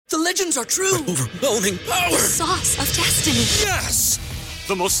The legends are true. Overwhelming power! Sauce of destiny. Yes!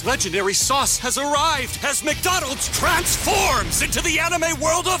 The most legendary sauce has arrived as McDonald's transforms into the anime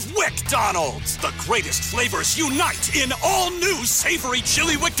world of WickDonald's. The greatest flavors unite in all new savory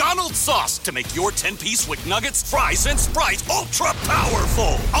chili McDonald's sauce to make your 10-piece Wick Nuggets, fries, and Sprite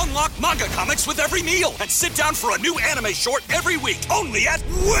ultra-powerful. Unlock manga comics with every meal and sit down for a new anime short every week only at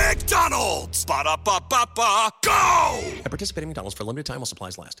WickDonald's. Ba-da-ba-ba-ba, go! At participating McDonald's for a limited time while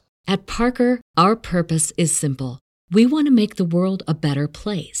supplies last. At Parker, our purpose is simple. We want to make the world a better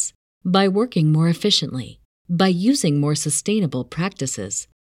place by working more efficiently, by using more sustainable practices,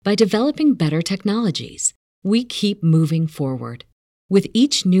 by developing better technologies. We keep moving forward. With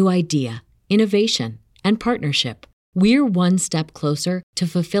each new idea, innovation, and partnership, we're one step closer to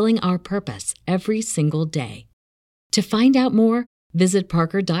fulfilling our purpose every single day. To find out more, visit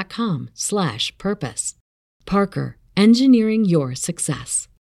parker.com/purpose. Parker, engineering your success.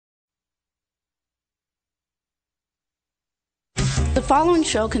 The following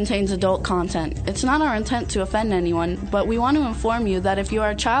show contains adult content. It's not our intent to offend anyone, but we want to inform you that if you are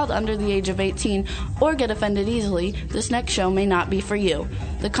a child under the age of 18 or get offended easily, this next show may not be for you.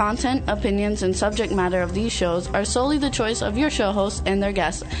 The content, opinions, and subject matter of these shows are solely the choice of your show hosts and their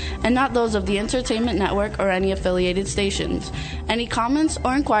guests, and not those of the Entertainment Network or any affiliated stations. Any comments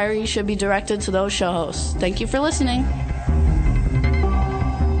or inquiries should be directed to those show hosts. Thank you for listening.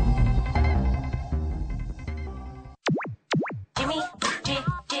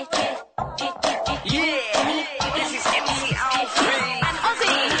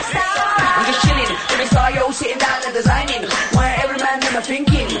 Sitting down and designing, where every man in the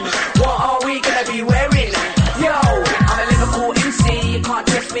thinking, what are we gonna be wearing? Yo, I'm a Liverpool MC, you can't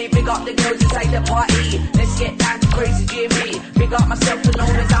test me. Big up the girls inside the party. Let's get down to crazy Jimmy. Big up myself and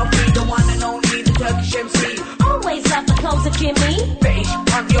known as Alfie, the one and only, the Turkish MC. Always love the clothes of Jimmy. British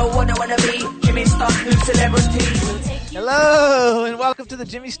punk, yo, what I wanna be. Jimmy Star, new celebrity. Hello, and welcome to the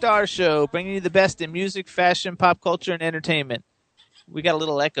Jimmy Star Show, bringing you the best in music, fashion, pop culture, and entertainment. We got a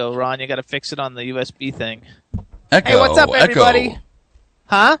little echo, Ron. You got to fix it on the USB thing. Echo. Hey, what's up, everybody? Echo.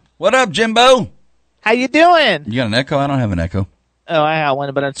 Huh? What up, Jimbo? How you doing? You got an echo? I don't have an echo. Oh, I have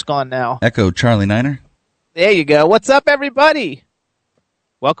one, but it's gone now. Echo Charlie Niner. There you go. What's up, everybody?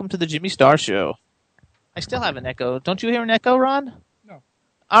 Welcome to the Jimmy Star Show. I still have an echo. Don't you hear an echo, Ron? No.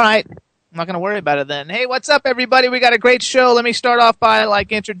 All right. I'm not going to worry about it then. Hey, what's up, everybody? We got a great show. Let me start off by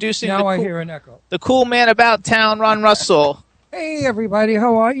introducing I hear an echo. The cool man about town, Ron Russell. Hey, everybody.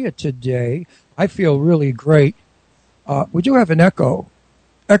 How are you today? I feel really great. We do have an echo.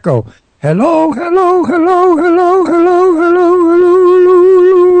 Echo. Hello, hello, hello, hello, hello, hello, hello,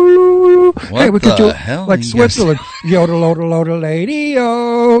 hello. What hey, we could do it hell like Switzerland. Yodel, yodel, yodel,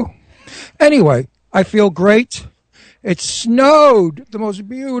 lady-o. Anyway, I feel great. It snowed. The most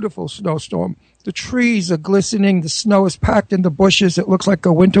beautiful snowstorm. The trees are glistening. The snow is packed in the bushes. It looks like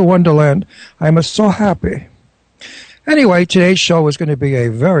a winter wonderland. I'm so happy. Anyway, today's show is going to be a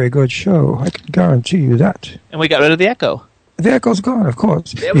very good show. I can guarantee you that. And we got rid of the echo. The echo's gone, of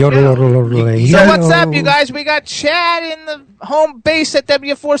course. There we go. So what's up, you guys? We got Chad in the home base at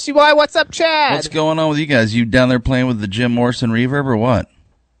W4CY. What's up, Chad? What's going on with you guys? You down there playing with the Jim Morrison reverb or what?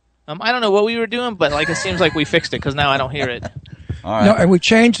 I don't know what we were doing, but it seems like we fixed it because now I don't hear it. All right. No, and we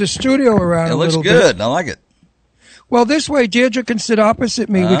changed the studio around a little bit. It looks good. I like it. Well, this way, Deirdre can sit opposite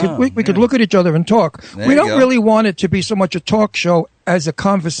me. We could look at each other and talk. We don't really want it to be so much a talk show as a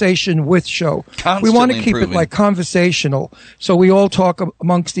conversation with show. Constantly we want to keep improving. it like conversational. So we all talk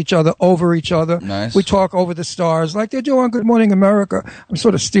amongst each other, over each other. Nice. We talk over the stars like they do on Good Morning America. I'm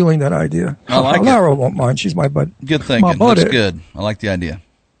sort of stealing that idea. I like it. Lara won't mind. She's my bud. Good thinking. Looks good. I like the idea.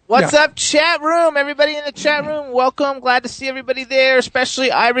 What's up, chat room? Everybody in the chat room, welcome. Glad to see everybody there, especially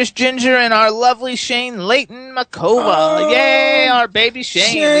Irish Ginger and our lovely Shane Leighton Makova. Yay, our baby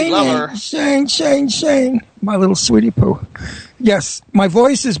Shane. We love her. Shane. My little sweetie poo. Yes, my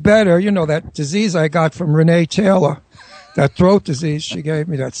voice is better. You know, that disease I got from Renee Taylor, that throat disease she gave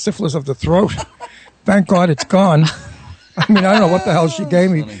me, that syphilis of the throat. Thank God it's gone. I mean, I don't know what the hell she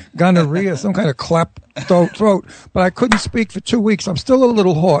gave me, gonorrhea, some kind of clap throat, but I couldn't speak for 2 weeks. I'm still a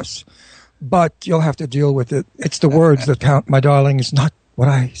little hoarse, but you'll have to deal with it. It's the words that count, my darling. It's not what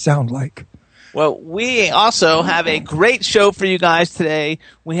I sound like. Well, we also have a great show for you guys today.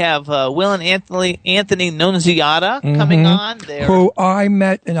 We have Will and Anthony Nunziata coming on. Who I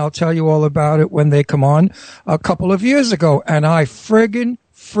met, and I'll tell you all about it when they come on, a couple of years ago, and I friggin'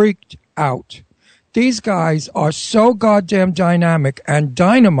 freaked out. These guys are so goddamn dynamic and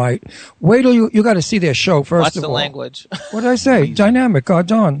dynamite. Wait till you got to see their show first What's of the all. language? What did I say? Dynamic,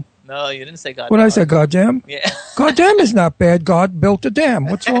 goddamn. No, you didn't say goddamn. When I said goddamn? Yeah. Goddamn is not bad. God built a dam.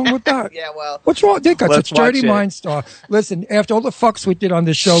 What's wrong with that? Yeah, well. What's wrong? They got let's such dirty watch it. mind, Star. Listen, after all the fucks we did on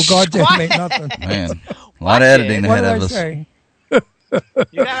this show, goddamn ain't nothing. Man, a lot of editing What ahead did of I us. say?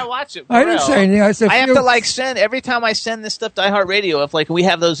 You gotta watch it. For I didn't real. say anything. I said I have to send every time I send this stuff to iHeartRadio. If we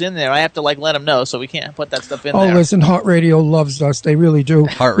have those in there, I have to let them know so we can't put that stuff in there. Oh, listen, Heart Radio loves us. They really do.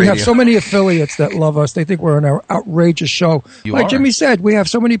 Heart we have Radio. so many affiliates that love us. They think we're an outrageous show. You Like are. Jimmy said, we have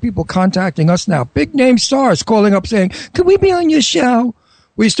so many people contacting us now. Big name stars calling up saying, "Can we be on your show?"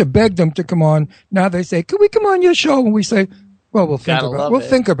 We used to beg them to come on. Now they say, "Can we come on your show?" And we say, "Well, we'll think Gotta about it. love We'll it.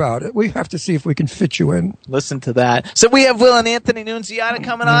 think about it. We have to see if we can fit you in." Listen to that. So we have Will and Anthony Nunziata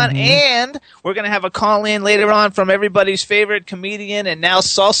coming on, Mm-hmm. and we're going to have a call-in later on from everybody's favorite comedian and now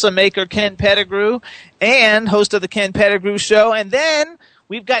salsa maker Ken Pettigrew, and host of the Ken Pettigrew Show. And then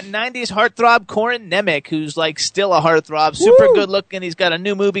we've got 90s heartthrob Corin Nemec, who's still a heartthrob, super good looking. He's got a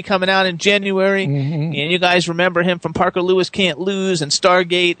new movie coming out in January, and you guys remember him from Parker Lewis Can't Lose and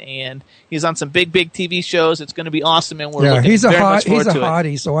Stargate, and he's on some big TV shows. It's going to be awesome, and we're looking he's a very much forward he's a to it.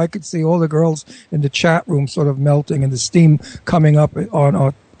 hottie, so I could see all the girls in the chat room sort of melting and the steam coming up on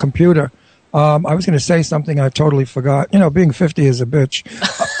our computer. I was going to say something I totally forgot. Being 50 is a bitch.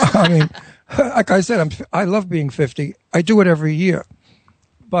 I mean, like I said, I love being 50. I do it every year.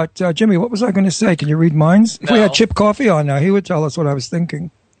 But, Jimmy, what was I going to say? Can you read minds? If we had Chip Coffey on now, he would tell us what I was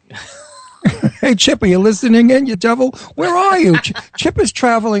thinking. Hey, Chip, are you listening in, you devil? Where are you? Chip is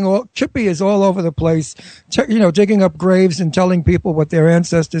traveling. Chippy is all over the place, digging up graves and telling people what their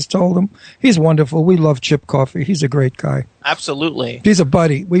ancestors told them. He's wonderful. We love Chip Coffey. He's a great guy. Absolutely. He's a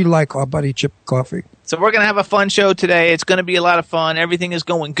buddy. We like our buddy Chip Coffey. So we're going to have a fun show today. It's going to be a lot of fun. Everything is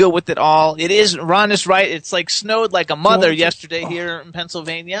going good with it all. It is, Ron is right. It's snowed like a mother yesterday here in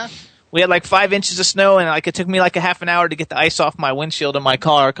Pennsylvania. We had 5 inches of snow, and it took me a half an hour to get the ice off my windshield in my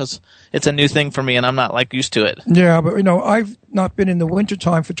car because it's a new thing for me, and I'm not used to it. Yeah, but I've not been in the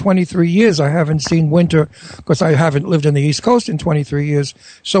wintertime for 23 years. I haven't seen winter because I haven't lived in the East Coast in 23 years.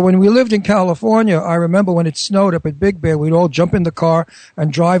 So when we lived in California, I remember when it snowed up at Big Bear, we'd all jump in the car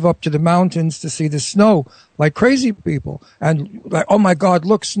and drive up to the mountains to see the snow like crazy people. And oh my God,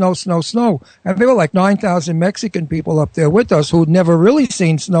 look, snow, snow, snow. And there were 9,000 Mexican people up there with us who'd never really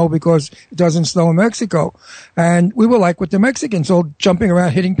seen snow because it doesn't snow in Mexico. And we were with the Mexicans, all jumping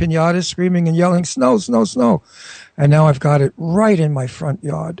around, hitting piñatas, screaming and yelling, snow, snow, snow. And now I've got it right in my front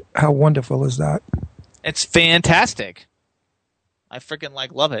yard. How wonderful is that? It's fantastic. I freaking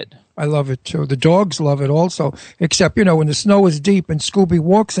love it. I love it too. The dogs love it also, except, when the snow is deep and Scooby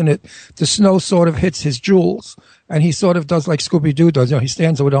walks in it, the snow sort of hits his jewels. And he sort of does like Scooby-Doo does. He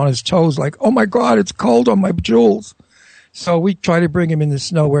stands with it on his toes like, oh my God, it's cold on my jewels. So we try to bring him in the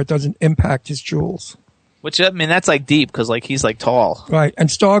snow where it doesn't impact his jewels. Which, that's deep because he's tall. Right.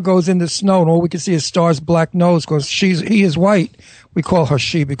 And Star goes in the snow and all we can see is Star's black nose because he is white. We call her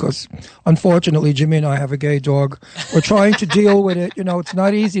she because unfortunately Jimmy and I have a gay dog. We're trying to deal with it. It's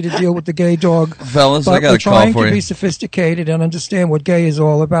not easy to deal with the gay dog. Fellas, but I got we're a call trying for to you. be sophisticated and understand what gay is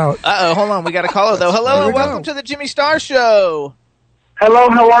all about. Uh-oh, hold on. We got a caller, though. Hello, and welcome to the Jimmy Star Show.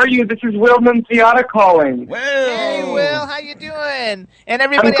 Hello, how are you? This is Will Nunziata calling. Hey, Will, how you doing? And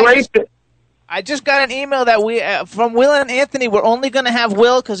everybody, I'm great. I just got an email that from Will and Anthony. We're only going to have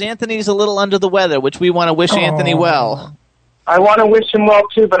Will because Anthony's a little under the weather, which we want to wish Anthony well. I want to wish him well,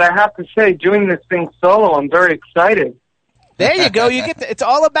 too, but I have to say, doing this thing solo, I'm very excited. There you go. It's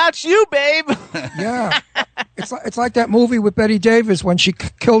all about you, babe. Yeah. It's like that movie with Betty Davis when she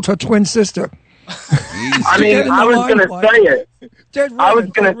killed her twin sister. I mean, I was going to say it. I was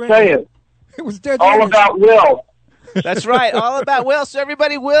going to say it. It was dead. All about Will. That's right. All about Will. So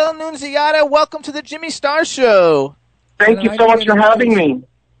everybody, Will Nunziata, welcome to the Jimmy Star Show. Thank you so much for having me.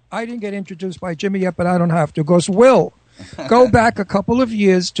 I didn't get introduced by Jimmy yet, but I don't have to. Goes Will. Go back a couple of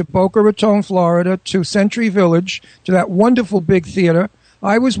years to Boca Raton, Florida, to Century Village, to that wonderful big theater.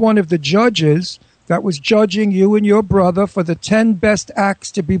 I was one of the judges that was judging you and your brother for the 10 best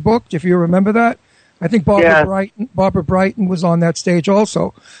acts to be booked, if you remember that. I think Barbara Brighton was on that stage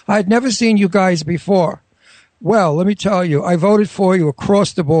also. I had never seen you guys before. Well, let me tell you, I voted for you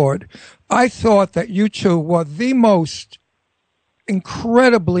across the board. I thought that you two were the most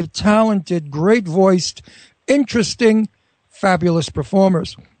incredibly talented, great-voiced, interesting, fabulous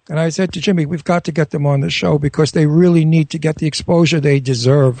performers. And I said to Jimmy, we've got to get them on the show because they really need to get the exposure they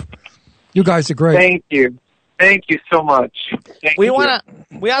deserve. You guys are great. Thank you. Thank you so much. We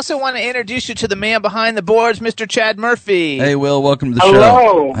also want to introduce you to the man behind the boards, Mr. Chad Murphy. Hey, Will, welcome to the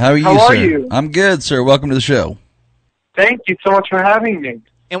Hello. show. How are you, How sir? are you? I'm good, sir. Welcome to the show. Thank you so much for having me.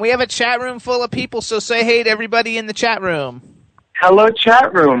 And we have a chat room full of people, so say hey to everybody in the chat room. Hello,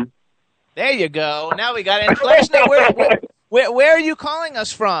 chat room. There you go. Now we got it. Let us know where are you calling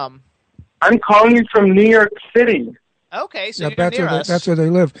us from? I'm calling you from New York City. Okay, so Yeah, you're near us. that's where they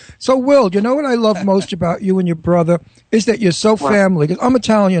live. So, Will, you know what I love most about you and your brother is that you're so family. 'Cause I'm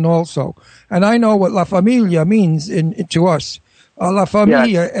Italian also, and I know what La Familia means to us. La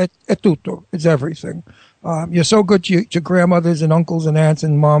Familia è tutto. It's everything. You're so good to your grandmothers and uncles and aunts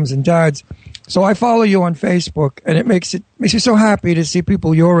and moms and dads. So I follow you on Facebook, and it makes me so happy to see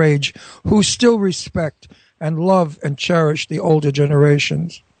people your age who still respect and love and cherish the older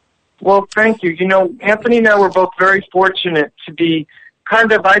generations. Well, thank you. You know, Anthony and I were both very fortunate to be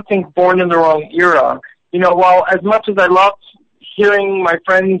kind of, I think, born in the wrong era. You know, while as much as I loved hearing my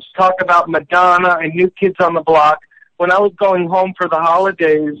friends talk about Madonna and New Kids on the Block, when I was going home for the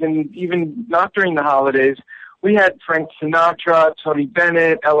holidays, and even not during the holidays, we had Frank Sinatra, Tony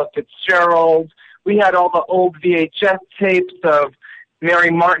Bennett, Ella Fitzgerald. We had all the old VHS tapes of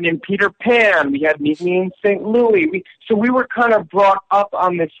Mary Martin and Peter Pan. We had Meet Me in St. Louis. So we were kind of brought up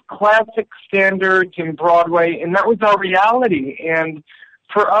on this classic standards in Broadway, and that was our reality. And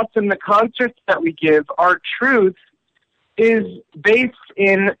for us in the concerts that we give, our truth is based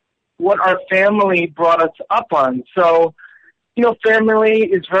in what our family brought us up on. So, you know, family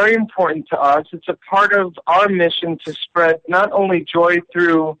is very important to us. It's a part of our mission to spread not only joy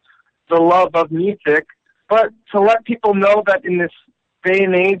through the love of music, but to let people know that in this day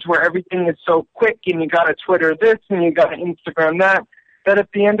and age where everything is so quick and you got to Twitter this and you got to Instagram that at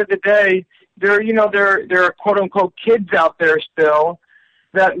the end of the day, there are quote unquote kids out there still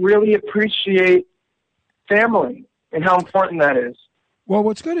that really appreciate family and how important that is. Well,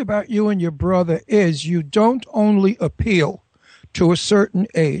 what's good about you and your brother is you don't only appeal to a certain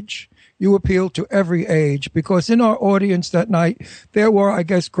age. You appeal to every age, because in our audience that night, there were, I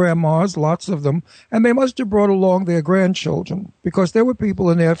guess, grandmas, lots of them, and they must have brought along their grandchildren, because there were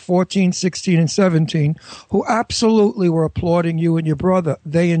people in there 14, 16, and 17 who absolutely were applauding you and your brother.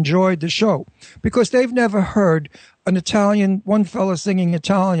 They enjoyed the show because they've never heard an Italian, one fella singing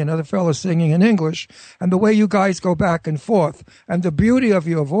Italian, another fella singing in English, and the way you guys go back and forth, and the beauty of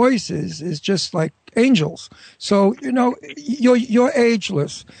your voices is just like angels. So, you know, you're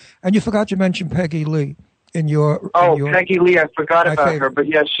ageless. And you forgot to mention Peggy Lee in your... Peggy Lee, I forgot about her, but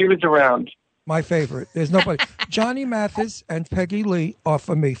yeah, she was around. My favorite. There's nobody. Johnny Mathis and Peggy Lee are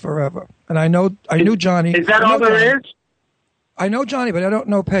for me forever. And I knew Johnny. Is that all there is? I know Johnny, but I don't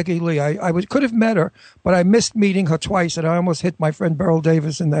know Peggy Lee. I could have met her, but I missed meeting her twice, and I almost hit my friend Beryl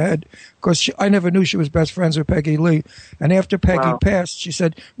Davis in the head because I never knew she was best friends with Peggy Lee. And after Peggy passed, she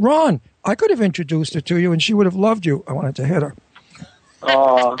said, "Ron, I could have introduced her to you, and she would have loved you." I wanted to hit her.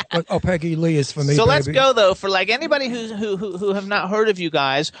 But, Peggy Lee is for me. So baby. Let's go though. For like anybody who have not heard of you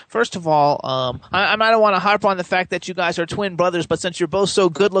guys, first of all, I don't want to harp on the fact that you guys are twin brothers, but since you're both so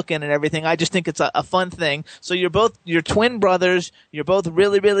good looking and everything, I just think it's a fun thing. So you're twin brothers. You're both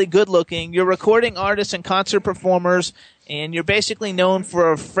really, really good looking. You're recording artists and concert performers. And you're basically known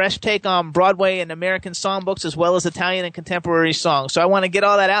for a fresh take on Broadway and American songbooks as well as Italian and contemporary songs. So I want to get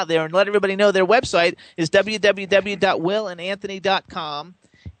all that out there and let everybody know their website is www.willandanthony.com.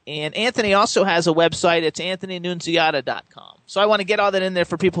 And Anthony also has a website. It's anthonynunziata.com. So I want to get all that in there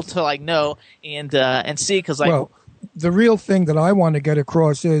for people to like know and see because like. Well, the real thing that I want to get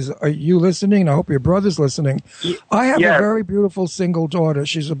across is, are you listening? I hope your brother's listening. I have a very beautiful single daughter.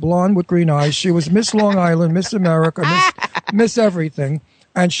 She's a blonde with green eyes. She was Miss Long Island, Miss America, Miss everything.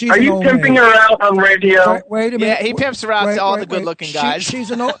 And she's Are you pimping her out on radio? Wait a minute. Yeah, he pimps her out to all the good-looking guys. She's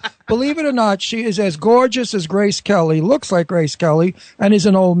believe it or not, she is as gorgeous as Grace Kelly, looks like Grace Kelly, and is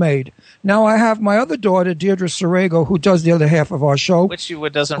an old maid. Now, I have my other daughter, Deirdre Sorego, who does the other half of our show. Which you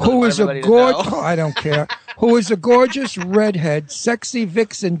doesn't really want everybody to know. Oh, I don't care. Who is a gorgeous redhead, sexy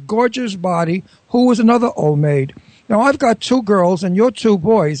vixen, gorgeous body, who is another old maid. Now, I've got two girls and you're two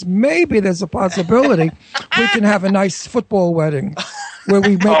boys. Maybe there's a possibility we can have a nice football wedding where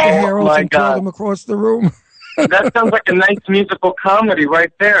we make the heroes and throw them across the room. That sounds like a nice musical comedy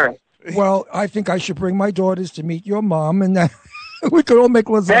right there. Well, I think I should bring my daughters to meet your mom, and we could all make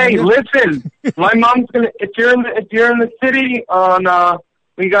lasagna. Hey, listen, my mom's gonna. If you're in the city on,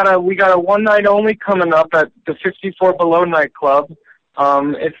 we got a one night only coming up at the 54 Below nightclub.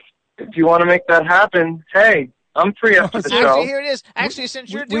 If you want to make that happen, hey. I'm free after the show. Actually, here it is. Actually,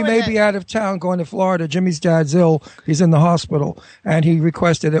 since you're doing we may be out of town going to Florida. Jimmy's dad's ill. He's in the hospital, and he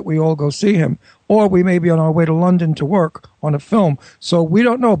requested that we all go see him. or we may be on our way to London to work on a film. So we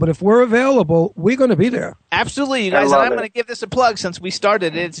don't know. But if we're available, we're going to be there. Absolutely, you guys. And I'm going to give this a plug since we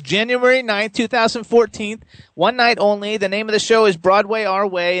started. It's January 9th, 2014. One night only. The name of the show is Broadway Our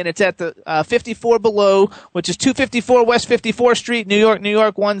Way, and it's at the 54 Below, which is 254 West 54th Street, New York, New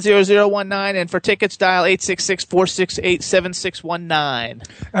York, 10019. And for tickets, dial 866-468-7619.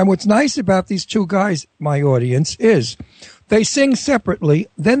 And what's nice about these two guys, my audience, is they sing separately,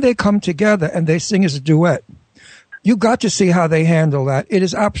 then they come together and they sing as a duet. You got to see how they handle that. It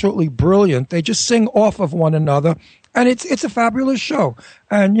is absolutely brilliant. They just sing off of one another, and it's a fabulous show.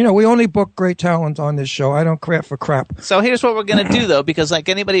 And, you know, we only book great talent on this show. I don't care for crap. So here's what we're going to do, though, because, like,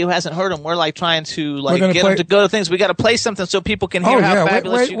 anybody who hasn't heard them, we're, like, trying to, like, get them to go to things. We got to play something so people can hear how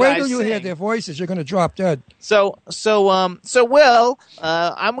fabulous you guys wait till you sing. hear their voices. You're going to drop dead. So Will,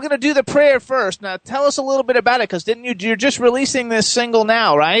 I'm going to do the prayer first. Now, tell us a little bit about it, because you're just releasing this single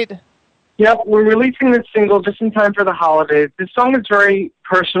now, right? Yep, we're releasing this single just in time for the holidays. This song is very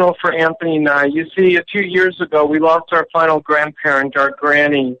personal for Anthony and I. You see, a few years ago, we lost our final grandparent, our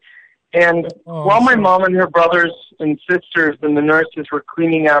granny. And while my mom and her brothers and sisters and the nurses were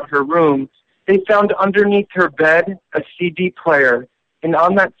cleaning out her room, they found underneath her bed a CD player. And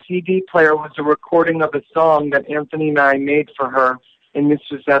on that CD player was a recording of a song that Anthony and I made for her, and this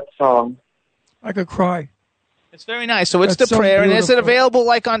was that song. I could cry. It's very nice. So it's That's the so prayer. beautiful. And is it available,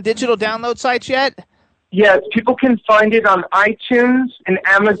 like, on digital download sites yet? Yes, people can find it on iTunes and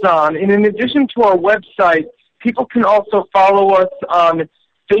Amazon. And in addition to our website, people can also follow us on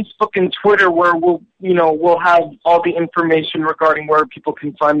Facebook and Twitter, where we'll have all the information regarding where people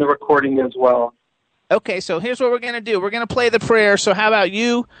can find the recording as well. Okay, so here's what we're going to do. We're going to play the prayer. So how about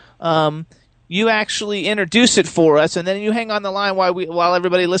you actually introduce it for us, and then you hang on the line while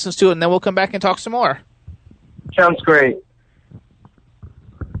everybody listens to it, and then we'll come back and talk some more. Sounds great.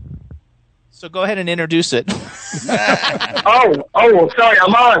 So go ahead and introduce it. Sorry,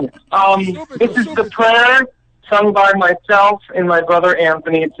 I'm on. This is the prayer sung by myself and my brother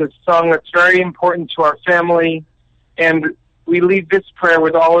Anthony. It's a song that's very important to our family, and we leave this prayer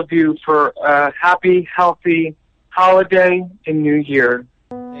with all of you for a happy, healthy holiday and New Year.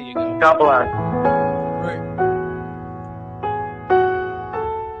 There you go. God bless.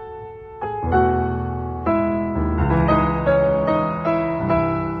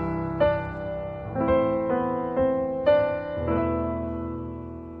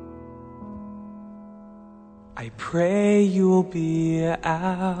 I pray you'll be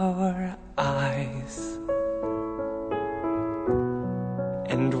our eyes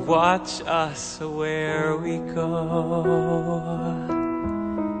and watch us where we go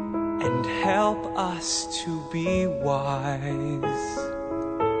and help us to be wise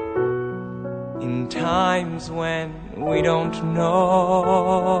in times when we don't know.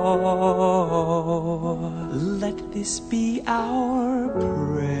 Let this be our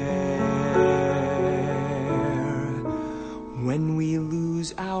prayer when we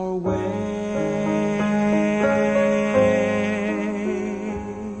lose our way.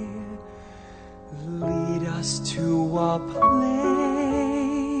 Lead us to a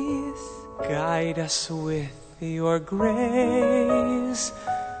place, guide us with your grace,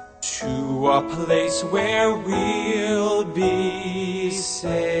 to a place where we'll be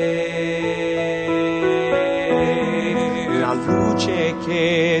safe. La luce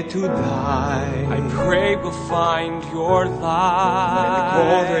che tu dai, I pray we'll find your light. Nel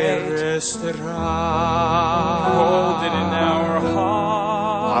cuore resterà. Hold it in our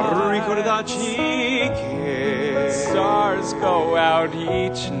heart. Ricordaci che stars go out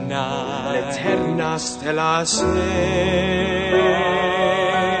each night. L'eterna stella sei.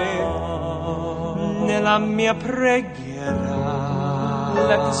 Nella mia preghiera,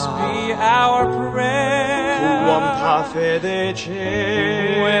 let this be our prayer. Quanta fede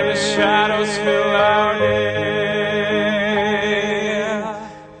c'è when the shadows fill our day.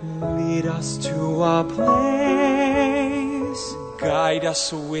 Lead us to a place, guide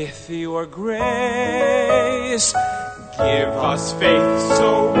us with your grace. Give us faith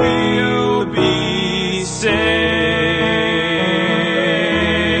so we'll be safe.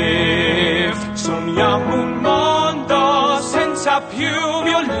 Sogniamo un mondo senza più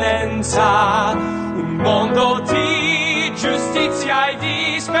violenza, un mondo di giustizia e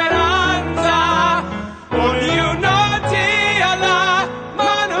di speranza. Ognuno dia la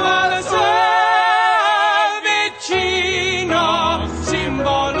mano al suo vicino,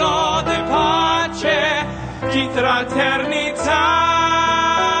 simbolo di pace, di fraternità.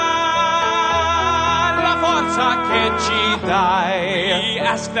 La forza che ci dai, we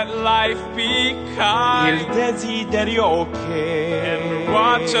ask that life be kind. Il desiderio che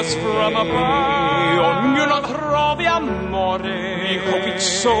watch us from above. Ognuno trovi amore. We hope each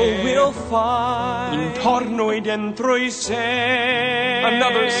soul will find intorno e dentro di sé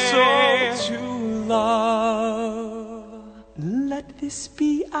another soul to love. Let this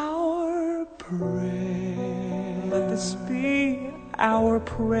be our prayer. Let this be our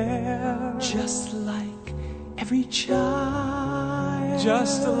prayer. Just like every child.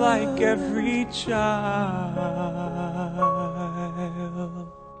 Just like every child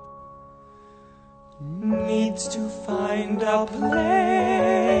needs to find a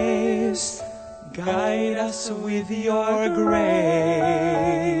place. Guide us with your grace.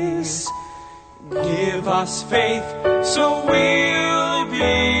 Give us faith so we'll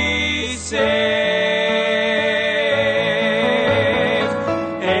be safe.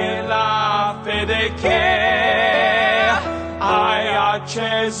 E la fede che hai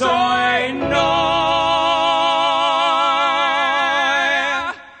acceso in noi.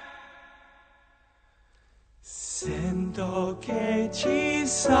 Sento che ci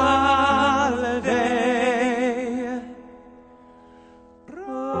salve.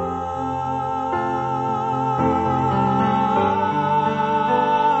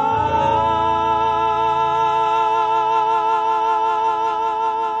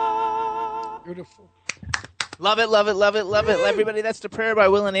 Love it, love it, love it, love it. Everybody, that's the prayer by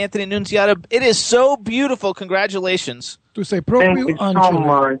Will and Anthony Nunziata. It is so beautiful. Congratulations. Tu sei proprio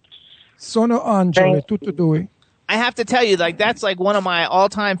angelo. Sono angelo, tutto due. I have to tell you, like, that's like one of my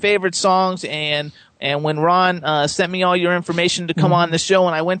all-time favorite songs, and when Ron sent me all your information to come on the show,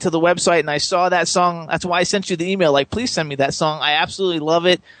 and I went to the website and I saw that song, that's why I sent you the email, like, please send me that song. I absolutely love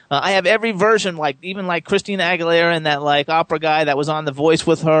it. I have every version, like, even like Christina Aguilera and that, like, opera guy that was on The Voice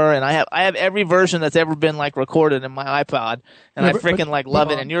with her, and I have every version that's ever been, like, recorded in my iPod, and I freaking, like,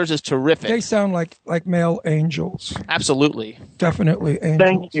 love it, and yours is terrific. They sound like male angels. Absolutely. Definitely angels.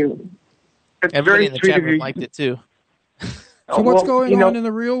 Thank you. It's Everybody very in the sweet chat of room you. liked it, too. So what's going on in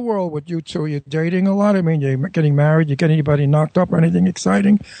the real world with you two? Are you dating a lot? I mean, you're getting married? You get anybody knocked up or anything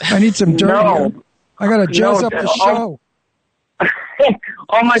exciting? I need some dirt here. I got to jazz up the show.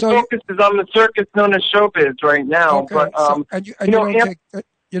 All my focus is on the circus known as showbiz right now. Okay. But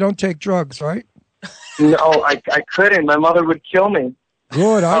you don't take drugs, right? No, I couldn't. My mother would kill me.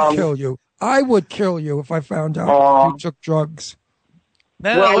 Good, I'd kill you. I would kill you if I found out you took drugs.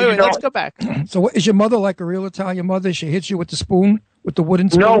 No, wait, let's go back. So is your mother like a real Italian mother? She hits you with the spoon, with the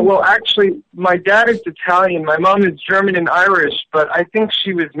wooden spoon? No, well, actually, my dad is Italian. My mom is German and Irish, but I think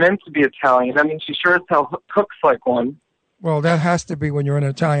she was meant to be Italian. I mean, she sure as hell cooks like one. Well, that has to be when you're in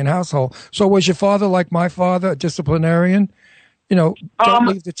an Italian household. So was your father like my father, a disciplinarian? You know, don't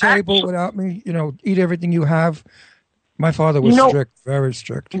leave the table without me. You know, eat everything you have. My father was strict, very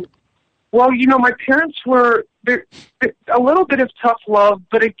strict. Well, my parents were a little bit of tough love,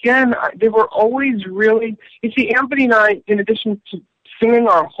 but again, they were always really... You see, Anthony and I, in addition to singing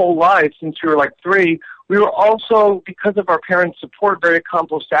our whole lives since we were like 3, we were also, because of our parents' support, very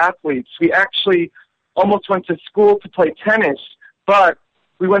accomplished athletes. We actually almost went to school to play tennis, but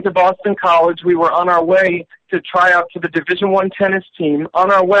we went to Boston College. We were on our way to try out for the Division I tennis team.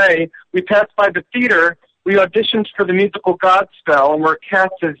 On our way, we passed by the theater. We auditioned for the musical Godspell, and were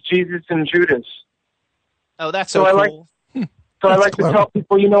cast as Jesus and Judas. Oh, that's so cool. I like to tell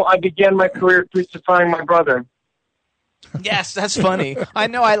people, I began my career crucifying my brother. Yes, that's funny. I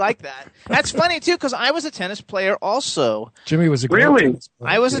know, I like that. That's funny, too, because I was a tennis player also. Jimmy was a great tennis player.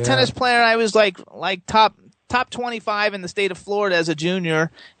 I was a tennis player. I was like top 25 in the state of Florida as a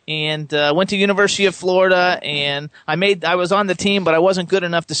junior, and went to University of Florida, and I was on the team, but I wasn't good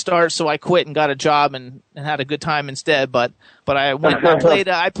enough to start, so I quit and got a job and had a good time instead. But I went and played.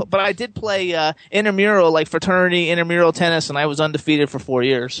 But I did play intramural, like fraternity intramural tennis, and I was undefeated for 4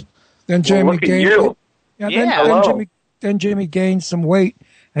 years. Then Jamie gained. Then Jimmy gained some weight,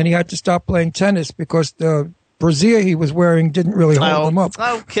 and he had to stop playing tennis because the brassiere he was wearing didn't really hold him up.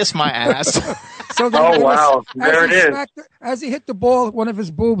 Oh, kiss my ass. So wow. There it is. As he hit the ball, one of his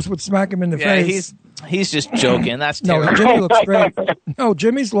boobs would smack him in the face. He's just joking. That's terrible. No, Jimmy looks great. No,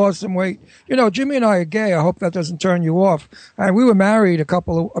 Jimmy's lost some weight. Jimmy and I are gay. I hope that doesn't turn you off. And we were married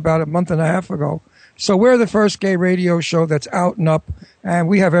about a month and a half ago. So we're the first gay radio show that's out and up, and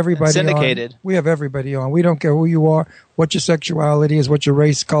we have everybody syndicated. On. We have everybody on. We don't care who you are, what your sexuality is, what your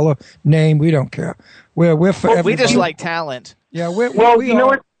race, color, name. We don't care. We're for everybody. We just like talent. Yeah. What?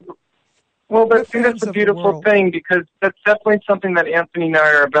 Well, that's a beautiful thing, because that's definitely something that Anthony and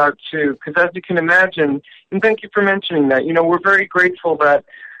I are about too. Because as you can imagine, and thank you for mentioning that, we're very grateful that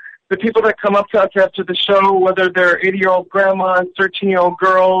the people that come up to us after the show, whether they're 80-year-old grandmas, 13-year-old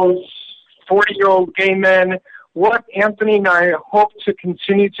girls, 40-year-old gay men, what Anthony and I hope to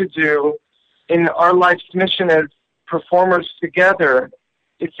continue to do in our life's mission as performers together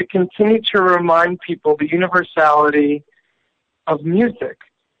is to continue to remind people the universality of music,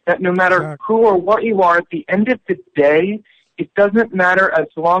 that no matter who or what you are, at the end of the day, it doesn't matter as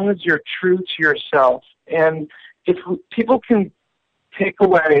long as you're true to yourself. And if people can take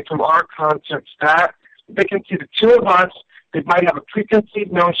away from our concerts that they can see the two of us, they might have a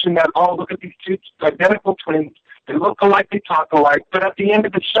preconceived notion that, oh, look at these two identical twins, they look alike, they talk alike, but at the end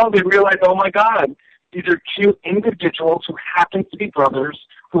of the show they realize, oh my God, these are two individuals who happen to be brothers,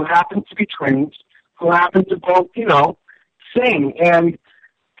 who happen to be twins, who happen to both, sing. And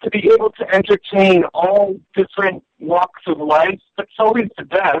to be able to entertain all different walks of life, that's always the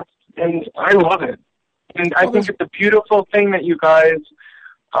best, and I love it. And I think it's a beautiful thing that you guys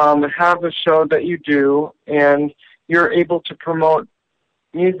have a show that you do, and you're able to promote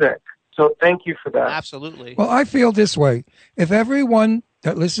music. So thank you for that. Absolutely. Well, I feel this way. If everyone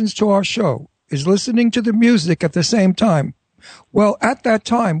that listens to our show is listening to the music at the same time, well, at that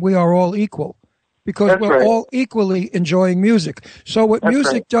time, we are all equal because we're all equally enjoying music. So what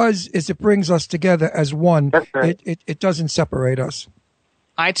music does is it brings us together as one. It doesn't separate us.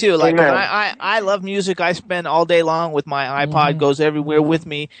 I too I love music. I spend all day long with my iPod, goes everywhere with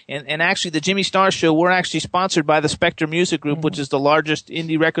me. And actually, the Jimmy Star Show, we're actually sponsored by the Spectre Music Group, which is the largest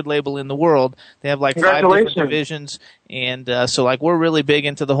indie record label in the world. They have 5 different divisions, and so we're really big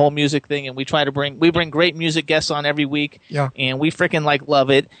into the whole music thing. And we try to bring great music guests on every week, and we freaking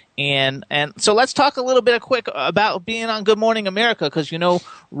love it. And so let's talk a little bit quick about being on Good Morning America, because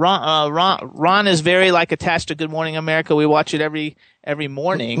Ron is very attached to Good Morning America. We watch it every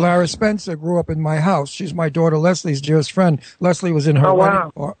morning. Lara Spencer grew up in my house. She's my daughter Leslie's dearest friend. Leslie was in her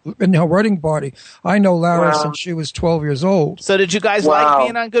wedding party. I know Lara since she was 12 years old. So did you guys like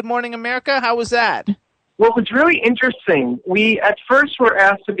being on Good Morning America? How was that? Well, it was really interesting. We at first were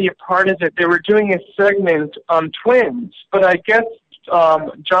asked to be a part of it. They were doing a segment on twins, but I guess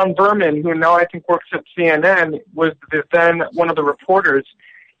John Berman, who now I think works at CNN, was then one of the reporters.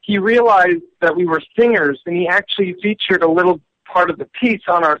 He realized that we were singers, and he actually featured a little part of the piece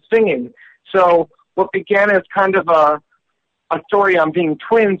on our singing. So what began as kind of a story on being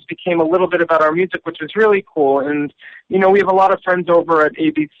twins became a little bit about our music, which was really cool. And, we have a lot of friends over at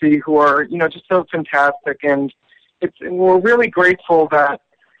ABC who are, just so fantastic. And we're really grateful that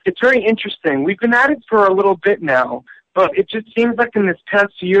it's very interesting. We've been at it for a little bit now, but it just seems like in this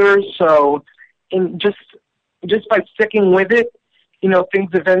past year or so, just by sticking with it, things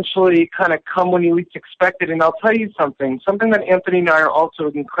eventually kind of come when you least expect it. And I'll tell you something that Anthony and I are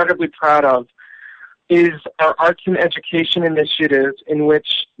also incredibly proud of is our arts and education initiative, in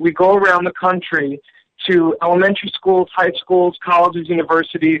which we go around the country to elementary schools, high schools, colleges,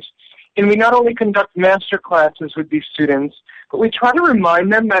 universities, and we not only conduct master classes with these students, but we try to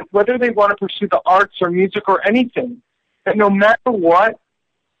remind them that whether they want to pursue the arts or music or anything, that no matter what,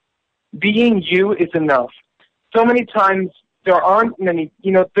 being you is enough. So many times there aren't many,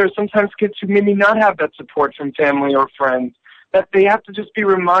 there's sometimes kids who maybe not have that support from family or friends, that they have to just be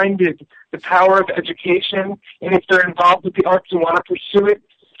reminded the power of education, and if they're involved with the arts and want to pursue it,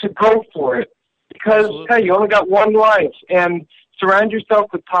 to go for it. Because, hey, you only got one life, and surround yourself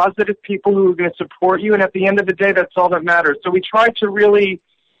with positive people who are going to support you, and at the end of the day, that's all that matters. So we try to really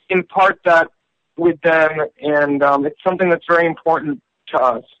impart that with them, and it's something that's very important to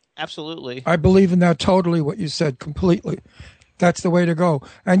us. Absolutely. I believe in that totally, what you said, completely. That's the way to go.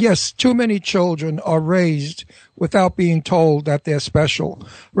 And yes, too many children are raised without being told that they're special.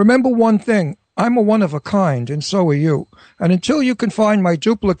 Remember one thing, I'm a one of a kind, and so are you. And until you can find my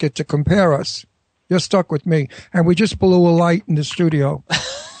duplicate to compare us, you're stuck with me. And we just blew a light in the studio.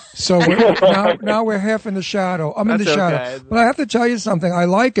 So now we're half in the shadow. I'm in the shadow. Okay. But I have to tell you something. I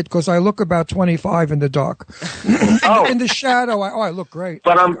like it because I look about 25 in the dark. In the shadow, I look great.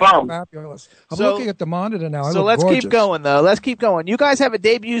 But I'm bummed. Fabulous. I'm looking at the monitor now. So let's keep going, though. Let's keep going. You guys have a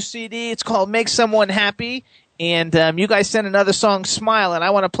debut CD. It's called Make Someone Happy. And you guys sent another song, Smile, and I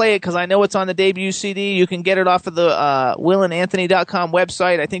want to play it because I know it's on the debut CD. You can get it off of the willandanthony.com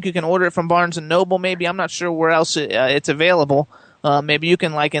website. I think you can order it from Barnes & Noble, maybe. I'm not sure where else it's available. Maybe you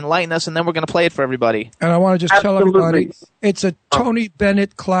can enlighten us, and then we're going to play it for everybody. And I want to just tell everybody, it's a Tony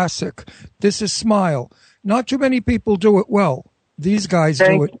Bennett classic. This is Smile. Not too many people do it well. These guys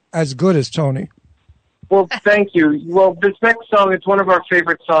do it as good as Tony. Well, thank you. Well, this next song is one of our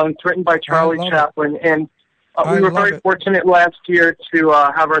favorite songs, written by Charlie Chaplin, and we were very fortunate last year to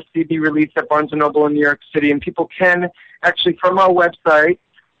have our CD released at Barnes & Noble in New York City, and people can actually, from our website,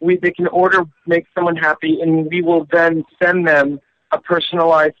 they can order Make Someone Happy, and we will then send them a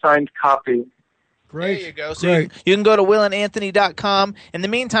personalized signed copy. Great. There you go. So Great. you can go to willandanthony.com. In the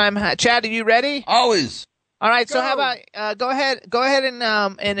meantime, Chad, are you ready? Always. All right. So how about go ahead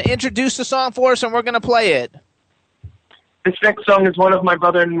and introduce the song for us, and we're going to play it. This next song is one of my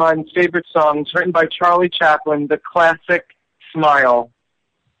brother and mine's favorite songs, written by Charlie Chaplin, the classic Smile.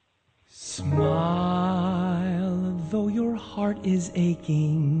 Smile, though your heart is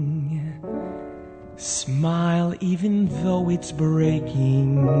aching. Smile, even though it's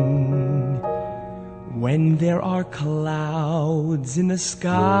breaking. When there are clouds in the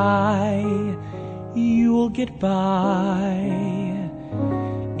sky, you'll get by.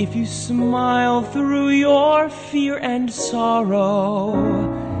 If you smile through your fear and sorrow,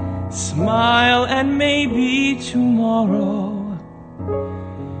 smile and maybe tomorrow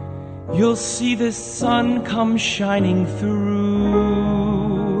you'll see the sun come shining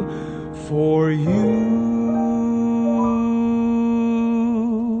through for you.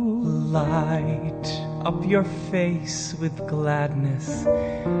 Light up your face with gladness,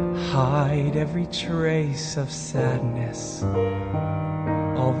 hide every trace of sadness.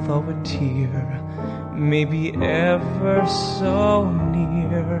 Although a tear may be ever so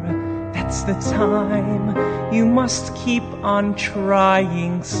near, that's the time you must keep on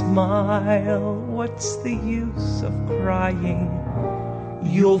trying. Smile, what's the use of crying?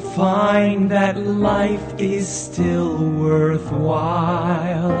 You'll find that life is still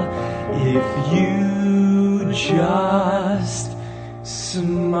worthwhile if you just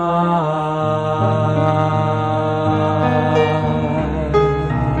smile.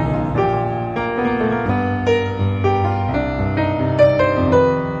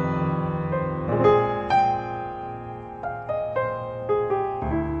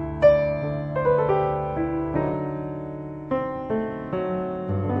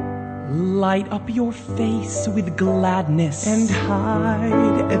 Light up your face with gladness and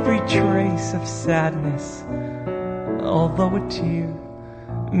hide every trace of sadness. Although a tear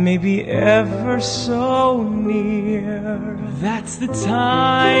may be ever so near, that's the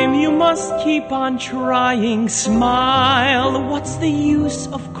time you must keep on trying. Smile, what's the use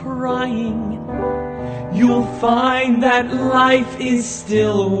of crying? You'll find that life is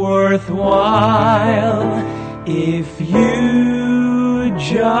still worthwhile if you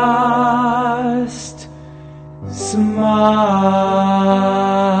just smile.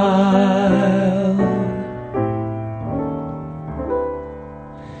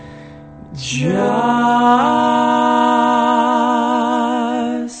 Just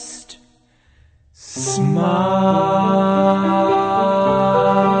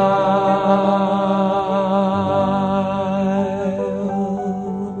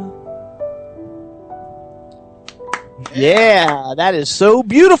Yeah, that is so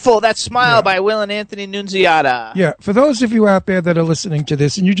beautiful. That Smile by Will and Anthony Nunziata. Yeah, for those of you out there that are listening to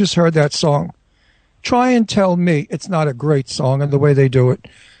this and you just heard that song, try and tell me it's not a great song and the way they do it.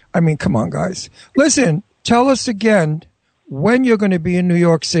 I mean, come on, guys. Listen, tell us again when you're going to be in New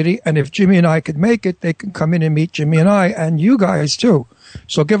York City, and if Jimmy and I could make it, they can come in and meet Jimmy and I, and you guys too.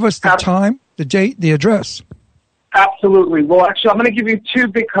 So give us the time, the date, the address. Absolutely. Well, actually, I'm going to give you two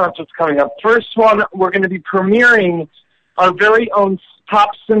big concerts coming up. First one, we're going to be premiering our very own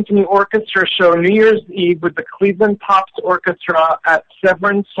Pop Symphony Orchestra show New Year's Eve with the Cleveland Pops Orchestra at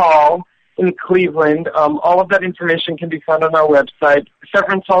Severance Hall in Cleveland. All of that information can be found on our website.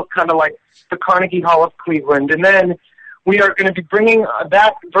 Severance Hall is kind of like the Carnegie Hall of Cleveland. And then we are going to be bringing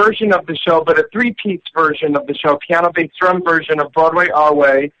that version of the show, but a three-piece version of the show, piano-based drum version of Broadway Our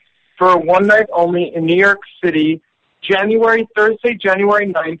Way, for one night only in New York City, Thursday,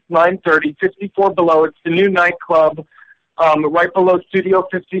 January 9th, 9:30, 54 Below. It's the new nightclub right below Studio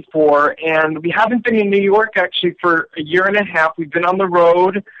 54. And we haven't been in New York, actually, for a year and a half. We've been on the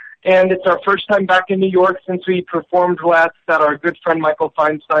road, and it's our first time back in New York since we performed last at our good friend Michael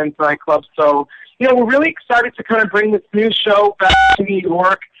Feinstein's nightclub. So, you know, we're really excited to kind of bring this new show back to New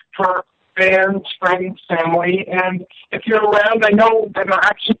York for fans, friends, family. And if you're around, I know that I'm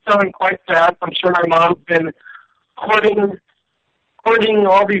actually selling quite fast. I'm sure my mom's been courting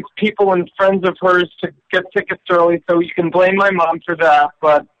all these people and friends of hers to get tickets early, so you can blame my mom for that.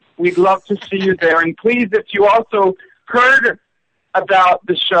 But we'd love to see you there. And please, if you also heard about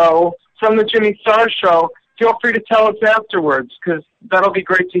the show from the Jimmy Star Show, feel free to tell us afterwards, because that'll be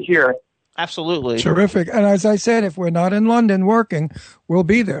great to hear. Absolutely. Terrific. And as I said, if we're not in London working, we'll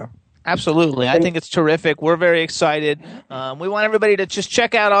be there. Absolutely. I think it's terrific. We're very excited. We want everybody to just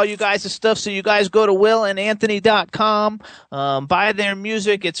check out all you guys' stuff. So you guys go to willandanthony.com, buy their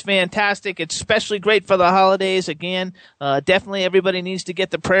music. It's fantastic. It's especially great for the holidays. Again, definitely everybody needs to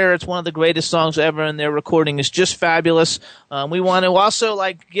get The Prayer. It's one of the greatest songs ever, and their recording is just fabulous. We want to also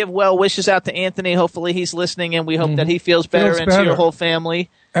give well wishes out to Anthony. Hopefully he's listening, and we hope that he feels better and to your whole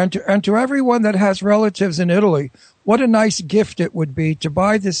family. And to everyone that has relatives in Italy, what a nice gift it would be to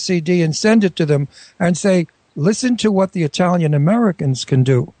buy this CD and send it to them and say, listen to what the Italian Americans can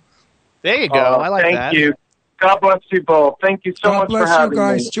do. There you go. I like that. Thank you. God bless you both. Thank you so much for having me. God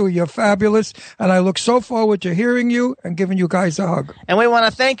bless you guys, too. You're fabulous. And I look so forward to hearing you and giving you guys a hug. And we want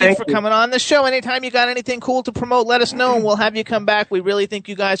to thank you for coming on the show. Anytime you got anything cool to promote, let us know, and we'll have you come back. We really think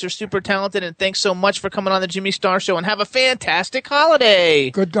you guys are super talented, and thanks so much for coming on the Jimmy Star Show, and have a fantastic holiday.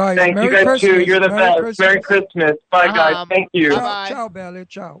 Good guys. Thank Merry you guys, Christmas. too. You're the best. Christmas. Merry Christmas. Bye, guys. Thank you. Bye-bye. Ciao, Bella.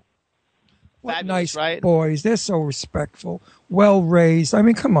 Ciao. What Fabulous, nice right? boys. They're so respectful, well-raised. I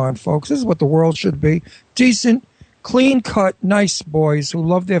mean, come on, folks. This is what the world should be. Decent, clean-cut, nice boys who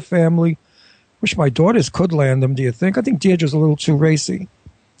love their family. Wish my daughters could land them, do you think? I think Deirdre's a little too racy.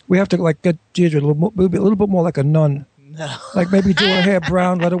 We have to get Deirdre a little bit more like a nun. No. Maybe do her hair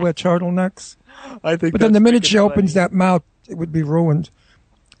brown, let her wear turtlenecks. I think. But then the minute she opens that mouth, it would be ruined.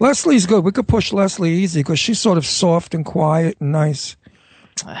 Leslie's good. We could push Leslie easy because she's sort of soft and quiet and nice.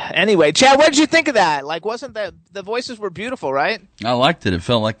 Anyway, Chad, what did you think of that? Wasn't that the voices were beautiful, right? I liked it. It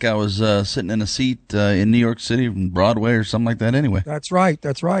felt like I was sitting in a seat in New York City, Broadway, or something like that. Anyway, that's right.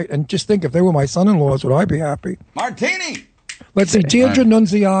 And just think, if they were my son-in-laws, would I be happy? Martini. Let's see, Deirdre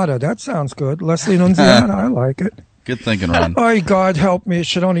Nunziata. That sounds good. Leslie Nunziata. I like it. Good thinking, Ron. Oh, God help me! It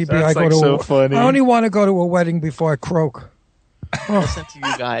should only be I go to. Funny. I only want to go to a wedding before I croak. Listen to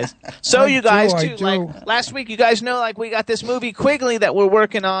you guys. So you guys too. Last week, you guys know, we got this movie Quigley that we're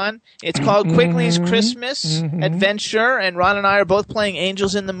working on. It's called Quigley's Christmas Adventure, and Ron and I are both playing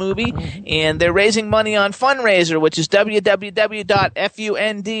angels in the movie, and they're raising money on Fundraiser, which is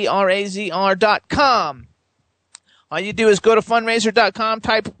www.fundrazr.com. All you do is go to fundraiser.com,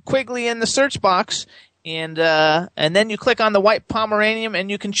 type Quigley in the search box, and then you click on the white Pomeranian, and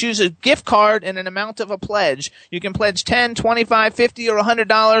you can choose a gift card and an amount of a pledge. You can pledge $10, $25, $50, or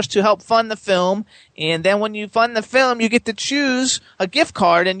 $100 to help fund the film. And then when you fund the film, you get to choose a gift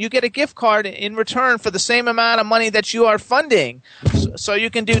card, and you get a gift card in return for the same amount of money that you are funding. So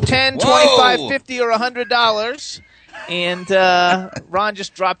you can do $10, $25, $50, or $100. And Ron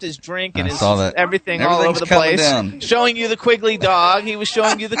just dropped his drink and everything all over the place. Down. Showing you the Quigley dog. He was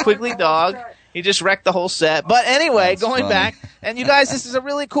showing you the Quigley dog. He just wrecked the whole set. But anyway, going back. And you guys, this is a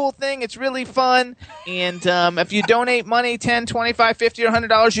really cool thing. It's really fun. And if you donate money, $10, $25, $50, or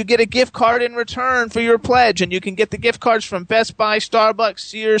 $100, you get a gift card in return for your pledge. And you can get the gift cards from Best Buy, Starbucks,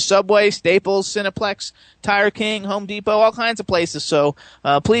 Sears, Subway, Staples, Cineplex, Tire King, Home Depot, all kinds of places. So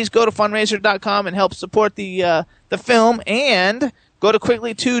please go to fundraiser.com and help support the film. And go to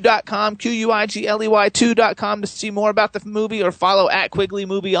Quigley2.com, Quigley2.com to see more about the movie, or follow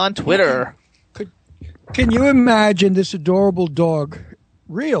 @QuigleyMovie on Twitter. Can you imagine this adorable dog,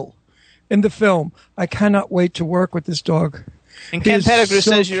 real, in the film? I cannot wait to work with this dog. And Ken Pettigrew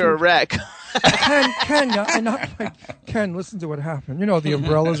says you're a wreck. Ken, listen to what happened. You know the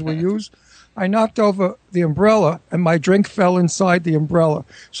umbrellas we use? I knocked over the umbrella, and my drink fell inside the umbrella.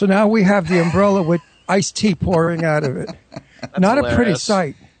 So now we have the umbrella with iced tea pouring out of it. Not hilarious. A pretty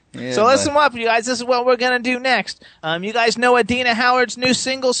sight. Yeah, so listen up, you guys. This is what we're going to do next. You guys know Adina Howard's new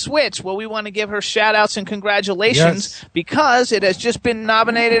single, Switch. Well, we want to give her shout-outs and congratulations because it has just been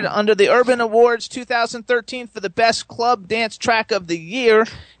nominated under the Urban Awards 2013 for the Best Club Dance Track of the Year.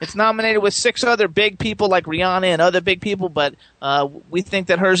 It's nominated with 6 other big people like Rihanna and other big people, but we think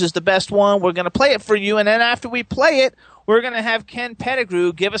that hers is the best one. We're going to play it for you, and then after we play it, we're going to have Ken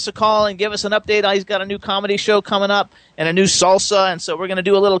Pettigrew give us a call and give us an update. He's got a new comedy show coming up and a new salsa, and so we're going to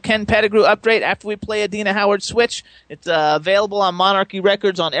do a little Ken Pettigrew update after we play Adina Howard Switch. It's available on Monarchy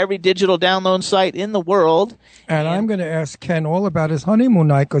Records on every digital download site in the world. And I'm going to ask Ken all about his honeymoon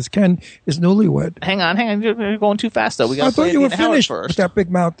night because Ken is newlywed. Hang on. You're going too fast, though. We got I to play thought you Adina were finished Howard first. with that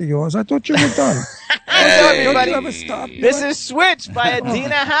big mouth of yours. I thought you were done. Hey. Don't you ever stop? This is Switch by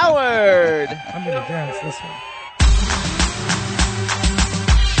Adina Howard. I'm going to dance this one.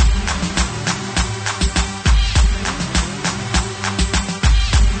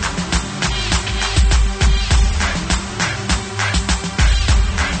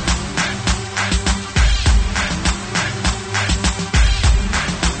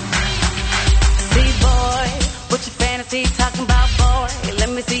 Talking about boy, let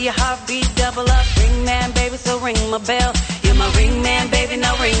me see your heartbeat double up. Ring man, baby, so ring my bell. You're my ring man, baby,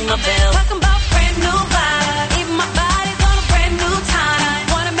 now ring my bell. Talking about brand new vibe. Even my body's on a brand new time.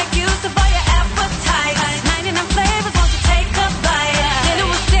 Wanna make use of all your appetite. 99 flavors, won't you take a bite? Then it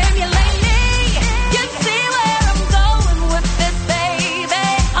will stimulate me. You see where I'm going with this, baby.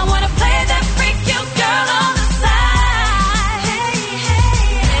 I wanna play that freak you girl on the side.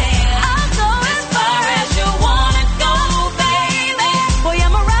 I'll go as far as you wanna go, baby. Boy,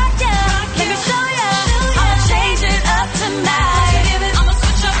 I'ma rock ya. Let me show ya. I'ma change it up tonight. I'ma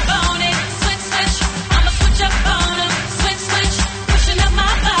switch up on it. Switch, switch. I'ma switch up on 'em. Switch, switch. Pushing up my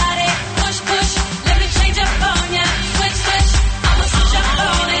body. Push, push. Let me change up on ya. Switch, switch. I'ma switch up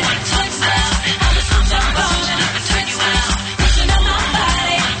on it. Switch, switch. I'ma switch up on ya. Switch, switch. Pushing up my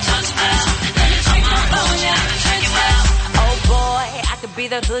body. Push, push. Let me change up on ya. Switch, switch. Oh boy, I could be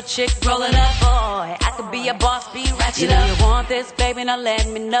the hood chick, roll it up, boy. I could be a boss, be ratchet up. You want this, baby? Now let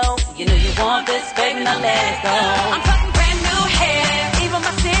me know. You know you want this, baby? Now let it go. I'm talking brand new hair. Even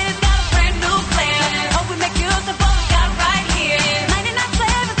my city's got a brand new flair. Hope we make use of what we got right here. 99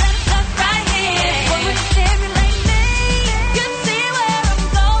 flavors and it's just right here. Boy, would you stimulate me? You see where I'm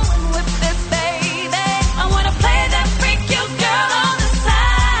going with this, baby. I wanna play that freak you girl on the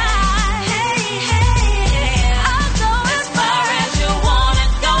side. I'll go as far as you wanna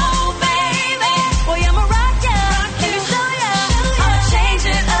go, baby. Boy, I'ma rock ya. Let me show ya. I'ma change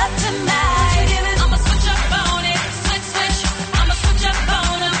it up tonight. I'ma switch up on it. Switch, switch. I'ma switch up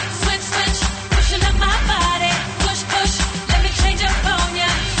on 'em. Switch, switch. Pushing up my body. Push, push. Let me change up on ya.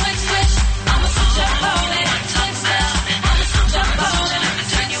 Switch, switch. I'ma switch up on it. Switch, switch. I'ma switch up on it.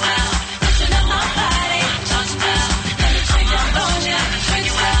 Turn you out. Pushing up my body. Push, push. Let me change up on ya. Turn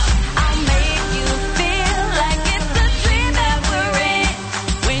you out. I'll make you feel like it's a dream that we're in.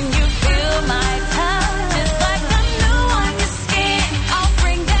 When you feel my touch, it's like I'm new on your skin. I'll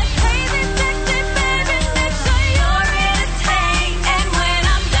bring that crazy, sexy baby, make sure you're entertained. And when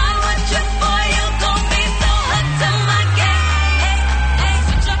I'm done with you, boy, you're gon' be so hooked to my game.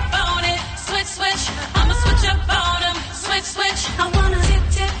 Switch up on it, switch, switch. I'ma switch up on 'em, switch, switch. I wanna tip,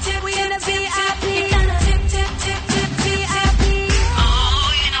 tip, tip, we in a VIP. Gonna tip, tip, tip, tip, VIP.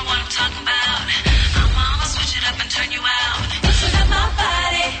 Oh, you know what I'm talking about. I'ma switch it up and turn you out. Pushing up my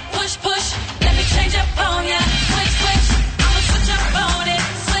body, push, push. Let me change up on ya. Switch, switch. I'ma switch up on it.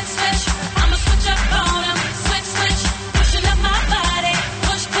 Switch, switch. I'ma switch up on 'em. Switch, switch. Pushing up my body,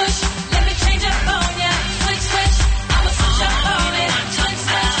 push, push. Let me change up on ya. Switch, switch. I'ma switch up on it. Switch,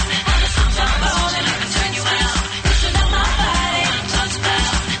 switch. I'ma switch up on it and turn you out. Pushing up my body, push, push.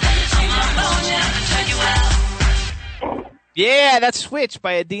 Let me change up on ya. Turn you out. Yeah, that's Switch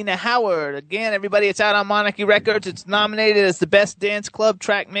by Adina Howard. Again, everybody, it's out on Monarchy Records. It's nominated as the Best Dance Club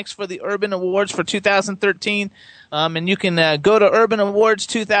Track Mix for the Urban Awards for 2013. And you can go to Urban Awards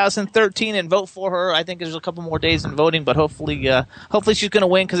 2013 and vote for her. I think there's a couple more days in voting, but hopefully she's going to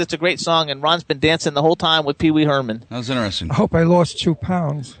win because it's a great song, and Ron's been dancing the whole time with Pee Wee Herman. That was interesting. I hope I lost 2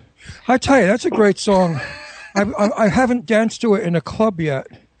 pounds. I tell you, that's a great song. I haven't danced to it in a club yet,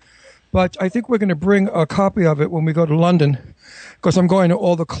 but I think we're going to bring a copy of it when we go to London, because I'm going to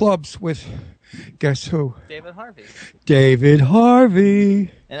all the clubs with, guess who? David Harvey. David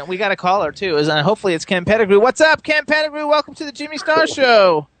Harvey. And we got a caller, too. Hopefully it's Ken Pettigrew. What's up, Ken Pettigrew? Welcome to the Jimmy Star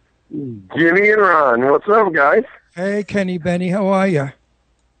Show. Jimmy and Ron, what's up, guys? Hey, Kenny Benny, how are you?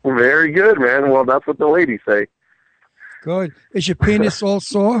 Very good, man. Well, that's what the ladies say. Good. Is your penis all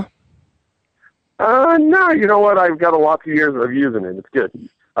sore? No, you know what? I've got a lot of years of using it. It's good.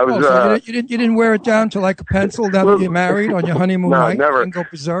 So you didn't wear it down to like a pencil now that you're married on your honeymoon night? Never. And go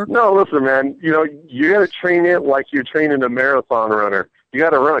berserk? No, listen, man. You know, you got to train it like you're training a marathon runner. You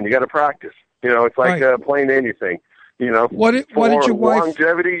got to run. You got to practice. You know, it's like playing anything. You know, what did your wife?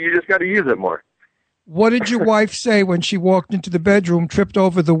 Longevity, you just got to use it more. What did your wife say when she walked into the bedroom, tripped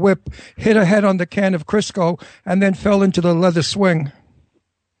over the whip, hit her head on the can of Crisco, and then fell into the leather swing?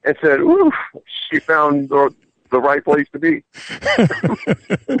 And said, "Oof, she found the right place to be."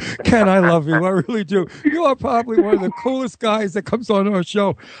 Ken, I love you. I really do. You are probably one of the coolest guys that comes on our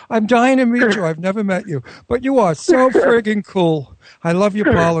show. I'm dying to meet you. I've never met you, but you are so friggin' cool. I love your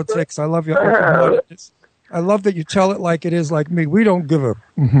politics. I love your open-mindedness. I love that you tell it like it is, like me. We don't give a...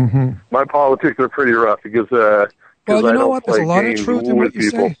 My politics are pretty rough because well, you know what? There's a lot of truth in what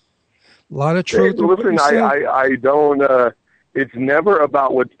you say. A lot of truth in what you say. I don't... it's never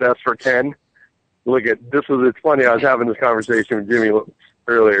about what's best for Ken. Look at this. It's funny. I was having this conversation with Jimmy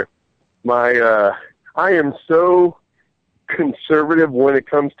earlier. I am so conservative when it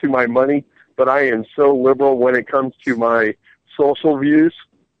comes to my money, but I am so liberal when it comes to my social views.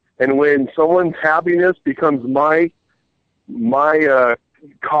 And when someone's happiness becomes my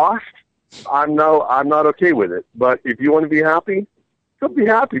cost, I'm not okay with it. But if you want to be happy, go be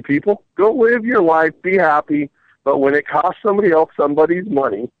happy, people. Go live your life, be happy. But when it costs somebody else somebody's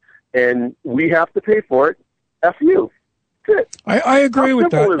money, and we have to pay for it, F you. That's it. I agree with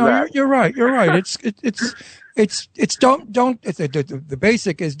that. How simple is that? You're right. You're right. It's don't the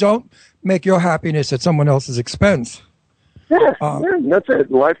basic is don't make your happiness at someone else's expense. Yeah, that's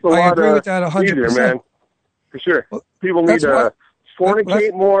it. Life's a lot I agree with that 100%. easier, man. For sure. Well, People need to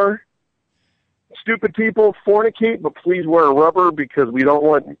fornicate more. Stupid people fornicate, but please wear a rubber because we don't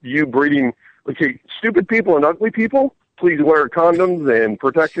want you breeding. Okay, stupid people and ugly people, please wear condoms and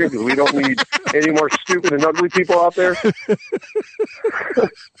protection because we don't need any more stupid and ugly people out there.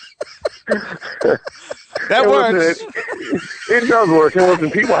 That works. It does work. And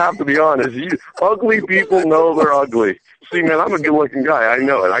listen, people have to be honest. Ugly people know they're ugly. See, man, I'm a good-looking guy. I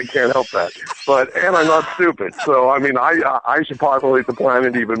know it. I can't help that. And I'm not stupid. So, I mean, I should populate the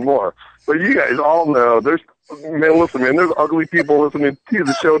planet even more. But you guys all know there's ugly people listening to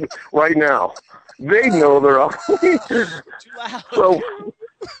the show right now. They know they're ugly. So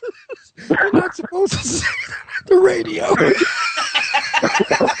you're not supposed to say that on the radio.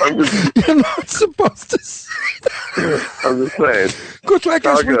 You're not supposed to say that. I'm just saying. Because I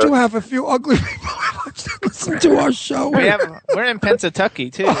guess we do have a few ugly people that listen to our show. We're in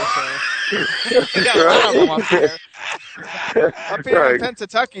Pennsatucky, too. So. We got a lot of them up here. Up here in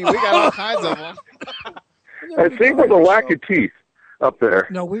Pennsatucky, we got all kinds of them. I think with a lack of teeth up there.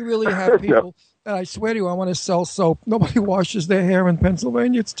 No, we really have people. And I swear to you, I want to sell soap. Nobody washes their hair in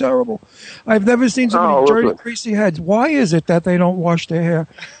Pennsylvania. It's terrible. I've never seen so many dirty, greasy heads. Why is it that they don't wash their hair?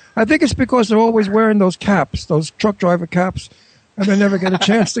 I think it's because they're always wearing those caps, those truck driver caps, and they never get a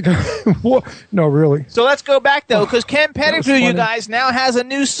chance to go. No, really. So let's go back, though, because Ken Pettigrew, you guys, now has a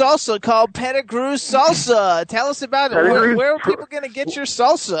new salsa called Pettigrew Salsa. Tell us about it. Where are people going to get your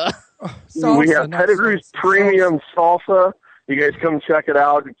salsa? We have Pettigrew's Premium Salsa. You guys come check it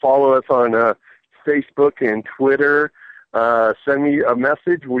out. Follow us on Facebook and Twitter. Send me a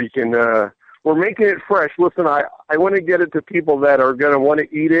message. We're making it fresh. Listen, I want to get it to people that are going to want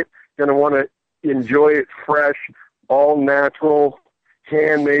to eat it, going to want to enjoy it fresh, all natural,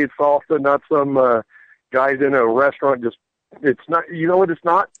 handmade salsa, not some guys in a restaurant. It's not, you know what it's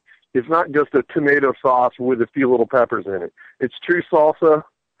not? It's not just a tomato sauce with a few little peppers in it. It's true salsa.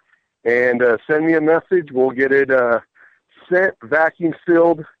 And send me a message. We'll get it sent, vacuum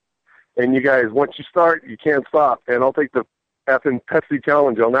sealed. And you guys, once you start, you can't stop. And I'll take the effing Pepsi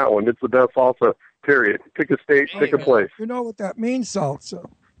challenge on that one. It's the best salsa, period. Pick a state, pick a place. You know what that means, salsa?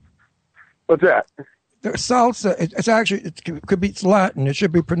 What's that? The salsa, it's Latin. It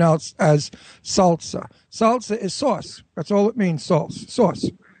should be pronounced as salsa. Salsa is sauce. That's all it means, sauce.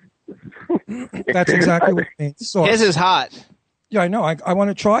 That's exactly what it means, sauce. His is hot. Yeah, I know. I want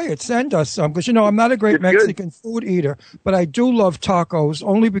to try it. Send us some. Because, I'm not a great Mexican food eater, but I do love tacos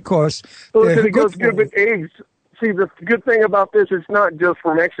only because it goes good with eggs. See, the good thing about this, it's not just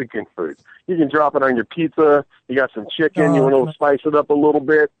for Mexican food. You can drop it on your pizza. You got some chicken. You want to spice it up a little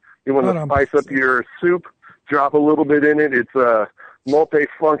bit. You want to spice up your soup. Drop a little bit in it. It's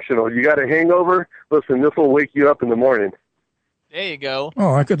multifunctional. You got a hangover? Listen, this will wake you up in the morning. There you go.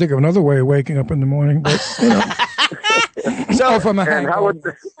 Oh, I could think of another way of waking up in the morning, but, So, from a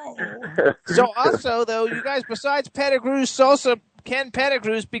hangover. So also, though, you guys, besides Pettigrew's Salsa, Ken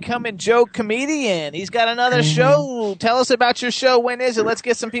Pettigrew's becoming Joe Comedian. He's got another show. Tell us about your show. When is it? Let's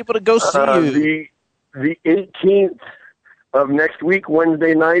get some people to go see you. The 18th of next week,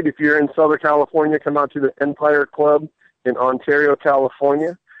 Wednesday night. If you're in Southern California, come out to the Empire Club in Ontario,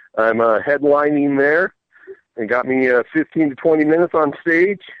 California. I'm headlining there. It got me 15 to 20 minutes on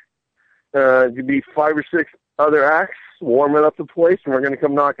stage. It could be 5 or 6 other acts warming up the place, and we're going to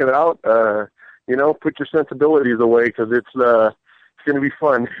come knock it out. Put your sensibilities away because it's going to be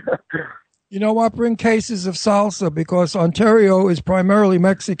fun. You know what? Bring cases of salsa because Ontario is primarily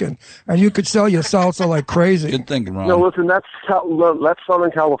Mexican, and you could sell your salsa like crazy. Good thinking, Ron. No, listen, that's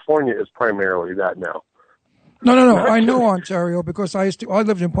Southern California is primarily that now. No. I know Ontario because I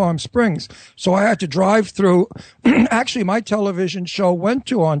lived in Palm Springs, so I had to drive through. Actually, my television show went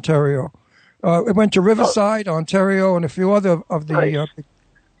to Ontario. It went to Riverside, Ontario, and a few other of the.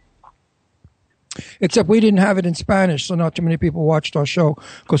 Except we didn't have it in Spanish, so not too many people watched our show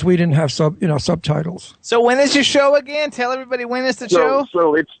because we didn't have subtitles. So when is your show again? Tell everybody when is the show.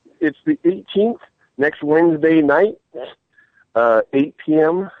 So it's the 18th, next Wednesday night, 8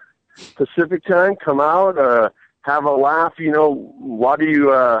 p.m. Pacific time. Come out, have a laugh. A lot of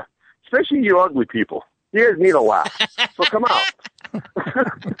you, especially you ugly people, you guys need a laugh. So come out.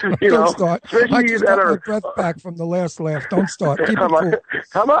 Don't start. I just got my breath back from the last laugh. Don't start. Keep it cool.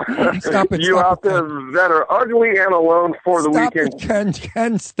 How about you out there that are ugly and alone for the weekend?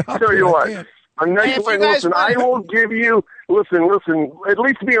 Ken, stop. Tell you what. Listen, I will give you. Listen. At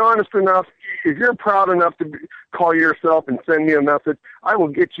least be honest enough. If you're proud enough to call yourself and send me a message, I will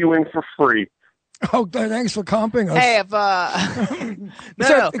get you in for free. Oh, thanks for comping us. Hey,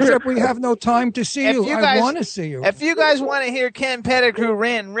 except we have no time to see you. I want to see you. If you guys want to hear Ken Pettigrew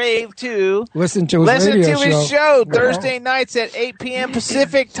rant and rave too, listen to his show Thursday nights at 8 p.m.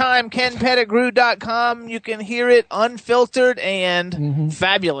 Pacific time, KenPettigrew.com. You can hear it unfiltered and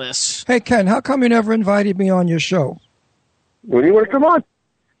fabulous. Hey, Ken, how come you never invited me on your show? When you want to come on?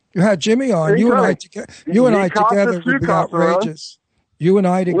 You had Jimmy on. You and I together would be outrageous. You and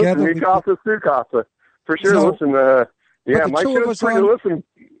I together. Listen, Nunziata, for sure. So, listen, my show's pretty. Listen,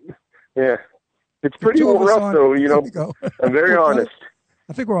 yeah, it's pretty rough though. I'm very honest.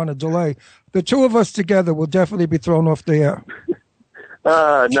 I think we're on a delay. The two of us together will definitely be thrown off the air.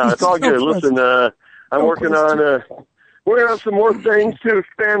 No, it's all good. Listen, I'm working on some more things to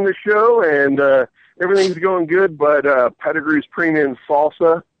expand the show, and everything's going good. But Pettigrew's Premium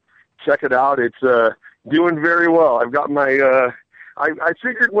Salsa, check it out. It's doing very well. I've got my. I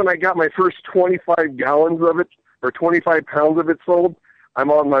figured when I got my first 25 gallons of it, or 25 pounds of it sold,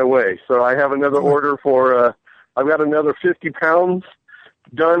 I'm on my way. So I have another order for, I've got another 50 pounds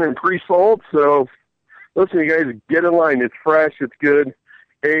done and pre-sold. So listen, you guys, get in line. It's fresh. It's good.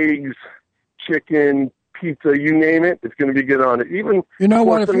 Eggs, chicken, pizza, you name it. It's going to be good on it. Even you know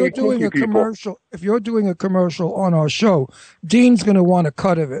what? If you're doing a commercial on our show, Dean's going to want a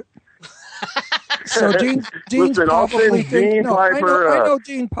cut of it. So Dean's listen, probably Dean Piper. I know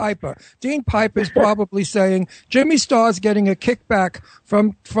Dean Piper. Dean Piper is probably saying Jimmy Starr's getting a kickback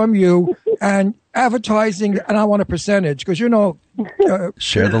from you and advertising, and I want a percentage because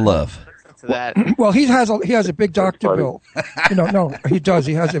share the love. Well, he has a big doctor bill. No, he does.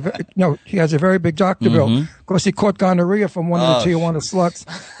 He has a very big doctor bill because he caught gonorrhea from one of the Tijuana sluts,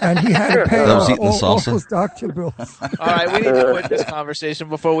 and he had to pay all those doctor bills. All right, we need to quit this conversation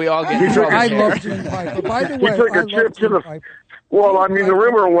before we all get in trouble. I love Dean Piper. By the way, he took a trip to the. Well, I mean, the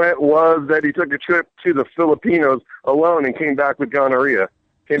rumor was that he took a trip to the Filipinos alone and came back with gonorrhea.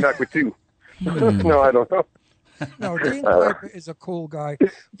 Came back with 2. No, I don't know. No, Dean Piper is a cool guy.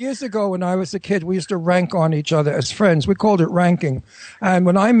 Years ago when I was a kid, we used to rank on each other as friends. We called it ranking. And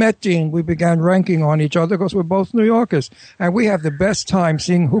when I met Dean, we began ranking on each other because we're both New Yorkers. And we have the best time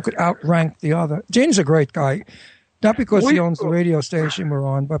seeing who could outrank the other. Dean's a great guy. Not because he owns the radio station we're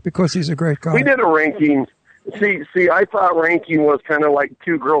on, but because he's a great guy. We did a ranking. See, I thought ranking was kind of like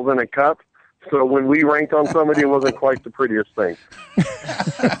 2 girls in a cup. So when we ranked on somebody, it wasn't quite the prettiest thing.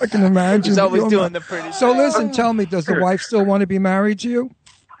 I can imagine. He's always doing the pretty. So listen, tell me, does the wife still want to be married to you?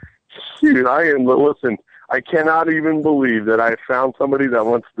 Shoot, listen, I cannot even believe that I found somebody that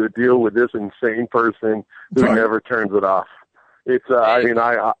wants to deal with this insane person who never turns it off. It's,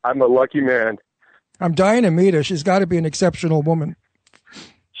 I'm a lucky man. I'm dying to meet her. She's got to be an exceptional woman.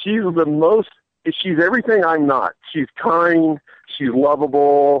 She's everything I'm not. She's kind. She's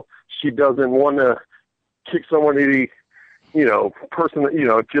lovable. She doesn't want to kick somebody, person,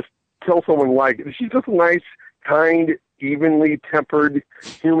 just tell someone like it. She's just a nice, kind, evenly tempered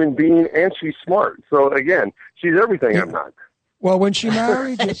human being, and she's smart. So again, she's everything I'm not. Well, when she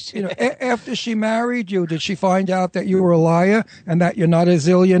married you, after she married you, did she find out that you were a liar and that you're not a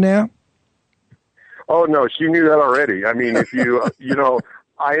zillionaire? Oh no, she knew that already. I mean, if you,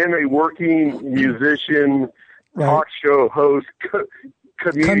 I am a working musician, talk show host.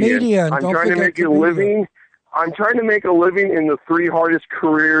 Comedian. I'm trying to make a living. I'm trying to make a living in the 3 hardest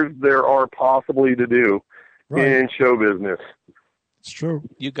careers there are possibly to do in show business. It's true.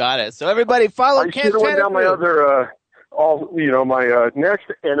 You got it. So everybody follow Ken Pettigrew. I went down my other, my next,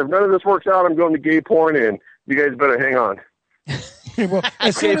 and if none of this works out, I'm going to gay porn, and you guys better hang on. Well,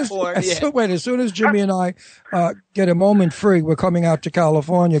 as soon as Jimmy and I get a moment free, we're coming out to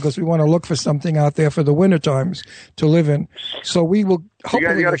California because we want to look for something out there for the winter times to live in. So we will. You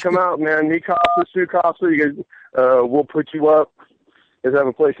guys got to come out, man. Me Casa, Sue Casa. You guys, we'll put you up. You guys have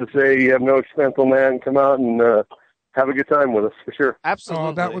a place to stay. You have no expense on that, and come out and have a good time with us for sure.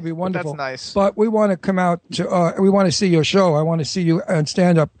 Absolutely, that would be wonderful. That's nice. But we want to come out to. We want to see your show. I want to see you and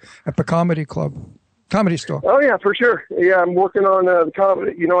stand up at the Comedy Club. Comedy Store. Oh yeah, for sure. Yeah, I'm working on the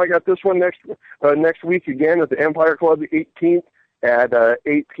comedy. I got this one next week again at the Empire Club, the 18th at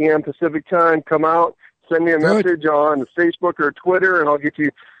 8 p.m. Pacific time. Come out, send me a message on Facebook or Twitter, and I'll get you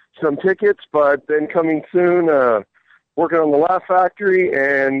some tickets. But then coming soon, working on the Laugh Factory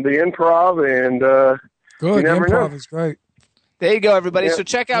and the Improv, and good. You never Improv know. is great. There you go, everybody. Yeah. So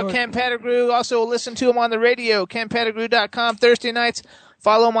check out Ken Pettigrew. Also listen to him on the radio, KenPettigrew.com, Thursday nights.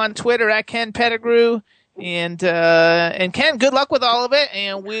 Follow him on Twitter at Ken Pettigrew. And Ken, good luck with all of it,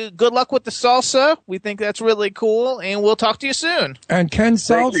 and good luck with the salsa. We think that's really cool, and we'll talk to you soon. And Ken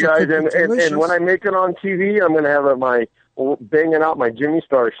salsa, thank you guys. And when I make it on TV, I'm going to have my banging out my Jimmy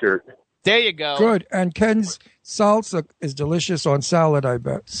Star shirt. There you go. Good. And Ken's salsa is delicious on salad, I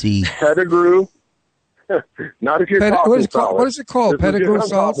bet. See, Pettigrew. Not if you're talking what is it called? Pettigrew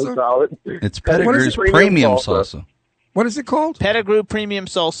salsa? It's Pettigrew's premium salsa. What is it called? Pettigrew Premium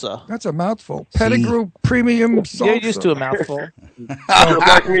Salsa. That's a mouthful. Pettigrew Premium Salsa. You're used to a mouthful.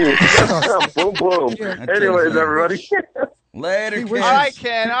 Like me. Boom, boom. Yeah. Anyways, everybody. Later,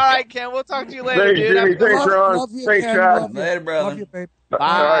 Ken. All right, Ken. We'll talk to you later, Thanks, dude. Jimmy. Thanks, Ron. Thanks, Chad. Later, brother. Love you, babe. All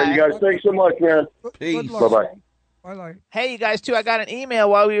right, you guys. Thanks so much, man. Peace. Bye-bye. Bye-bye. Hey, you guys, too. I got an email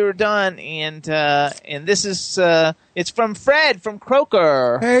while we were done, and this is it's from Fred from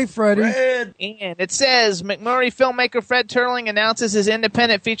Croker. Hey, Freddie. And it says, McMurray filmmaker Fred Turling announces his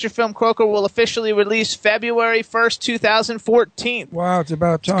independent feature film Croker will officially release February 1st, 2014. Wow, it's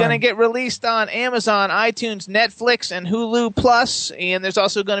about time. It's going to get released on Amazon, iTunes, Netflix, and Hulu Plus, and there's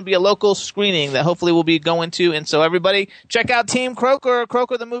also going to be a local screening that hopefully we'll be going to. And so everybody, check out Team Croker,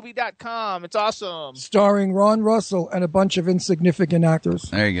 CrokerTheMovie.com. It's awesome. Starring Ron Russell and a bunch of insignificant actors.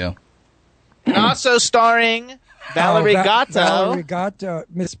 There you go. And also starring Valerie Gatto. Valerie Gatto,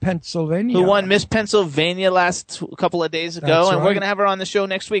 Miss Pennsylvania. Who won Miss Pennsylvania last couple of days ago. That's and right. we're going to have her on the show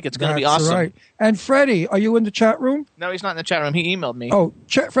next week. It's going to be awesome. That's right. And Freddie, are you in the chat room? No, he's not in the chat room. He emailed me. Oh,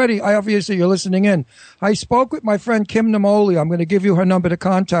 Freddie, obviously you're listening in. I spoke with my friend Kim Namoli. I'm going to give you her number to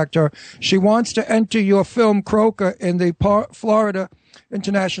contact her. She wants to enter your film Croker in the Florida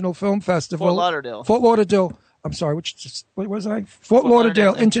International Film Festival. Fort Lauderdale. I'm sorry, what was I? Fort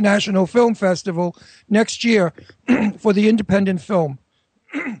Lauderdale International Film Festival next year for the independent film.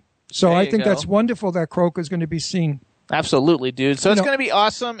 So I think that's wonderful that Croker is going to be seen. Absolutely, dude. So it's going to be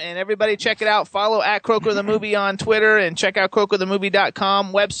awesome, and everybody check it out. Follow at Croker the Movie on Twitter, and check out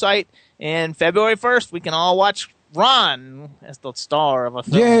CrokerTheMovie.com website. And February 1st, we can all watch Ron as the star of a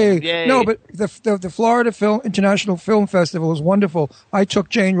film. Yay. No, but the Florida International Film Festival is wonderful. I took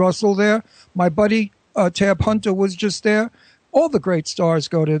Jane Russell there. My buddy Tab Hunter was just there. All the great stars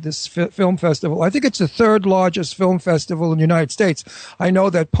go to this film festival. I think it's the third largest film festival in the United States. I know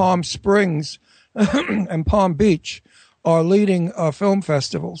that Palm Springs and Palm Beach are leading film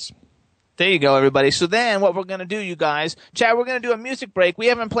festivals. There you go, everybody. So then what we're going to do, you guys, Chad, we're going to do a music break. We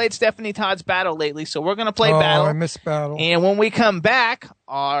haven't played Stephanie Todd's Battle lately, so we're going to play Battle. I miss Battle. And when we come back,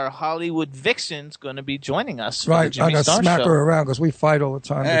 our Hollywood Vixen's going to be joining us. Right, for the Jimmy I'm going to Star smack Show. her around because we fight all the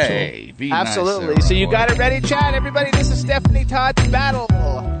time. Hey, be absolutely. Nice, so you got it ready, Chad? Everybody, this is Stephanie Todd's Battle.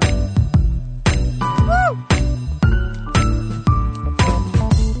 Woo!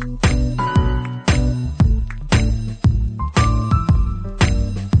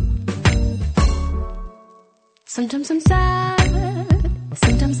 Sometimes I'm sad,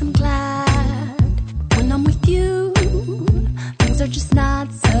 sometimes I'm glad. When I'm with you, things are just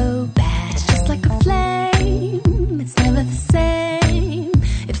not so bad. It's just like a flame, it's never the same.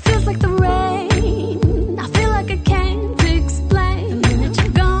 It feels like the rain, I feel like I can't explain. The minute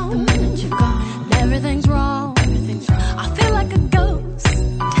you're gone, everything's wrong. I feel like a ghost,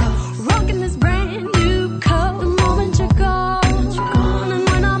 rocking this brand new coat. The moment you're gone, and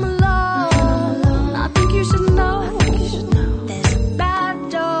when I'm alone, I think you should know. There's a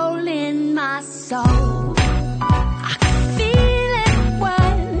battle in my soul. I can feel it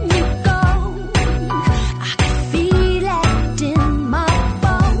when you go. I can feel it in my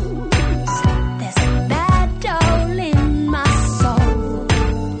bones. There's a battle in my soul.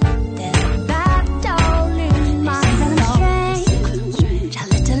 There's a battle in my soul. Strange, a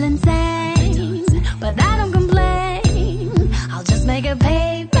little insane, but I don't complain. I'll just make a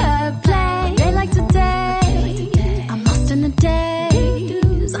paper plane. A day like today, I'm lost in the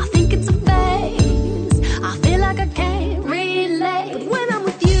days. I think it's a phase. I feel like I can't relate. But when I'm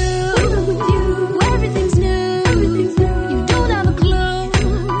with you, everything's new. You don't have a clue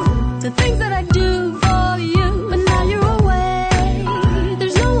the things that I do for you. But now you're away,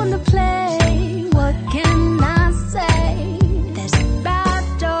 there's no one to play. What can I say? There's a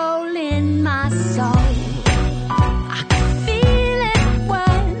battle in my soul.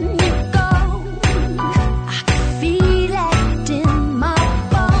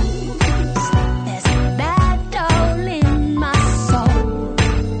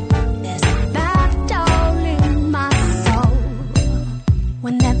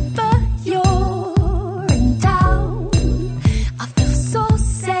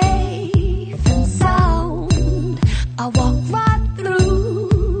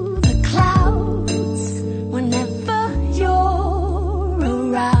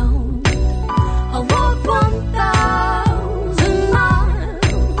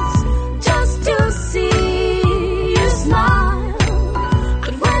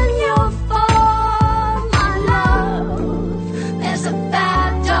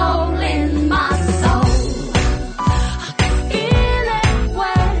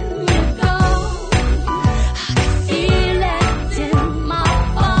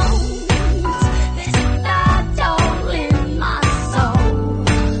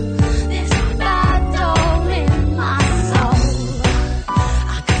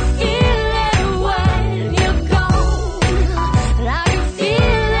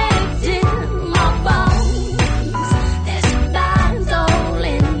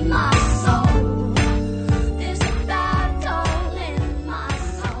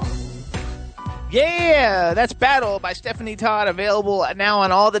 That's Battle by Stephanie Todd, available now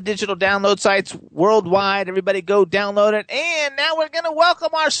on all the digital download sites worldwide. Everybody go download it. And now we're going to welcome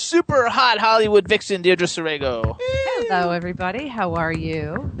our super hot Hollywood vixen, Deirdre Sorego. Hello, everybody. How are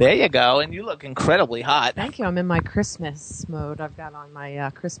you? There you go. And you look incredibly hot. Thank you. I'm in my Christmas mode. I've got on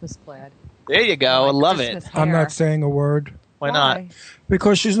my Christmas plaid. There you go. I love Christmas it. hair. I'm not saying a word. Why not?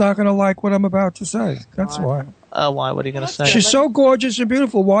 Because she's not going to like what I'm about to say. That's why. Why? What are you going to say? She's so gorgeous and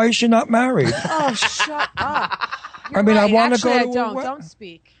beautiful. Why is she not married? Oh, shut up. I mean, right. I want to go Actually, to I don't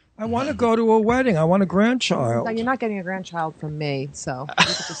speak. I want to go to a wedding. I want a grandchild. No, you're not getting a grandchild from me, so you could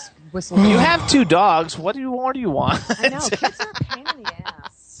just whistle. You have 2 dogs. What more do you want? I know. Kids are a pain in the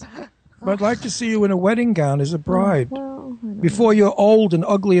ass. But I'd like to see you in a wedding gown as a bride. Well, before you're old and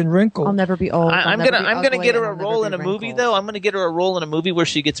ugly and wrinkled. I'll never be old. I'm gonna get her a role in a movie though. I'm gonna get her a role in a movie where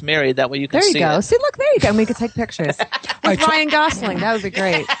she gets married. That way you can there you see go. it. See, look, there you go. And we could take pictures with Ryan Gosling. That would be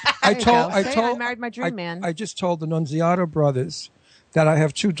great. I married my dream man. I just told the Nunziata brothers that I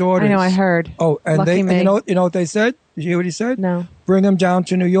have 2 daughters. I know. I heard. Oh, and Lucky they, me. and you know what they said? Did you hear what he said? No. Bring them down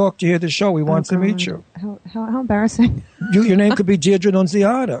to New York to hear the show. We want to meet you. How embarrassing. Your name could be Deirdre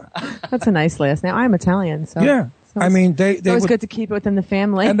Nunziata. That's a nice last name. I'm Italian, so yeah. I mean, they it was would, good to keep it within the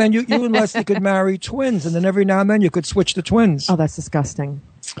family. And then you and Leslie could marry twins, and then every now and then you could switch the twins. Oh, that's disgusting.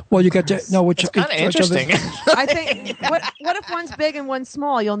 Well, you get to know which. It's kind of interesting. I think. What if one's big and one's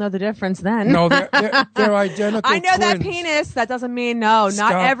small? You'll know the difference then. No, they're identical. I know twins. that penis. That doesn't mean no.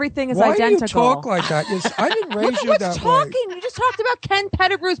 Stop. Not everything is Why identical. do you talk like that? I didn't raise you that talking? way. You just talked about Ken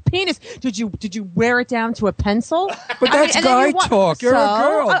Pettigrew's penis. Did you wear it down to a pencil? But that's guy talk. You're a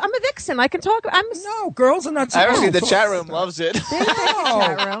girl. I'm a vixen. I can talk. No, girls are not. I supposed see to the talk. chat room loves it.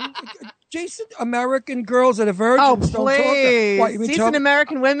 Chat room. Jason, American girls that are virgins Oh, don't talk. please. What, you mean Decent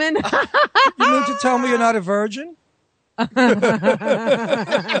American women. You mean to tell me you're not a virgin? Now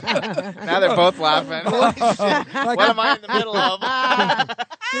they're both laughing. Holy shit. Like- What am I in the middle of?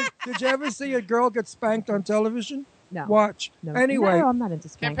 Did you ever see a girl get spanked on television? No. Watch. No. Anyway. No, I'm not into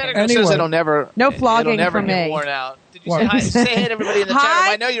spanking. Pettigrew Anyway. says it'll never. No flogging it'll never for get me. worn out. Did you say hi? Say hey to everybody in the chat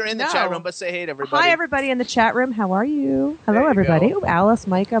room. I know you're in the No. chat room, but say hey to everybody. Hi, everybody in the chat room. How are you? There Hello, you everybody. go. Ooh, Alice,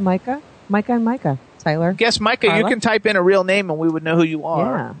 Micah, and Micah. Tyler. Guess Micah, you Carla? can type in a real name and we would know who you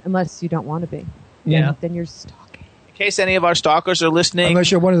are. Yeah, unless you don't want to be. Yeah. Then you're stalking. In case any of our stalkers are listening. Unless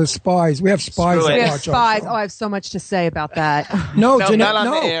you're one of the spies. We have spies Screw that it. We have watch our spies. show. Oh, I have so much to say about that. No, No, Janae, not on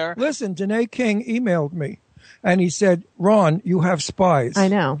no. the air. Listen, Janae King emailed me, and he said, "Ron, you have spies." I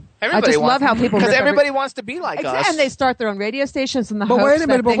know. Everybody I just wants, love how people because rip everybody wants to be like us. And they start their own radio stations and the But hopes wait a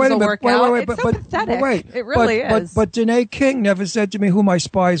minute, that but things wait a will minute, work out. wait, It's so pathetic. wait. It really is. But Janae King never said to me who my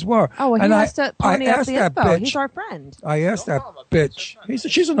spies were. Oh, well, he and has to pony I up asked the that info. bitch. He's our friend. I asked that bitch.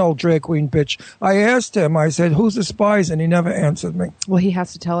 She's an old drag queen bitch. I asked him. I said, "Who's the spies?" And he never answered me. Well, he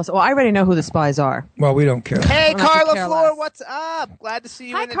has to tell us. Well, I already know who the spies are. Well, we don't care. Hey, I don't have to Carla care Floor, less. what's up? Glad to see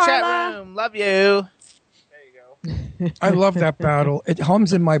you Hi, in the Carla. chat room. Love you. I love that battle. It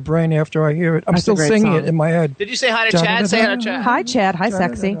hums in my brain after I hear it. I'm That's a still great singing song. it in my head. Did you say hi to Chad? Say hi to Chad. Hi, Chad. Hi,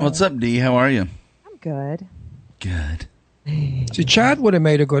 sexy. What's up, D? How are you? I'm good. Good. See, Chad would have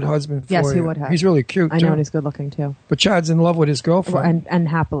made a good husband for you. Yes, he would have. He's really cute, I too. know, and he's good looking too. But Chad's in love with his girlfriend. And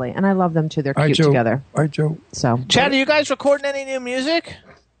happily. And I love them too. They're I cute do. together. I do. So Chad, are you guys recording any new music?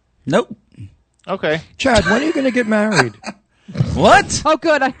 Nope. Okay. Chad, when are you going to get married? What? Oh,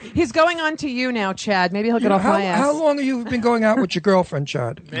 good. He's going on to you now, Chad. Maybe he'll get off my ass. How long have you been going out with your girlfriend,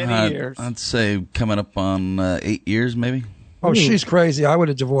 Chad? Many years. I'd say coming up on 8 years, maybe. Oh, she's crazy. I would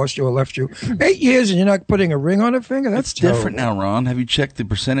have divorced you or left you. 8 years and you're not putting a ring on her finger? That's Different terrible. now, Ron. Have you checked the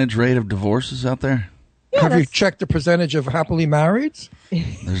percentage rate of divorces out there? Have you checked the percentage of happily marrieds?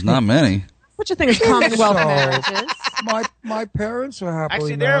 There's not many. What you think is Commonwealth So, marriages? My parents were happily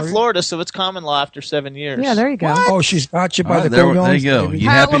Actually, they're married. in Florida, so it's common law after 7 years. Yeah, there you go. Oh, she's got you by Oh, the there couillons, you go. baby. You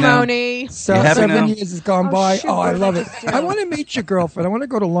happy now? Alimony. So You happy 7 now? years has gone by. shoot, Oh, I what love did it. I just do? I want to meet your girlfriend. I want to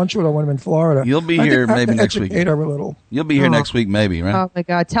go to lunch with her when I'm in Florida. You'll be I here think I have maybe to next week. educate her a little. You'll be here next week, maybe, right? Oh, my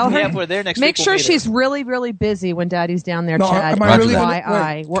God. Tell her. Yeah, if we're there next Make week, sure we'll meet she's really, really busy when Daddy's down there, No, Chad. am I really gonna-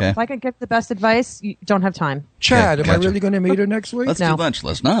 FYI. Okay. If I can give the best advice, you don't have time. Chad, Okay, am I gotcha. really going to meet her next week? Let's No. do lunch.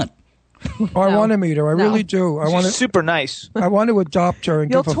 Let's not. Oh, I want to meet her. I No. really do. I want She's to. super nice. I want to adopt her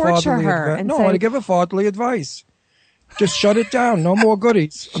and You'll give her torture fatherly her advice. and No, I say- want to give her fatherly advice. Just shut it down. No more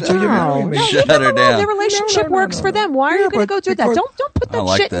goodies until you marry me. No, Shut leave them her alone. down. Their relationship No. works for them. Why are Yeah, you going to but go do that? because- Don't put I that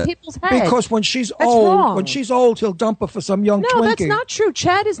like shit that. in people's heads. Because when she's That's old, wrong. when she's old, he'll dump her for some young No, Twinkie. that's not true.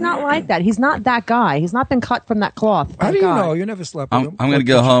 Chad is not like that. He's not that guy. He's not been cut from that cloth. How Thank do you God. know? You never slept with I'm him. going to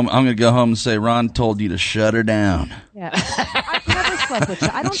go home. I'm going to go home and say Ron told you to shut her down. Yeah. I've never slept with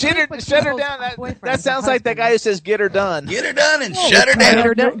Chad. I don't Shut sleep with her people's down. boyfriends That or sounds like the guy who says "get her done." Get her done and shut her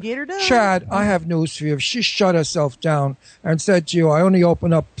down. Get her done. Chad, I have news for you. If she shut herself down and said to you, I only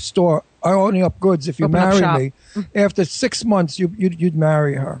open up goods if you Open up marry shop. me, after 6 months, you'd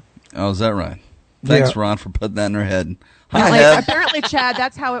marry her. Oh, is that right? Thanks, Yeah. Ron, for putting that in her head. Hi, Heather. Apparently, Chad,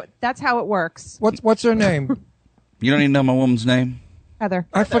 that's how it works. What's her name? You don't even know my woman's name? Heather.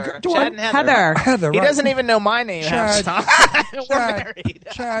 I forgot. Chad and Heather. Heather. He right. doesn't even know my name. half the time. We're married.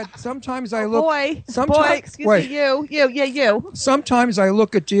 Chad, sometimes I look. Boy, excuse wait. me, you. Sometimes I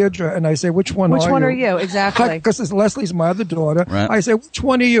look at Deirdre and I say, "Which one Which are one you?" are you? Exactly. Because Leslie's my other daughter. Right. I say, "Which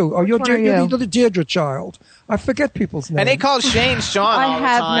one are you?" Oh, you're one are you? the Deirdre child. I forget people's names. And he calls Shane Sean I all the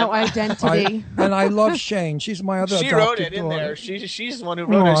have time. no identity. And I love Shane. She's my other She adopted wrote it in daughter. there. She's the one who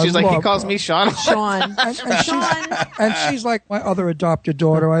wrote Oh, it. She's I like, he love calls her. me Sean. Sean. And she's like my other adopted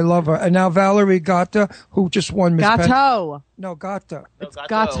daughter. I love her. And now Valerie Gatta, who just won Miss Gatto. No, Gatta. It's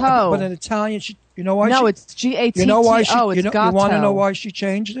Gatto. But in Italian, you know why? No, it's G-A-T-T-O. You know why she? It's You want to Gatto. know why she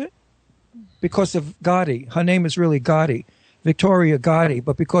changed it? Because of Gotti. Her name is really Gotti. Victoria Gotti,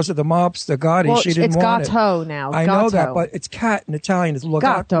 but because of the mobster Gotti, Well, she didn't it's want Gatto it. now. I Gatto. know that, but it's cat in Italian. It's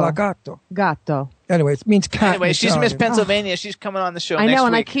Gatto. Gatto. Anyway, it means cat. Anyway, in she's Miss Italian. Pennsylvania. She's coming on the show I next know,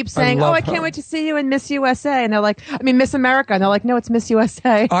 and week. I keep saying, love I can't her. wait to see you in Miss USA. And they're like, Miss America. And they're like, no, it's Miss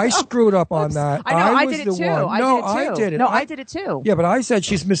USA. I screwed up on that. I know, I was did the it too. one. I did it. No, I did it too. Yeah, but I said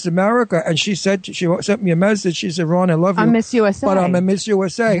she's Miss America, and she said she sent me a message. She said, "Ron, I love you. I'm Miss USA. but I'm a Miss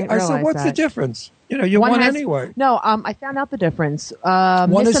USA." didn't I said, realize "What's the that. difference? You One won has- anyway." No, I found out the difference. One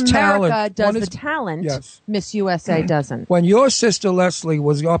Miss is America talent. does One the is- talent. Yes. Miss USA doesn't. When your sister Leslie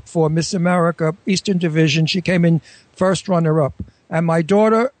was up for Miss America Eastern Division, she came in first runner-up, and my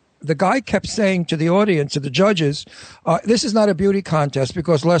daughter. The guy kept saying to the audience, to the judges, "This is not a beauty contest,"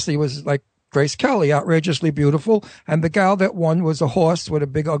 because Leslie was like Grace Kelly, outrageously beautiful, and the gal that won was a horse with a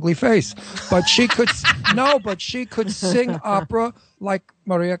big ugly face. But she could she could sing opera like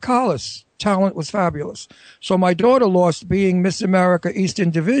Maria Callas. Talent was fabulous. So my daughter lost being Miss America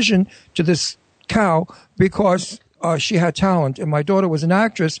Eastern Division to this cow because she had talent, and my daughter was an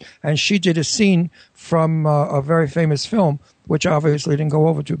actress, and she did a scene from a very famous film, which obviously didn't go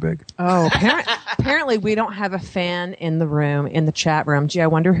over too big. Oh, apparently we don't have a fan in the chat room. Gee, I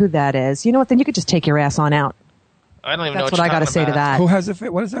wonder who that is. You know what? Then you could just take your ass on out. I don't even That's know what I got to say to that. Who has a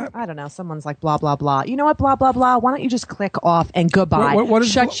fit? What is that? I don't know. Someone's like blah blah blah. You know what? Blah blah blah. Why don't you just click off and goodbye? What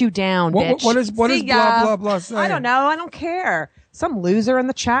is- Shut you down, bitch. What is See ya. blah blah blah saying? I don't know. I don't care. Some loser in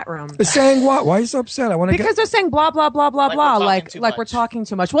the chat room. They're saying what? Why are you so upset? I want to Because they're saying blah blah blah blah blah. Like we're talking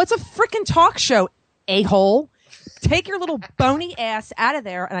too much. Well, it's a freaking talk show, a-hole. Take your little bony ass out of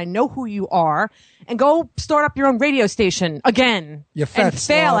there, and I know who you are, and go start up your own radio station again. You fat and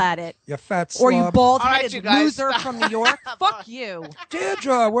fail slob. at it. You fat Or you slob. bald-headed you guys. loser from New York. Fuck you.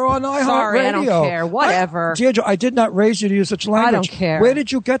 Deirdre, we're on iHeartRadio. Sorry, I don't care. Whatever. Deirdre, I did not raise you to use such language. I don't care. Where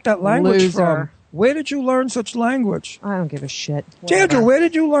did you get that language Loser. from? Where did you learn such language? I don't give a shit. Deirdre, where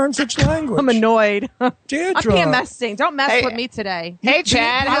did you learn such language? I'm annoyed. Deirdre. I'm PMSing. Don't mess with me today. Hey,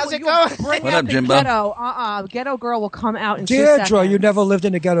 Chad, how's it going? Bring What out up, the Jimbo? ghetto. Ghetto girl will come out in 2 Deirdre, seconds. you never lived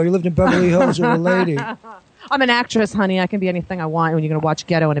in the ghetto. You lived in Beverly Hills. You're a lady. I'm an actress, honey. I can be anything I want when you're going to watch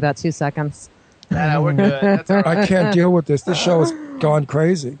Ghetto in about 2 seconds. No, we're good. That's all right. I can't deal with this. This show has gone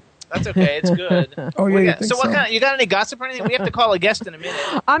crazy. That's okay. It's good. Oh, yeah, you think so what so? kind of, you got any gossip or anything? We have to call a guest in a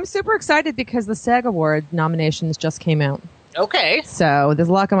minute. I'm super excited because the SAG Award nominations just came out. Okay. So there's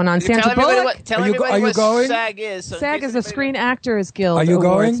a lot going on. Tell Sandra everybody Bullock. what, tell Are you everybody are you what going? SAG is. So in SAG case is the anybody- Screen Actors Guild Are you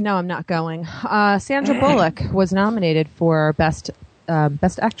Awards. going? No, I'm not going. Sandra Bullock was nominated for Best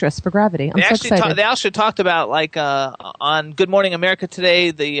Actress for Gravity. I'm They so actually excited. they also talked about like on Good Morning America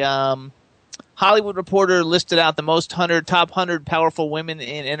today. The Hollywood Reporter listed out the top 100 powerful women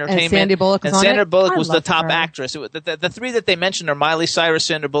in entertainment. And Sandy Bullock was and on Sandra it? Bullock I was the love top her. actress. The three that they mentioned are Miley Cyrus,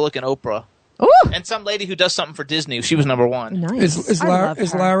 Sandra Bullock, and Oprah. Ooh, And some lady who does something for Disney. She was number one. nice. Is I love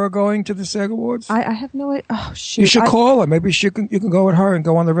her. Lara going to the SAG Awards? I have no idea. Oh, shoot. You should call her. Maybe you can go with her and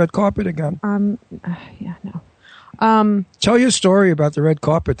go on the red carpet again. Yeah, no. Tell your story about the red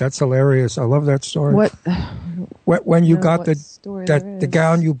carpet. That's hilarious. I love that story. What? When you know got what story the there is.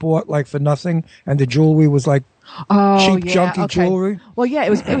 gown you bought like for nothing, and the jewelry was like cheap, junky jewelry. Well, yeah, it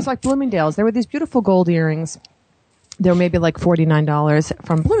was like Bloomingdale's. There were these beautiful gold earrings. They were maybe like $49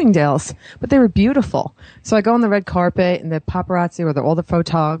 from Bloomingdale's, but they were beautiful. So I go on the red carpet, and the paparazzi or all the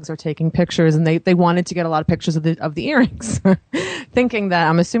photogs are taking pictures, and they wanted to get a lot of pictures of the earrings,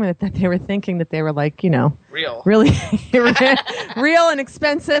 I'm assuming that they were thinking that they were like, Really real and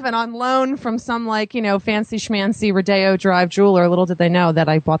expensive and on loan from some fancy schmancy Rodeo Drive jeweler. Little did they know that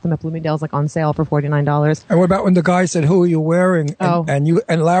I bought them at Bloomingdale's on sale for $49. And what about when the guy said, "Who are you wearing?"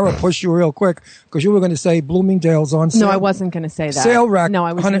 And Lara pushed you real quick because you were going to say Bloomingdale's on sale. No, I wasn't going to say that. Sale rack. No,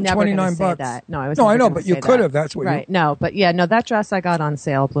 I was never going to say $129. that. No, I was. No, I never know, gonna but you say could that. have. That's what. Right. No, but that dress I got on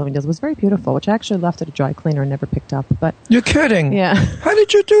sale at Bloomingdale's was very beautiful, which I actually left at a dry cleaner and never picked up. But you're kidding. Yeah. How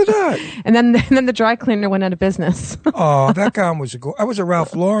did you do that? and then the dry cleaner went out of business. Oh, that gown was that was a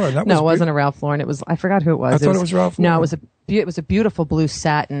Ralph Lauren. No, it wasn't a Ralph Lauren. It was, I forgot who it was. I thought it was Ralph Lauren. No, it was a beautiful blue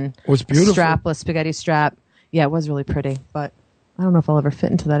satin. It was beautiful. Strapless spaghetti strap. Yeah, it was really pretty, but I don't know if I'll ever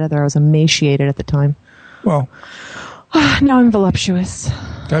fit into that either. I was emaciated at the time. Well, now I'm voluptuous.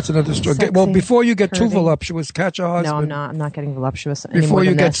 That's another story. Sexy, Well, before you get too curvy. voluptuous, catch a husband. No, I'm not. I'm not getting voluptuous Before anymore you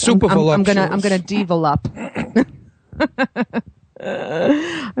than get this. super voluptuous. I'm gonna develop.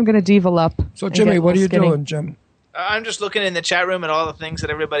 I'm gonna develop. So, and Jimmy, get what are you skinny. doing, Jim? I'm just looking in the chat room at all the things that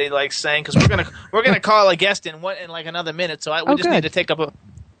everybody likes saying because we're gonna call a guest in another minute. So we just need to take up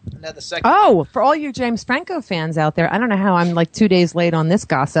another second. Oh, for all you James Franco fans out there, I don't know how I'm 2 days late on this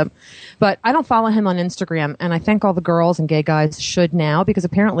gossip, but I don't follow him on Instagram, and I think all the girls and gay guys should now because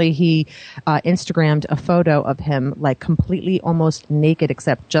apparently he Instagrammed a photo of him completely almost naked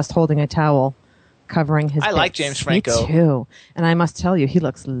except just holding a towel covering his I like bits. James Franco. Me too. And I must tell you, he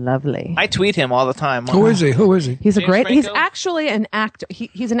looks lovely. I tweet him all the time. Who is he? He's a James great. He's Franco? actually an actor.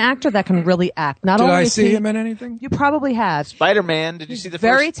 He's an actor that can really act. Not Did only I is see he- him in anything? You probably have. Spider-Man. Did you see the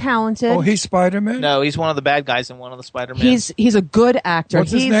Very first? talented. Oh, he's Spider-Man? No, he's one of the bad guys in one of the Spider-Man. He's a good actor.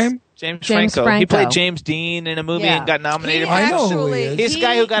 What's his name? James James Franco. He Franco. played James Dean in a movie Yeah. and got nominated. He I know who he is. He's the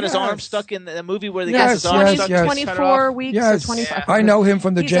guy who got his Yes. arm stuck in the movie where the Yes, guy's his arm yes, stuck. yes. 24 weeks or Yes. 25. I know him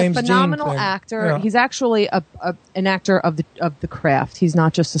from the He's James a Dean phenomenal thing. actor. Yeah. He's actually an actor of the craft. He's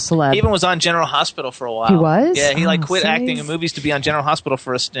not just a celeb. He even was on General Hospital for a while. He was? Yeah, he Oh, quit see? acting in movies to be on General Hospital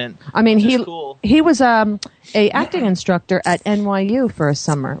for a stint. I mean, which is cool. he was a acting instructor at NYU for a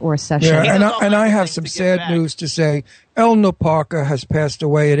summer or a session. Yeah, and I have some sad news to say. Eleanor Parker has passed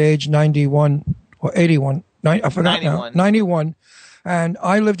away at age 91 or 81. I forgot 91. now. 91. And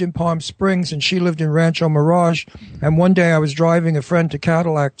I lived in Palm Springs, and she lived in Rancho Mirage. And one day I was driving a friend to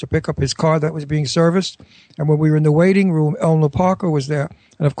Cadillac to pick up his car that was being serviced. And when we were in the waiting room, Eleanor Parker was there.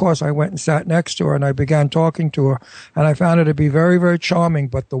 And of course, I went and sat next to her, and I began talking to her. And I found her to be very, very charming.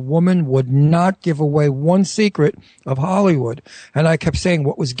 But the woman would not give away one secret of Hollywood. And I kept saying,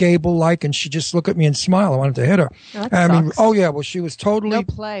 "What was Gable like?" And she just looked at me and smiled. I wanted to hit her. Oh, that I mean, sucks. oh yeah, well, she was totally No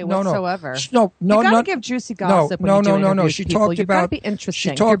play whatsoever. No, You gotta not give juicy gossip when No, you do no, no. interview She people. talked You gotta about be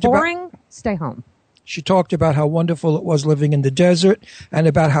interesting. She talked if you're about boring, stay home. She talked about how wonderful it was living in the desert and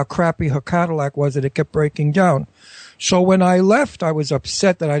about how crappy her Cadillac was that it kept breaking down. So when I left, I was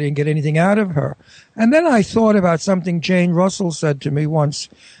upset that I didn't get anything out of her. And then I thought about something Jane Russell said to me once,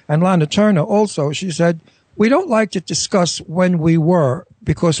 and Lana Turner also. She said, "We don't like to discuss when we were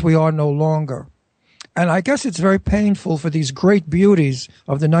because we are no longer." And I guess it's very painful for these great beauties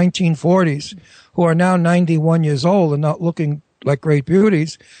of the 1940s who are now 91 years old and not looking like great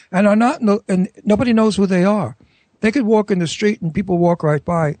beauties and are not, and nobody knows who they are. They could walk in the street and people walk right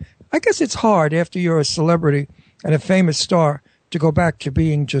by. I guess it's hard after you're a celebrity and a famous star to go back to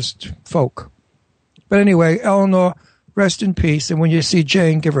being just folk. But anyway, Eleanor, rest in peace. And when you see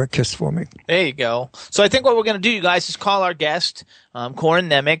Jane, give her a kiss for me. There you go. So I think what we're going to do, you guys, is call our guest, Corin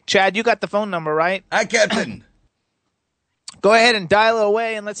Nemec. Chad, you got the phone number, right? Hi, Captain. Go ahead and dial it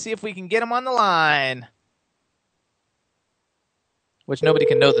away, and let's see if we can get him on the line. Which nobody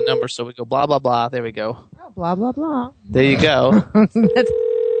can know the number, so we go blah, blah, blah. There we go. Oh, blah, blah, blah. There you go. That's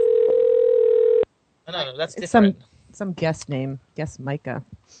No, that's it's different. some guest name. Guess Micah.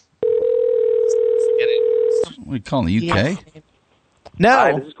 What are you calling the UK? No.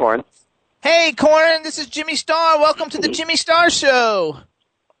 Hi, this is Corin. Hey, Corin, this is Jimmy Star. Welcome to the Jimmy Star Show.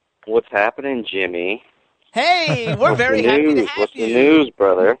 What's happening, Jimmy? Hey, we're very happy to have What's you. the news,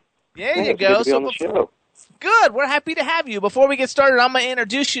 brother? There Yeah, you it's go. good to be So on the show. Good. We're happy to have you. Before we get started, I'm going to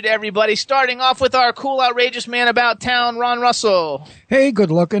introduce you to everybody, starting off with our cool, outrageous man about town, Ron Russell. Hey,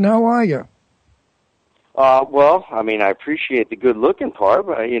 good looking. How are you? Well, I mean, I appreciate the good-looking part,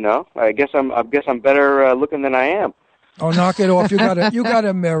 but I guess I'm better looking than I am. Oh, knock it off. You got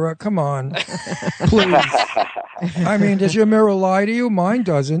a mirror. Come on. Please. I mean, does your mirror lie to you? Mine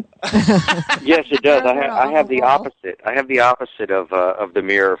doesn't. Yes, it does. I have the opposite. I have the opposite of the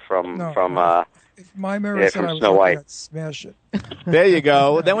mirror from My mirror said from I was Snow looking White. at Smash It. There you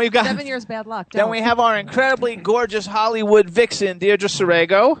go. Then we've got 7 years bad luck. Then we have our incredibly gorgeous Hollywood vixen, Deirdre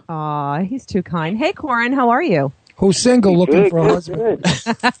Sorego. Aw, he's too kind. Hey, Corin, how are you? who's single looking for a Good, husband.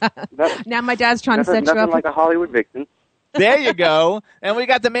 good. Now my dad's trying to set you Nothing up. like a Hollywood vixen. There you go. And we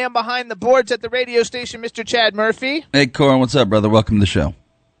got the man behind the boards at the radio station, Mr. Chad Murphy. Hey, Corin, what's up, brother? Welcome to the show.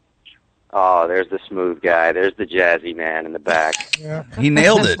 Oh, there's the smooth guy. There's the jazzy man in the back. Yeah. He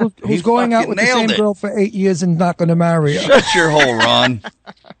nailed it. Who's going out with the same girl for 8 years and not going to marry her? Shut your hole, Ron.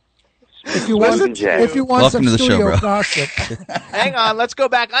 If you want Welcome some to the show, studio bro. gossip. Hang on, let's go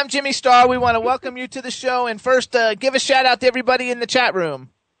back. I'm Jimmy Starr. We want to welcome you to the show. And first, give a shout-out to everybody in the chat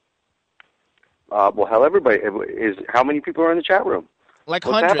room. Well, hell, everybody. How many people are in the chat room? Like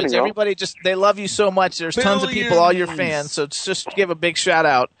What's hundreds. happening, y'all? Everybody they love you so much. There's tons of people, all your fans. So just give a big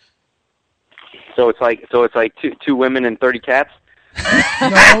shout-out. So it's like two women and 30 cats.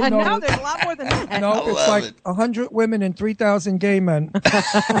 No, there's a lot more than that. No, it's like 100 women and 3,000 gay men.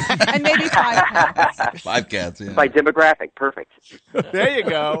 And maybe 5 cats. 5 cats, yeah. By demographic, perfect. There you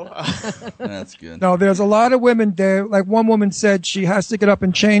go. That's good. No, there's a lot of women there. Like one woman said she has to get up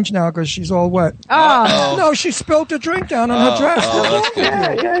and change now because she's all wet. Oh. No, she spilled her drink down on her dress. Oh, that's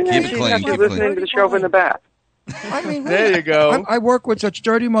good. Yeah. Keep it clean, She's keep it listening clean. to the show in the bath. I mean, There you go. I work with such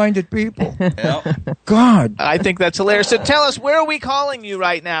dirty-minded people. Yep. God. I think that's hilarious. So tell us, where are we calling you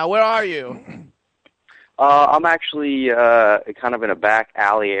right now? Where are you? I'm actually kind of in a back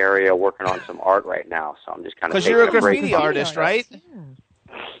alley area working on some art right now, so I'm just kind of Because you're a taking break graffiti from it. artist, right?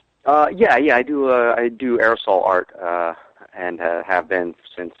 Yeah, I do aerosol art and have been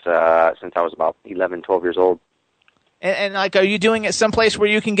since I was about 11, 12 years old. And like, are you doing it someplace where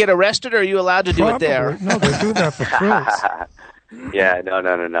you can get arrested, or are you allowed to do it there? No, they do that for thrills. Yeah,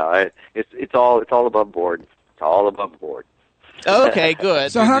 no. It's all above board. It's all above board. Okay,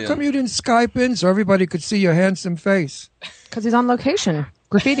 good. So how come you didn't Skype in so everybody could see your handsome face? Because he's on location.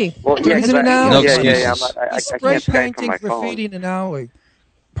 Graffiti. Well, yeah, He's in an exactly. alley. Yeah. I He's can't spray Skype from painting my phone. graffiti in an alley.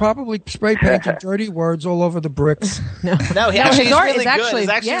 Probably spray painting dirty words all over the bricks. No, he's his really art good. is It's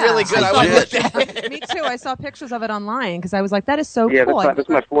actually really good. I like it. Me too. I saw pictures of it online because I was like, that is so Yeah, cool. that's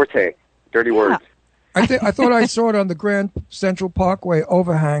my forte. Dirty words. I thought I saw it on the Grand Central Parkway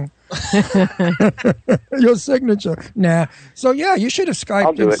overhang. Your signature. Nah. So yeah, you should have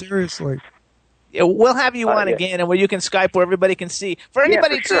Skyped do in it. seriously. Yeah, we'll have you on yeah. again, and where you can Skype where everybody can see. For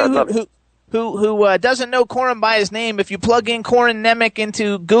anybody for sure. I'd love it. who doesn't know Corin by his name, if you plug in Corin Nemec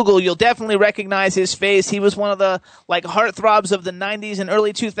into Google, you'll definitely recognize his face. He was one of the heartthrobs of the 90s and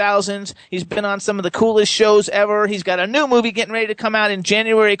early 2000s. He's been on some of the coolest shows ever. He's got a new movie getting ready to come out in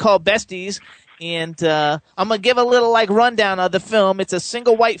January called Besties. And I'm going to give a little rundown of the film. It's a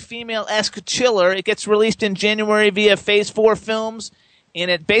single white female-esque chiller. It gets released in January via Phase 4 Films. And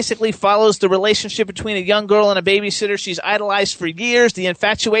it basically follows the relationship between a young girl and a babysitter she's idolized for years. The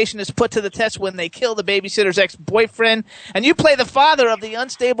infatuation is put to the test when they kill the babysitter's ex-boyfriend. And you play the father of the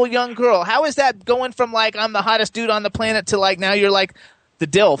unstable young girl. How is that going from I'm the hottest dude on the planet to now you're the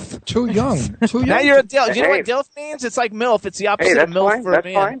DILF? Too young. Now you're a DILF. Do you know what DILF means? It's like MILF. It's the opposite of MILF fine. for That's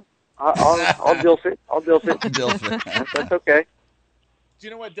a man. fine. I'll DILF it. That's okay. Do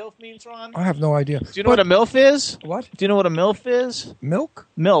you know what DILF means, Ron? I have no idea. Do you know what a MILF is? What? Do you know what a MILF is? Milk?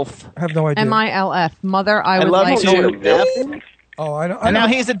 MILF. I have no idea. MILF. Mother, I would love like to. to. Oh, I don't. And now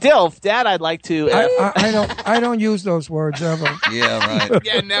he's a DILF. Dad, I'd like to. I don't use those words ever. Yeah, right.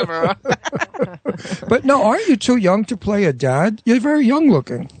 Yeah, never. But no, aren't you too young to play a dad? You're very young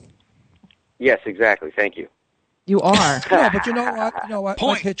looking. Yes, exactly. Thank you. You are. No, but you know what?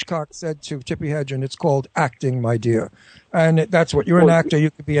 Like Hitchcock said to Tippi Hedren, it's called acting, my dear. And that's what, you're an actor,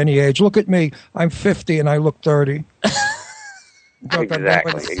 you could be any age. Look at me, I'm 50 and I look 30.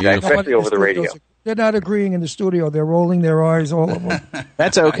 Exactly, especially over the radio. They're not agreeing in the studio, they're rolling their eyes, all of them.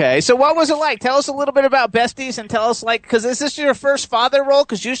 That's okay. So what was it like? Tell us a little bit about Besties and tell us, because is this your first father role?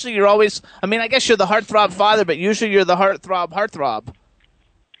 Because usually you're always, I guess you're the heartthrob father, but usually you're the heartthrob.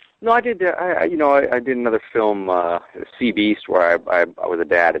 No, I did. I did another film, Sea Beast, where I was a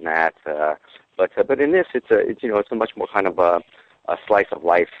dad in that. But in this, it's a much more kind of a slice of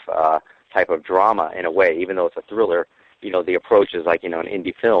life type of drama in a way. Even though it's a thriller, the approach is like an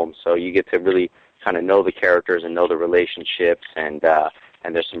indie film. So you get to really kind of know the characters and know the relationships, and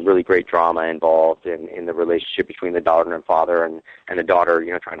there's some really great drama involved in the relationship between the daughter and father, and the daughter,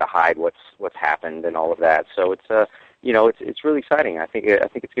 trying to hide what's happened and all of that. So it's really exciting. I think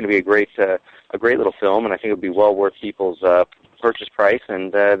it's going to be a great little film, and I think it'll be well worth people's purchase price,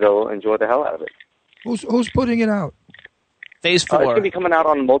 and they'll enjoy the hell out of it. Who's putting it out? Phase 4. It's going to be coming out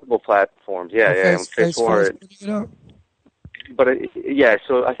on multiple platforms. Yeah, Phase 4. But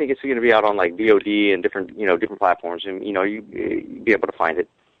so I think it's going to be out on VOD and different platforms, and you be able to find it.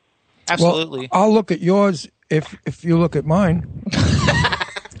 Absolutely. Well, I'll look at yours if you look at mine.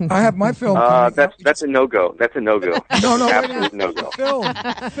 I have my film. That's a no-go. That's a no-go. No, Absolute no-go.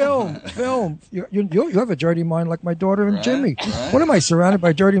 Film. You have a dirty mind like my daughter and Jimmy. What am I, surrounded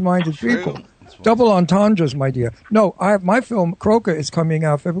by dirty-minded people? Double entendres, my dear. No, I have my film. Croker is coming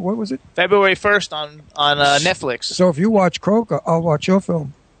out. What was it? February 1st on Netflix. So if you watch Croker, I'll watch your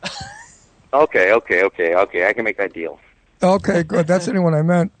film. Okay. I can make that deal. Okay, good. That's the only one I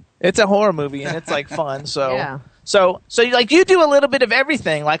meant. It's a horror movie and it's like fun. So Yeah. So like you do a little bit of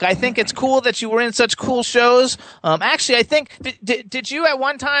everything. Like I think it's cool that you were in such cool shows. Actually, I think did you at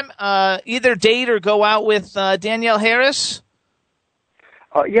one time either date or go out with Danielle Harris?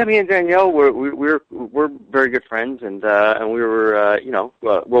 Yeah, me and Danielle we're very good friends, and we were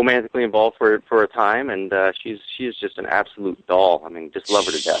romantically involved for a time, and she's just an absolute doll. I mean, just love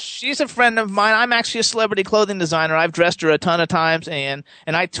her to death. She's a friend of mine. I'm actually a celebrity clothing designer. I've dressed her a ton of times, and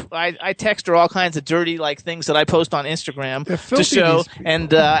I text her all kinds of dirty like things that I post on Instagram to show.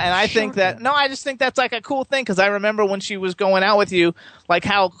 And I think that I just think that's like a cool thing because I remember when she was going out with you, like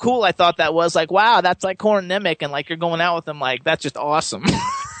how cool I thought that was. Like, wow, that's like Corin Nemec, and like you're going out with him, like that's just awesome.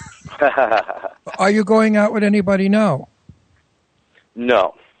 Are you going out with anybody now?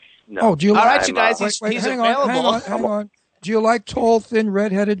 No. Oh, do you? All right, you guys. He's hang available. Hang on. Do you like tall, thin,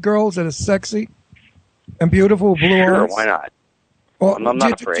 red-headed girls that are sexy and beautiful, blue eyes? Sure, why not? Well, I'm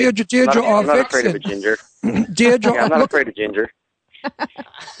not afraid. Deirdre, I'm not afraid of a ginger. Deirdre, I'm not afraid of ginger.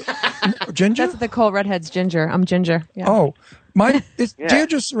 Ginger? That's what they call redheads, ginger. I'm ginger. Yeah. Oh,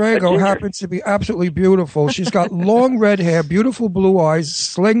 Deirdre Srago happens to be absolutely beautiful. She's got long red hair, beautiful blue eyes,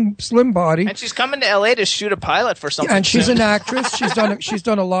 slim body, and she's coming to LA to shoot a pilot for something. And she's soon. an actress. She's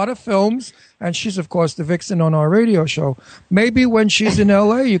done a lot of films, and she's of course the vixen on our radio show. Maybe when she's in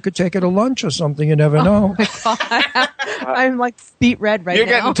LA, you could take her to lunch or something. You never know. I'm like beet red right You're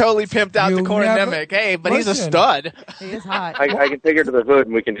now. getting totally pimped out to Corin Nemec. Hey, but he's a stud. He is hot. I can take her to the hood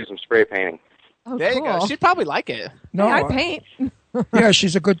and we can do some spray painting. Oh, there you go. She'd probably like it. No, I paint. Yeah,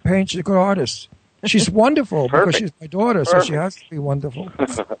 she's a good paint. She's a good artist. She's wonderful because she's my daughter, so she has to be wonderful.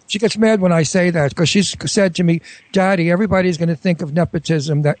 She gets mad when I say that because she's said to me, Daddy, everybody's going to think of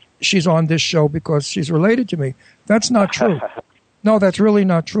nepotism that she's on this show because she's related to me. That's not true. No, that's really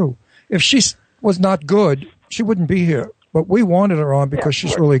not true. If she was not good, she wouldn't be here. But we wanted her on because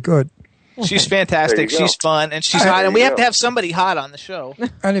she's really good. She's fantastic. She's fun, and she's hot. And we have to have somebody hot on the show.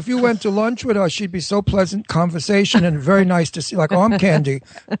 And if you went to lunch with her, she'd be so pleasant conversation and very nice to see, like arm candy,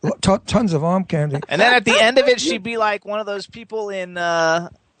 tons of arm candy. And then at the end of it, she'd be like one of those people in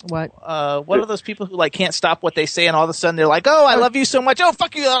what are those people who like can't stop what they say, and all of a sudden they're like, "Oh, I love you so much." Oh,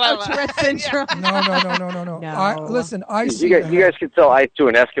 fuck you! Tourette syndrome. No. Listen, you guys could sell ice to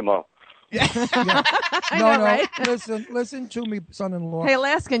an Eskimo. No. Listen to me, son-in-law. Hey,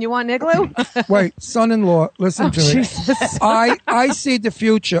 Alaskan, you want an igloo? Wait, son-in-law, listen to me. Jesus. I see the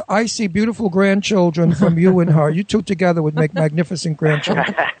future. I see beautiful grandchildren from you and her. You two together would make magnificent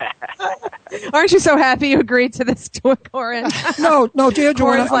grandchildren. Aren't you so happy you agreed to this, Corin? No,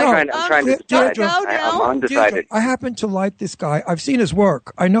 Deirdre. Corin's I'm trying to decide. I'm undecided. Deirdre, I happen to like this guy. I've seen his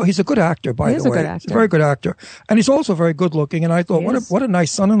work. I know he's a good actor, by the way. He's a good actor. He's a very good actor. And he's also very good looking. And I thought, what a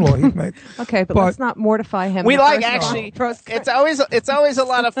nice son-in-law he'd make. Okay, but let's not mortify him. We like actually. It's always a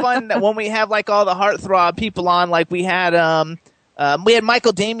lot of fun that when we have like all the heartthrob people on. Like we had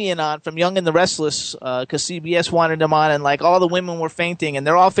Michael Damian on from Young and the Restless because CBS wanted him on, and like all the women were fainting, and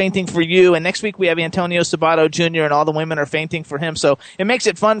they're all fainting for you. And next week we have Antonio Sabato Jr. and all the women are fainting for him. So it makes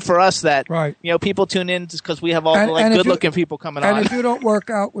it fun for us that people tune in because we have all the good-looking people coming on. And if you don't work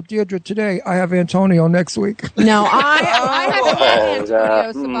out with Deirdre today, I have Antonio next week. No, I haven't met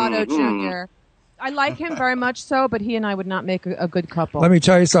Antonio Sabato Jr. I like him very much so, but he and I would not make a good couple. Let me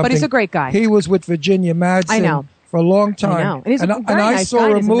tell you something. But he's a great guy. He was with Virginia Madsen. I know. For a long time. I know. And I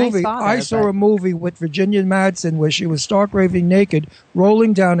saw a movie. I saw a movie with Virginia Madsen where she was stark raving naked,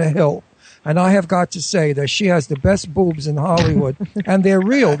 rolling down a hill. And I have got to say that she has the best boobs in Hollywood. And they're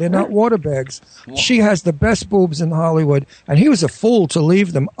real. They're not water bags. She has the best boobs in Hollywood. And he was a fool to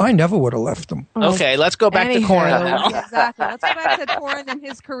leave them. I never would have left them. Okay, let's go back to Corin now. Exactly. Let's go back to Corin and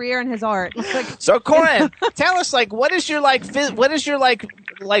his career and his art. So Corin, tell us what is your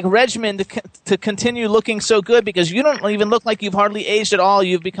regimen to continue looking so good, because you don't even look like you've hardly aged at all.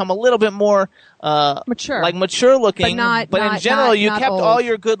 You've become a little bit more mature, like mature looking. But in general, you kept old. all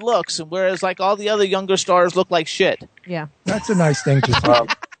your good looks, whereas like all the other younger stars look like shit. Yeah, that's a nice thing to say.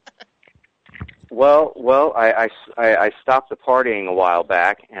 Well, I stopped the partying a while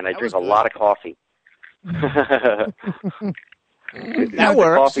back, and I drink a lot of coffee. That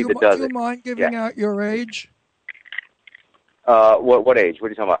works. Do you mind giving out your age? What age? What are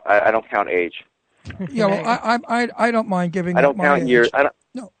you talking about? I don't count age. Yeah, well, I don't mind giving. I don't count years.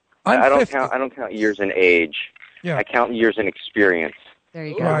 I don't 50. count years in age. Yeah. I count years in experience. There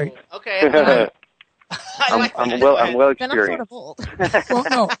you go. Right. Okay. I'm well experienced. Well,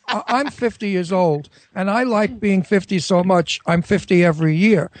 no, I'm 50 years old, and I like being 50 so much. I'm 50 every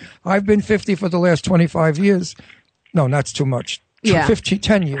year. I've been 50 for the last 25 years. No, that's too much. Yeah.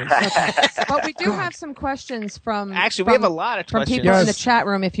 10 years. But we do have some questions from... Actually, we have a lot of from questions. people in the chat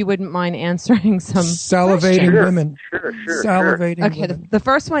room, if you wouldn't mind answering some... Salivating women. Sure. Salivating Okay, women. the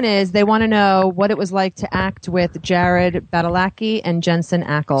first one is they want to know what it was like to act with Jared Badalaki and Jensen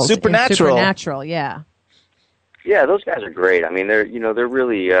Ackles. in Supernatural. Supernatural, yeah. Yeah, those guys are great. I mean, they're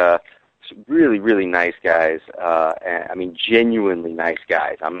really nice guys. And, I mean, genuinely nice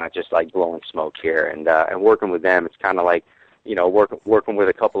guys. I'm not just like blowing smoke here. And working with them, it's kind of like, working with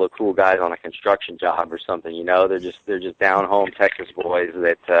a couple of cool guys on a construction job or something. They're just down home Texas boys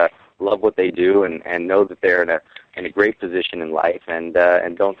that love what they do and know that they're in a great position in life and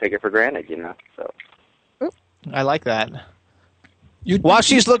don't take it for granted. So I like that. While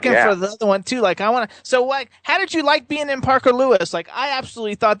she's looking for the other one too, like I want to. So, like, how did you like being in Parker Lewis? Like, I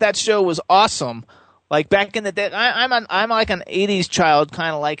absolutely thought that show was awesome. Like back in the day, I'm like an '80s child,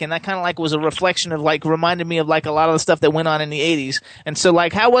 kind of like, and that kind of like was a reflection of like reminded me of like a lot of the stuff that went on in the '80s. And so,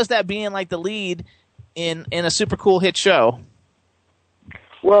 like, how was that being like the lead in a super cool hit show?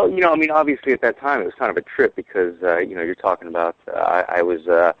 Well, I mean, obviously at that time it was kind of a trip because you're talking about I was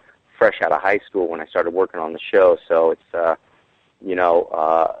fresh out of high school when I started working on the show, so it's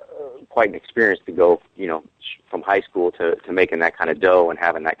quite an experience to go, from high school to making that kind of dough and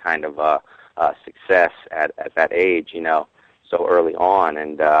having that kind of success at that age, so early on,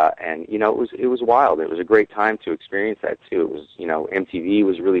 and it was wild. It was a great time to experience that too. It was, MTV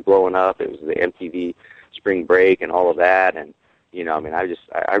was really blowing up. It was the MTV Spring Break and all of that, and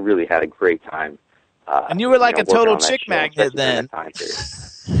I really had a great time. And you were like a total chick magnet then. I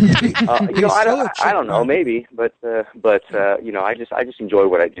don't know, maybe, but I just enjoy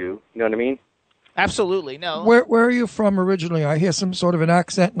what I do. You know what I mean? Absolutely, no. Where are you from originally? I hear some sort of an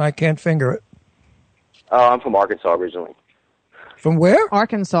accent and I can't finger it. I'm from Arkansas originally. From where?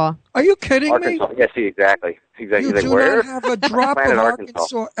 Arkansas. Are you kidding Arkansas. me? Yeah, see, exactly. You like, do where? not have a drop of Planet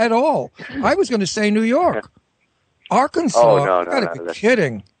Arkansas at all. I was going to say New York. Arkansas? Oh, no, you gotta be that's...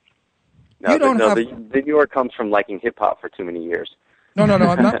 kidding. No, you don't have... the New York comes from liking hip-hop for too many years. No.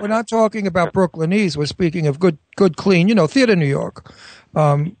 We're not talking about Brooklynese. We're speaking of good, clean, theater New York,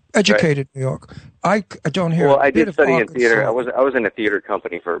 educated New York. I don't hear. Well, I did study in Arkansas. theater. I was in a theater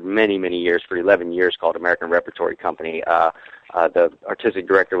company for many years, for 11 years, called American Repertory Company. The artistic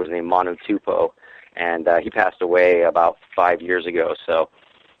director was named Manu Tupou, and he passed away about 5 years ago. So,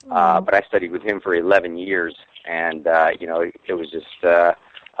 but I studied with him for 11 years, and it was just a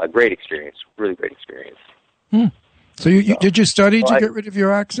great experience, really great experience. So did you study to get rid of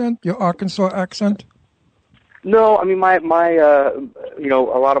your accent, your Arkansas accent? No, I mean my a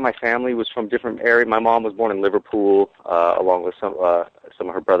lot of my family was from different areas. My mom was born in Liverpool, along with some of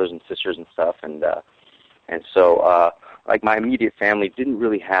her brothers and sisters and stuff, and so like my immediate family didn't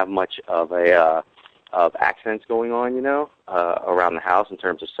really have much of of accents going on, around the house in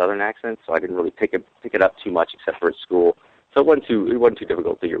terms of Southern accents. So I didn't really pick it up too much, except for at school. So it wasn't too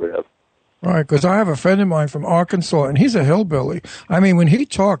difficult to get rid of. Right, because I have a friend of mine from Arkansas, and he's a hillbilly. I mean, when he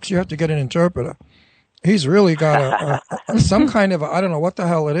talks, you have to get an interpreter. He's really got some kind of I don't know what the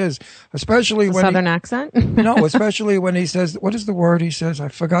hell it is, especially when Southern accent. No, especially when he says, what is the word he says? I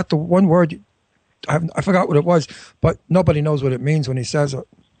forgot the one word. I forgot what it was, but nobody knows what it means when he says it.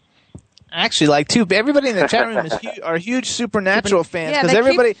 Actually, everybody in the chat room are huge Supernatural fans because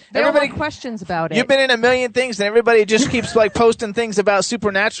everybody have questions about it. You've been in a million things, and everybody just keeps posting things about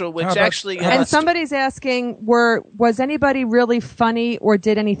Supernatural, which and somebody's asking, was anybody really funny or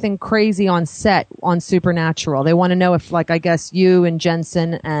did anything crazy on set on Supernatural? They want to know if, I guess you and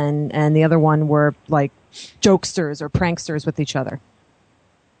Jensen and the other one were jokesters or pranksters with each other.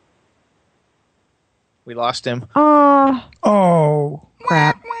 We lost him. Oh.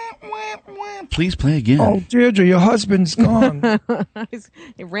 Crap. Please play again. Oh, Deirdre, your husband's gone.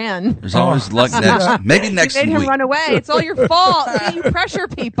 He ran. There's always luck next. Maybe next week. You made him run away. It's all your fault. You pressure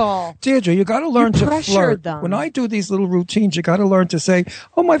people. Deirdre, you got to learn to flirt. Them. When I do these little routines, you got to learn to say,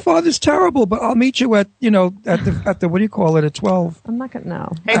 "Oh, my father's terrible, but I'll meet you at the what do you call it, at 12." I'm not gonna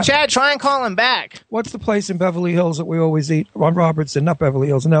know. Hey, Chad, try and call him back. What's the place in Beverly Hills that we always eat? On Robertson, not Beverly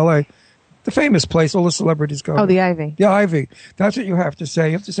Hills, in L.A. The famous place, all the celebrities go. Oh, the Ivy. The Ivy. That's what you have to say.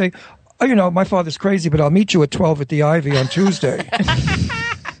 You have to say, "Oh, my father's crazy, but I'll meet you at 12 at the Ivy on Tuesday."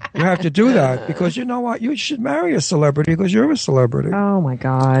 You have to do that because you know what? You should marry a celebrity because you're a celebrity. Oh my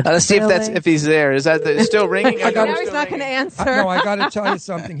God! Let's see if he's there. Is that it's still ringing? Now he's not going to answer. No, I got to tell you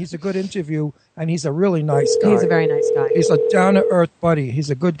something. He's a good interview, and he's a really nice guy. He's a very nice guy. He's a down to earth buddy. He's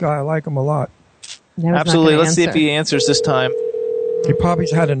a good guy. I like him a lot. Absolutely. Let's see if he answers this time. He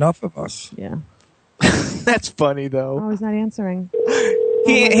probably's had enough of us. Yeah. That's funny though. Oh, he's not answering.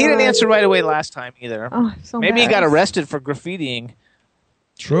 He didn't answer right away last time either. Oh, so maybe he got arrested for graffitiing.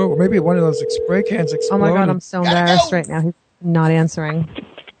 True. Or maybe one of those spray cans exploded. Oh my God, I'm so embarrassed right now. He's not answering.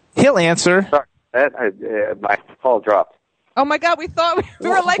 He'll answer. Sorry, my call dropped. Oh my God, we thought we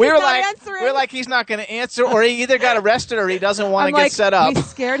were like, he's not answering. We're like, he's not going to answer, or he either got arrested or he doesn't want to get set up. We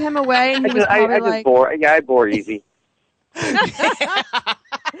scared him away, and he was probably like, I bore easy. like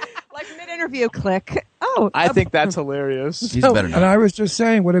mid-interview, click. Oh, I think that's hilarious. He's better now. And I was just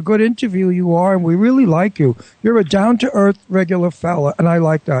saying, what a good interview you are, and we really like you. You're a down-to-earth, regular fella, and I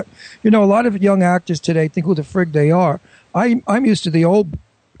like that. You know, a lot of young actors today think who the frig they are. I'm used to the old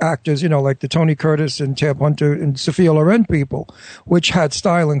actors, you know, like the Tony Curtis and Tab Hunter and Sophia Loren people, which had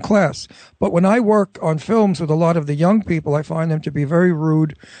style and class. But when I work on films with a lot of the young people, I find them to be very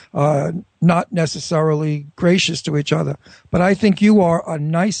rude, not necessarily gracious to each other. But I think you are a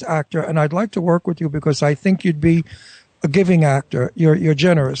nice actor, and I'd like to work with you because I think you'd be a giving actor. You're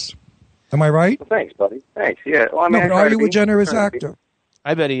generous. Am I right? Well, thanks, buddy. Thanks. Yeah. Well, I mean, but are you a generous actor?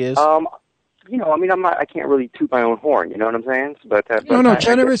 I bet he is. You know, I mean, I can't really toot my own horn. You know what I'm saying? But no.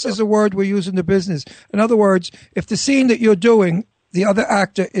 Generous is a word we use in the business. In other words, if the scene that you're doing, the other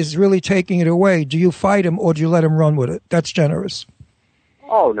actor is really taking it away, do you fight him or do you let him run with it? That's generous.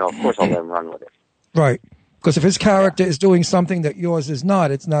 Oh no, of course I'll let him run with it. Right. Because if his character is doing something that yours is not,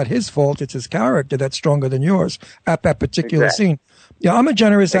 it's not his fault. It's his character that's stronger than yours at that particular scene. Yeah, I'm a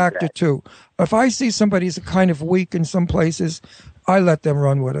generous actor too. If I see somebody's kind of weak in some places, I let them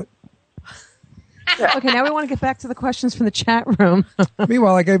run with it. Okay, now we want to get back to the questions from the chat room.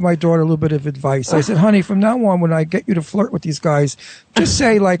 Meanwhile, I gave my daughter a little bit of advice. I said, honey, from now on, when I get you to flirt with these guys, just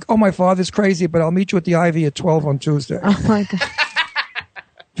say like, oh, my father's crazy, but I'll meet you at the Ivy at 12 on Tuesday. Oh, my God.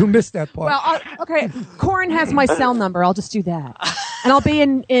 You missed that part. Well, okay, Corin has my cell number. I'll just do that. And I'll be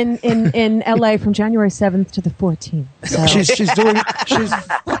in LA from January 7th to the 14th. So.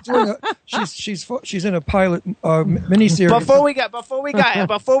 She's in a pilot miniseries. Before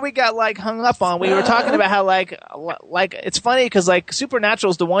we got like hung up on, we were talking about how like it's funny because like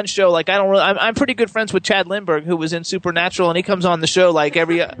Supernatural's the one show like I'm pretty good friends with Chad Lindbergh, who was in Supernatural, and he comes on the show like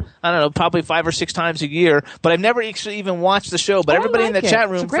every I don't know, probably 5 or 6 times a year, but I've never actually even watched the show. But everybody in the chat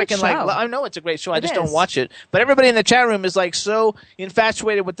room freaking like, I know it's a great show, I just don't watch it. But everybody in the chat room is like so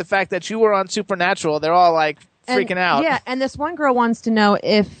infatuated with the fact that you were on Supernatural. They're all like freaking out. Yeah, and this one girl wants to know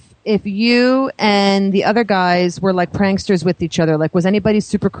if you and the other guys were like pranksters with each other. Like, was anybody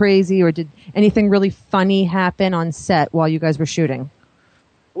super crazy, or did anything really funny happen on set while you guys were shooting?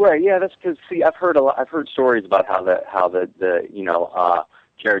 Right. Yeah, that's because I've heard stories about how the you know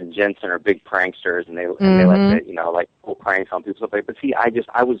Jared and Jensen are big pranksters, and they like to, you know, like pull pranks on people stuff like. But see, I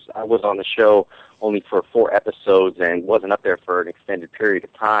was on the show only for 4 episodes and wasn't up there for an extended period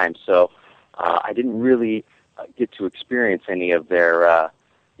of time, so I didn't really get to experience any of their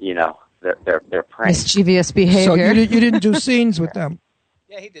you know, their pranks. Mischievous behavior. So you didn't do scenes with them?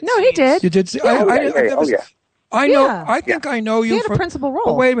 Yeah, he did. No, he did. You did. I know. I think I know you. He had a principal role.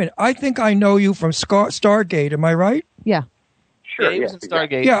 But wait a minute. I think I know you from Stargate. Am I right? Yeah. Sure. Yeah, he was in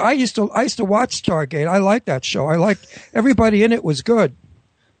Stargate. Yeah, I used to watch Stargate. I liked that show. I liked everybody in it was good.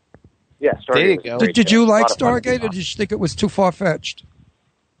 Yeah, Stargate. There you go. Did you like Stargate, or did you think it was too far fetched?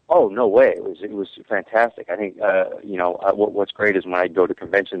 Oh, no way! It was fantastic. I think you know what's great is when I go to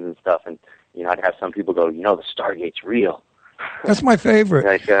conventions and stuff, and you know I'd have some people go, you know, the Stargate's real. That's my favorite.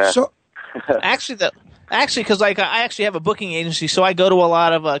 Like, so actually, because like I actually have a booking agency, so I go to a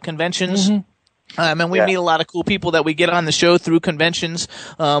lot of conventions. And we meet a lot of cool people that we get on the show through conventions.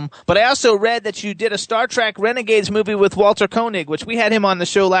 But I also read that you did a Star Trek Renegades movie with Walter Koenig, which we had him on the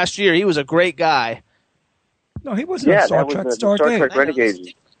show last year. He was a great guy. No, he wasn't on Star Trek. Star Trek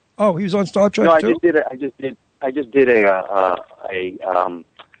Renegades. Oh, he was on Star Trek too? I just did a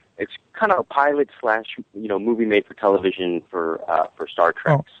it's kind of a pilot / you know, movie made for television for Star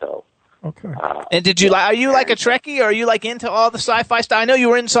Trek. Oh. So. Okay. And did you are you like a Trekkie, or are you like into all the sci-fi stuff? I know you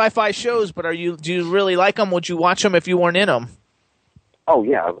were in sci-fi shows, but do you really like them? Would you watch them if you weren't in them? Oh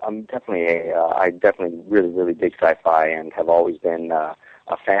yeah, I'm definitely I definitely really dig sci-fi and have always been a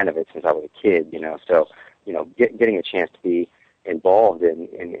fan of it since I was a kid. You know, so you know, getting a chance to be involved in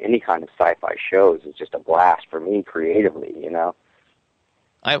any kind of sci-fi shows is just a blast for me creatively. You know.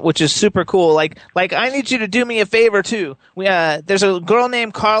 which is super cool. Like I need you to do me a favor too. There's a girl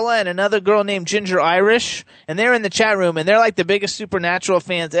named Carla and another girl named Ginger Irish, and they're in the chat room, and they're like the biggest Supernatural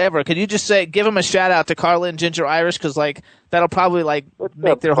fans ever. Could you just give them a shout out to Carla and Ginger Irish, because like that'll probably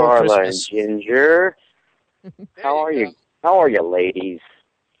make their whole Carla Christmas. And Ginger, how are you? How are you, ladies?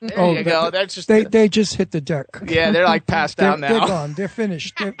 There you go. That's just they just hit the deck. Yeah, they're like passed out now. They're gone. They're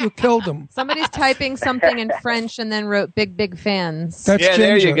finished. You killed them. Somebody's typing something in French and then wrote big fans. That's Ginger.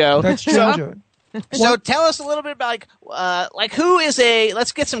 There you go. That's Ginger. So tell us a little bit about who is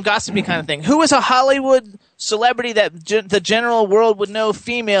let's get some gossipy kind of thing. Who is a Hollywood celebrity that the general world would know,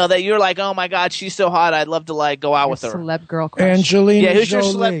 female, that you're like, oh my God, she's so hot, I'd love to go out with her. Celeb girl crush. Angelina Yeah, who's Jolie.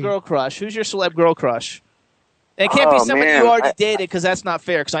 your celeb girl crush? Who's your celeb girl crush? It can't be somebody you already dated, because that's not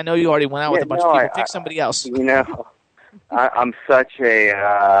fair, because I know you already went out with a bunch of people. Pick somebody else. I'm such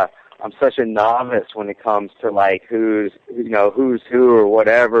a novice when it comes to who's who or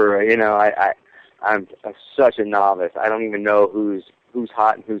whatever. I'm such a novice. I don't even know who's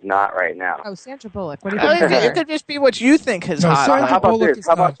hot and who's not right now. Oh, Sandra Bullock. What do you think? It could just be what you think is hot. How about this?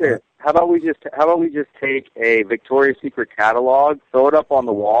 How about we just take a Victoria's Secret catalog, throw it up on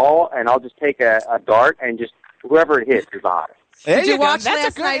the wall, and I'll just take a dart and just whoever it hits is hottest. Did you watch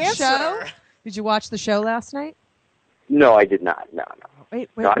last night's show? Did you watch the show last night? No, I did not. No. Wait.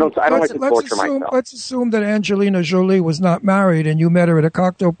 No, I don't like to torture myself. Let's assume that Angelina Jolie was not married and you met her at a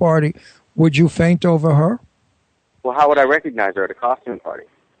cocktail party. Would you faint over her? Well, how would I recognize her at a costume party?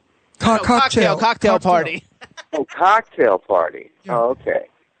 Cocktail party. Oh, cocktail party. Yeah. Oh, okay.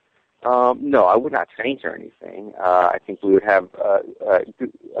 No, I would not faint or anything. I think we would have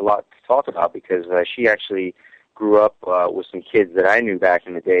a lot to talk about, because she actually grew up with some kids that I knew back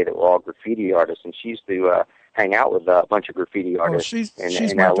in the day that were all graffiti artists, and she used to hang out with a bunch of graffiti artists she's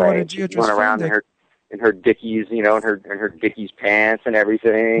in my LA. daughter, She'd run around in her Dickies, in her Dickies pants and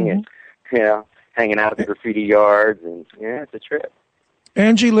everything, and hanging out at the graffiti yards, and it's a trip.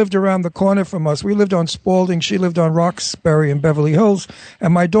 Angie lived around the corner from us. We lived on Spalding. She lived on Roxbury in Beverly Hills.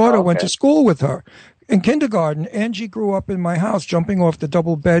 And my daughter went to school with her. In kindergarten, Angie grew up in my house, jumping off the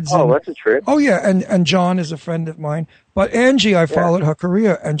double beds. Oh, that's a trip. Oh, yeah. And John is a friend of mine. But Angie, I followed her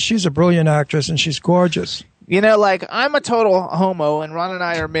career, and she's a brilliant actress, and she's gorgeous. I'm a total homo, and Ron and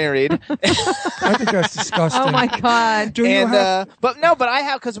I are married. I think that's disgusting. Oh my God! But I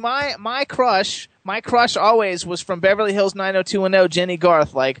have, because my crush always was from Beverly Hills 90210, Jenny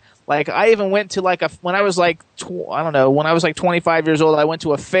Garth. Like I even went to when I was when I was 25 years old, I went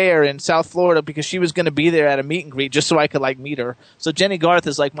to a fair in South Florida because she was going to be there at a meet and greet just so I could meet her. So Jenny Garth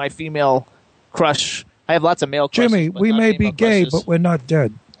is my female crush. I have lots of male crushes. Jimmy, we may be gay, but we're not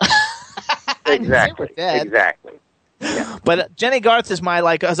dead. Exactly. Yeah. But Jenny Garth is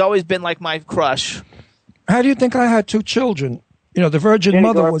has always been my crush. How do you think I had two children? The Virgin Jenny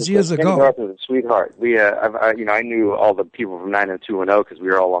Mother Garth was years ago. Jenny Garth was a sweetheart. I knew all the people from 90210 because we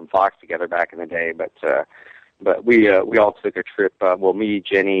were all on Fox together back in the day. But we all took a trip. Me,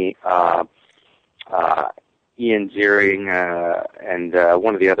 Jenny, Ian Ziering, and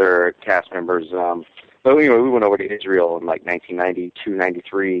one of the other cast members. But we went over to Israel in 1992,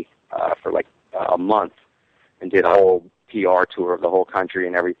 93 for a month, and did a whole PR tour of the whole country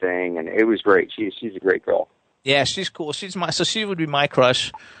and everything, and it was great. She's a great girl. Yeah, she's cool. So she would be my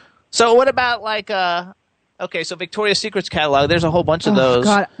crush. So what about so Victoria's Secret's catalog? There's a whole bunch of those.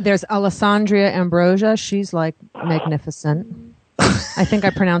 God, there's Alessandria Ambrosia. She's magnificent. I think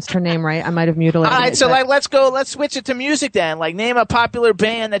I pronounced her name right. I might have mutilated it. All right, so let's switch it to music then. Name a popular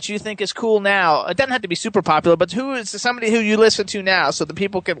band that you think is cool now. It doesn't have to be super popular, but who is somebody who you listen to now, so the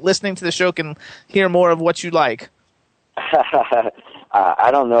people listening to the show can hear more of what you like. I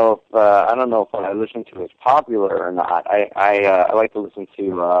don't know if what I listen to is popular or not. I like to listen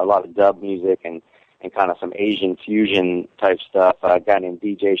to a lot of dub music and kind of some Asian fusion type stuff. A guy named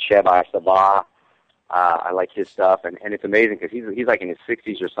DJ Shebai Sabah. I like his stuff, and it's amazing because he's in his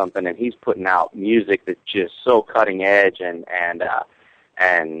 60s or something, and he's putting out music that's just so cutting edge and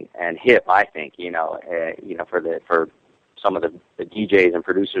hip. I think for some of the DJs and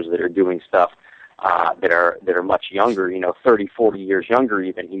producers that are doing stuff that are much younger, 30, 40 years younger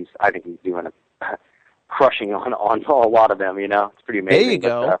even. I think he's doing a crushing on a lot of them. It's pretty amazing. There you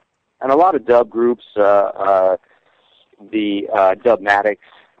go. And a lot of dub groups, the Dubmatics.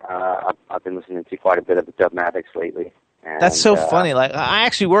 I've been listening to quite a bit of the Dubmatics lately. And, that's so funny. I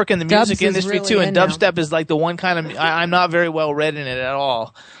actually work in the music industry really too, and dubstep is the one kind of. I'm not very well read in it at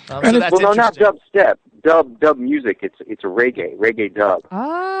all. So that's not dubstep. Dub music. It's a reggae dub.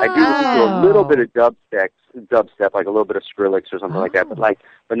 Oh. I do listen to a little bit of dubstep, like a little bit of Skrillex or something like that. But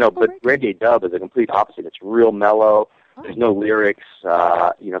reggae dub is a complete opposite. It's real mellow, There's no lyrics. You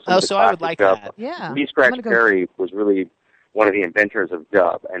know, some of the so I would classic like dub. that. Yeah. Lee Scratch Perry was really one of the inventors of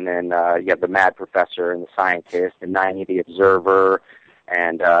dub. And then you have the Mad Professor and the Scientist and 90 the Observer.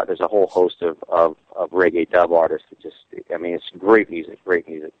 And there's a whole host of reggae dub artists that just, I mean, it's great music.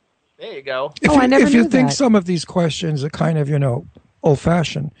 There you go. If you think some of these questions are kind of,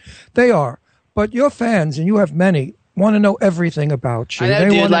 old-fashioned, they are. But your fans, and you have many, want to know everything about you. I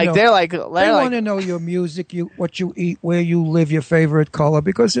know, they dude. They want to know your music, what you eat, where you live, your favorite color,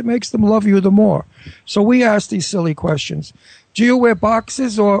 because it makes them love you the more. So we ask these silly questions. Do you wear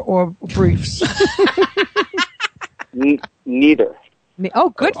boxes or briefs? Neither.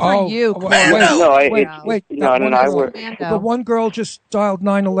 Oh, good for you, Corin. Wait. The one girl just dialed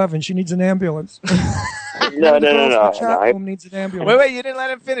 911. She needs an ambulance. No. The chat room needs an ambulance. Wait, you didn't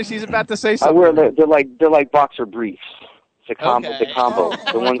let him finish. He's about to say I something. wear they're like boxer briefs. It's a combo. The combo.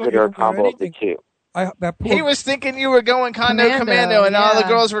 The ones that are a combo of the two. He was thinking you were going commando, and all the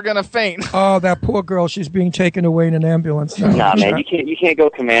girls were going to faint. Oh, that poor girl. She's being taken away in an ambulance now. Nah, man, you can't go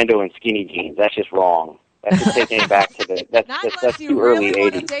commando in skinny jeans. That's just wrong. That's just taking it back to that's too early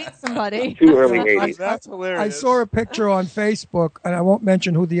 80s. Date somebody. Too early 80s. That's hilarious. I saw a picture on Facebook, and I won't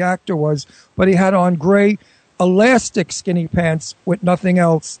mention who the actor was, but he had on gray elastic skinny pants with nothing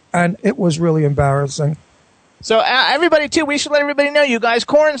else, and it was really embarrassing. So everybody, too, we should let everybody know, you guys,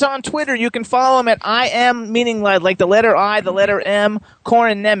 Corin's on Twitter. You can follow him at I am, meaning like the letter I, the letter M,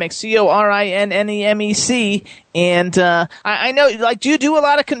 Corin Nemec, CORINNEMEC. And I know, do you do a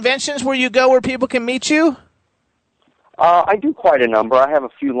lot of conventions where you go where people can meet you? I do quite a number. I have a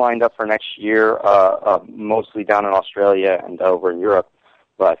few lined up for next year, mostly down in Australia and over in Europe.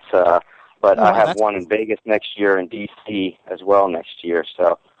 But I have one in Vegas next year and D.C. as well next year,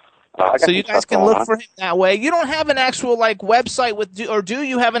 so... So you guys can look for him that way. You don't have an actual website or do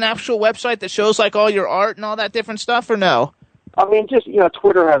you have an actual website that shows all your art and all that different stuff, or no? I mean, just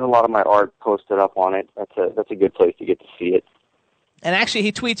Twitter has a lot of my art posted up on it. That's a good place to get to see it. And actually,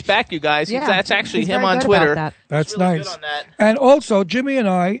 he tweets back, you guys. Yeah, that's actually he's him very on good Twitter. about that. That's really nice. good on that. And also, Jimmy and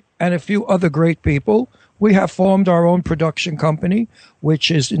I and a few other great people, we have formed our own production company,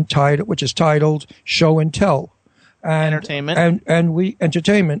 which is titled Show and Tell. Entertainment. And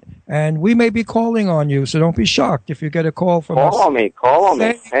we may be calling on you, so don't be shocked if you get a call from us. Call on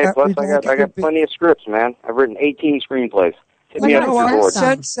me. Hey, plus I got plenty of scripts, man. I've written 18 screenplays. Hit me up if you're bored.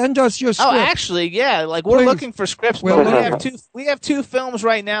 Send us your script. Oh, actually, yeah. We're looking for scripts, but we have two films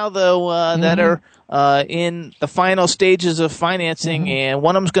right now, though, that are in the final stages of financing, and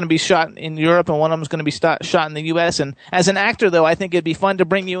one of them's going to be shot in Europe, and one of them's going to be shot in the U.S. And as an actor, though, I think it'd be fun to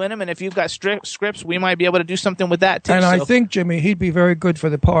bring you in them. And if you've got scripts, we might be able to do something with that too. And I think, Jimmy, he'd be very good for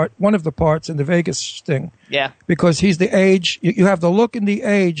one of the parts in the Vegas thing. Yeah, because he's the age. You have the look and the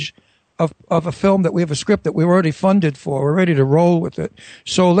age of a film that we have a script that we're already funded for. We're ready to roll with it.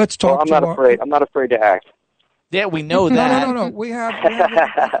 So let's talk. I'm not afraid. I'm not afraid to act. Yeah, we know that. No. We have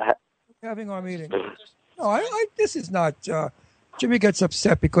having our meeting. No, this is not. Jimmy gets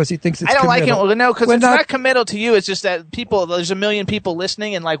upset because he thinks it's. I don't committal. like it. No, because it's not committal to you. It's just that there's a million people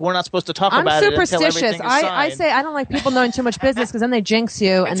listening, and we're not supposed to talk about it until everything is signed. I say I don't like people knowing too much business because then they jinx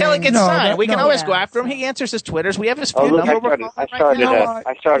you. Until it gets signed, we can always go after him. He answers his Twitters. We have his phone number.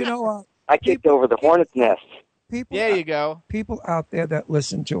 I kicked over the hornet's nest. There you go. People out there that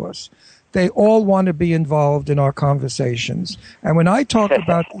listen to us, they all want to be involved in our conversations. And when I talk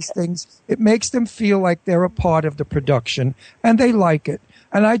about these things, it makes them feel like they're a part of the production, and they like it.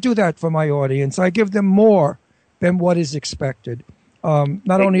 And I do that for my audience. I give them more than what is expected.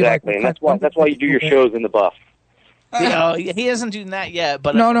 Only and that's why you do your shows in the buff. He isn't doing that yet,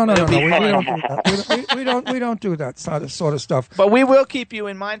 but no. We don't do that. We don't do that sort of stuff. But we will keep you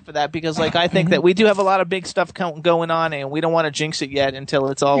in mind for that because, I think that we do have a lot of big stuff going on, and we don't want to jinx it yet until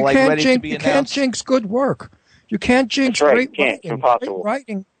it's all ready to be announced. You can't jinx good work. You can't jinx great writing. It's impossible. Great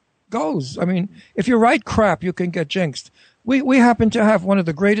writing goes. I mean, if you write crap, you can get jinxed. We happen to have one of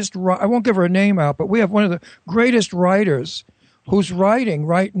the greatest. I won't give her a name out, but we have one of the greatest writers who's writing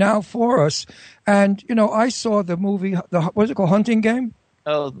right now for us. And, I saw the movie, what's it called, Hunting Game?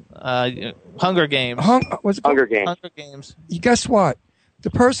 Oh, Hunger Games. Hunger Games. Hunger Games. Guess what? The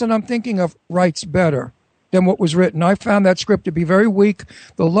person I'm thinking of writes better than what was written. I found that script to be very weak.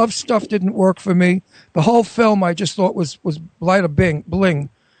 The love stuff didn't work for me. The whole film I just thought was light of bling.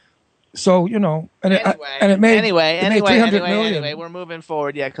 So, and it made $300 million. Anyway, we're moving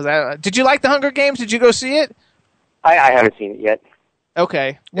forward, because did you like the Hunger Games? Did you go see it? I haven't seen it yet.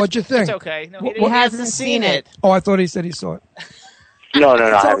 Okay. What'd you think? It's okay. No, he hasn't seen it. Oh, I thought he said he saw it. No, I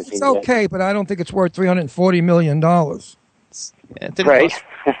haven't seen it. It's okay, but I don't think it's worth $340 million. It didn't Right.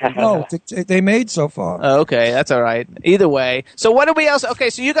 cost- No, they made so far. Oh, okay, that's all right. Either way. So what do we else? Okay,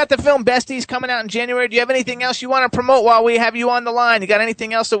 so you got the film Besties coming out in January. Do you have anything else you want to promote while we have you on the line? You got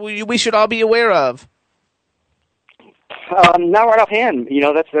anything else that we should all be aware of? Not right offhand.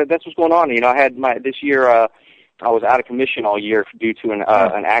 That's what's going on. I had this year. I was out of commission all year due to an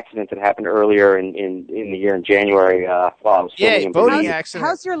accident that happened earlier in the year in January. While I was filming in boating Bermuda. accident.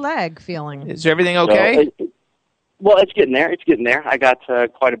 How's your leg feeling? Is everything okay? Well, it's getting there. I got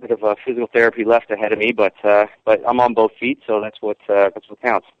quite a bit of physical therapy left ahead of me, but I'm on both feet, so that's what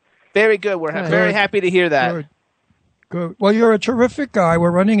counts. Very good. We're very happy to hear that. Good. Well, you're a terrific guy.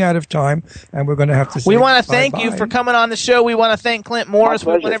 We're running out of time, and we're going to have to say We want to thank bye-bye. you for coming on the show. We want to thank Clint Morris.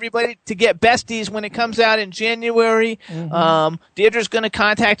 We pleasure. want everybody to get Besties when it comes out in January. Deirdre's going to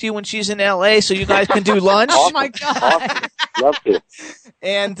contact you when she's in L.A. so you guys can do lunch. Oh, my God. Awesome. Love to.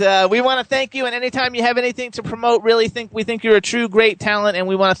 And we want to thank you. And anytime you have anything to promote, we think you're a true great talent. And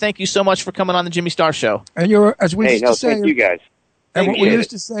we want to thank you so much for coming on the Jimmy Star Show. And you're, as we used to say, thank you guys. and what we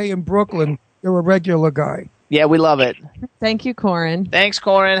used to say in Brooklyn, you're a regular guy. Yeah, we love it. Thank you, Corin. Thanks,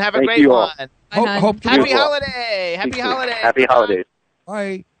 Corin. Have a Thank great you all. one. Hope to Happy you well. holiday. Happy holiday. Happy holidays.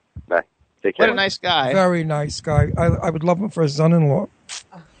 Bye. Bye. Take care. What a nice guy. Very nice guy. I would love him for a son-in-law.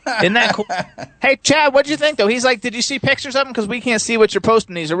 Isn't that cool? Hey, Chad, what'd you think, though? He's like, did you see pictures of him? Because we can't see what you're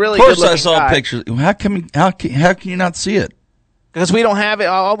posting. He's a really Of course good-looking I saw guy. pictures. How can you not see it? Because we don't have it.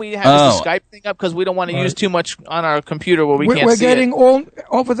 All we have is the Skype thing up because we don't want to use too much on our computer where we can't We're see getting it. all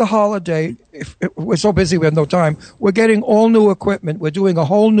over the holiday. We're so busy we have no time. We're getting all new equipment. We're doing a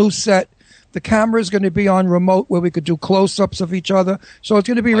whole new set. The camera is going to be on remote where we could do close-ups of each other. So it's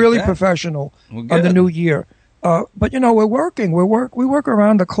going to be really professional on the new year. But we're working. We work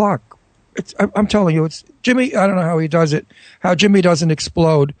around the clock. I'm telling you, it's Jimmy. I don't know how he does it. How Jimmy doesn't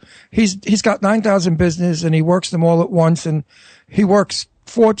explode. He's got 9,000 business and he works them all at once, and he works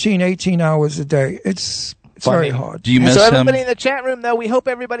 14, 18 hours a day. It's very hard. Do you miss so him? everybody in the chat room, though, we hope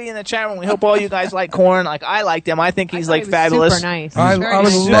everybody in the chat room, we hope all you guys like Corin. Like I liked him. I think he's like fabulous. Super nice. I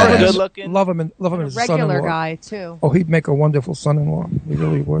would Very good looking. love him as a Regular son-in-law. guy, too. Oh, he'd make a wonderful son-in-law. He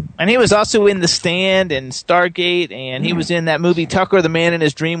really would. And he was also in The Stand and Stargate, and he was in that movie Tucker, the Man in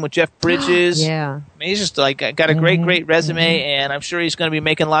His Dream with Jeff Bridges. Yeah. I mean, he's just like got a great resume, and I'm sure he's going to be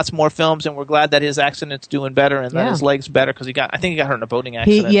making lots more films. And we're glad that his accident's doing better and that his leg's better because I think he got hurt in a boating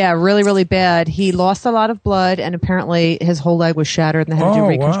accident. Really, really bad. He lost a lot of blood, and apparently his whole leg was shattered, and they had to do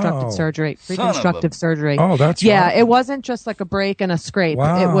reconstructive surgery. Oh, that's right. It wasn't just like a break and a scrape.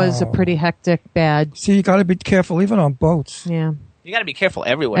 Wow. It was a pretty hectic, bad. See, you got to be careful even on boats. Yeah. You got to be careful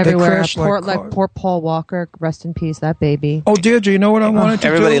everywhere. crash like Poor Paul Walker, rest in peace, that baby. Oh, Deirdre, you know what I wanted to do?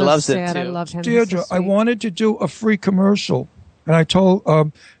 Everybody loves it, sad. too. I love him. Deirdre, I wanted to do a free commercial, and I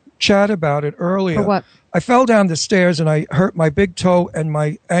told Chad about it earlier. For what? I fell down the stairs, and I hurt my big toe and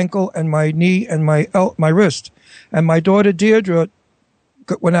my ankle and my knee and my wrist. And my daughter Deirdre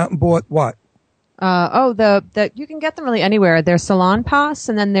went out and bought what? You can get them really anywhere. There's Salon Pass,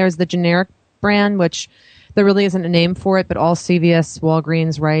 and then there's the generic brand, which there really isn't a name for it, but all CVS,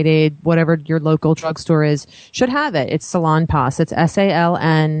 Walgreens, Rite Aid, whatever your local drugstore is, should have it. It's Salon Pass. It's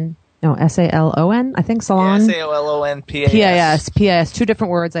S-A-L-O-N, I think Salon. S-A-L-O-N-P-A-S. P-A-S, 2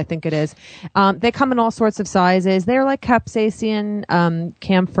 different words, I think it is. They come in all sorts of sizes. They're like capsaicin,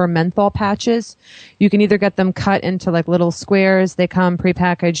 camphor menthol patches. You can either get them cut into like little squares. They come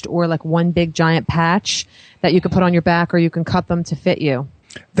prepackaged, or like one big giant patch that you can put on your back, or you can cut them to fit you.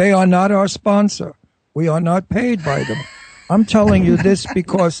 They are not our sponsor. We are not paid by them. I'm telling you this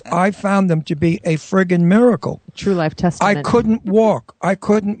because I found them to be a friggin' miracle. True life testament. I couldn't walk. I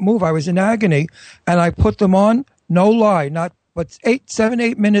couldn't move. I was in agony. And I put them on, no lie, but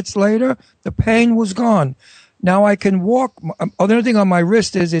 8 minutes later, the pain was gone. Now I can walk. The only thing on my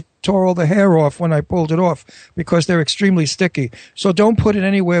wrist is it tore all the hair off when I pulled it off because they're extremely sticky. So don't put it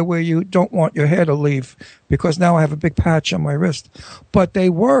anywhere where you don't want your hair to leave, because now I have a big patch on my wrist. But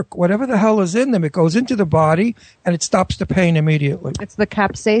they work. Whatever the hell is in them, it goes into the body and it stops the pain immediately. It's the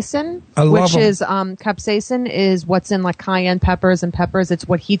capsaicin, I love which them. is capsaicin is what's in like cayenne peppers and peppers. It's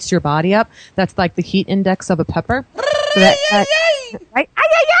what heats your body up. That's like the heat index of a pepper. So right?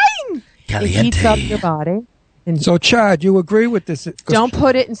 It heats up your body. So, Chad, you agree with this? Don't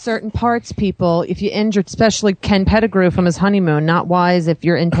put it in certain parts, people. If you injured, especially Ken Pettigrew from his honeymoon, not wise if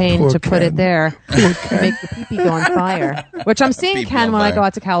you're in pain to put it there. Make the pee-pee go on fire. Which I'm seeing Ken when I go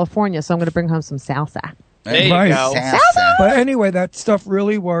out to California, so I'm going to bring home some salsa. There you go. Salsa! But anyway, that stuff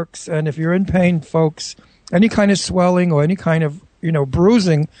really works. And if you're in pain, folks, any kind of swelling or any kind of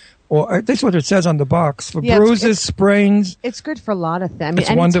bruising. Or that's what it says on the box. For bruises, sprains. It's good for a lot of things. I mean, It's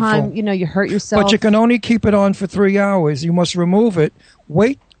anytime, wonderful. you hurt yourself. But you can only keep it on for 3 hours. You must remove it,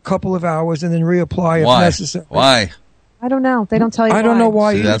 wait a couple of hours, and then reapply if necessary. Why? I don't know. They don't tell you I don't know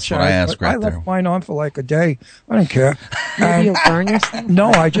why. See, that's what I asked right there. I left mine on for like a day. I don't care. Maybe you'll burn yourself? No,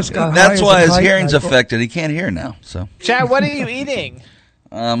 I just got That's high why as a his kite, hearing's and I thought- affected. He can't hear now. So, Chad, what are you eating?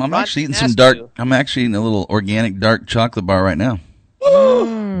 I'm actually eating some asked dark. you. I'm actually eating a little organic dark chocolate bar right now.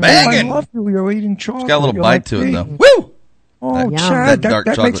 I Banging! love you. You're eating chocolate. It's got a little You're bite like to it me. though. Woo! Oh, That Chad, dark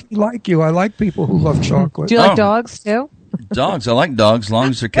that makes chocolate. me like you. I like people who love chocolate. Do you like dogs too? Dogs. I like dogs as long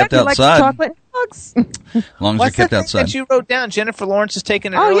as they're kept Do you like outside. chocolate dogs? As long as What's they're the kept thing outside. that you wrote down? Jennifer Lawrence is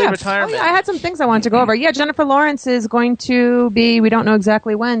taking an early retirement. I had some things I wanted to go over. Yeah, Jennifer Lawrence is going to be, we don't know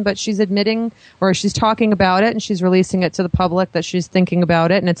exactly when, but she's admitting, or she's talking about it, and she's releasing it to the public that she's thinking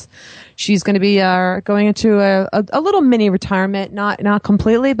about it, and she's going to be going into a little mini retirement, not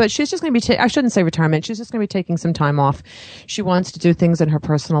completely, but she's just going to be, I shouldn't say retirement, she's just going to be taking some time off. She wants to do things in her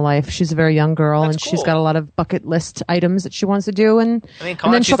personal life. She's a very young girl, and she's got a lot of bucket list items that she wants to do, and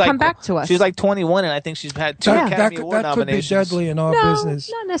then she'll come back to us. She's like 21, and I think she's had 2 Academy Award that could be nominations. deadly in our business.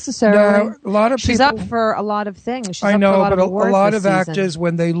 Not necessarily. No, a lot of she's people, up for a lot of things. She's I up know, for a lot but of a awards lot this of season. actors,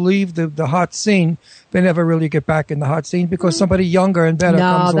 when they leave the hot scene, they never really get back in the hot scene because somebody younger and better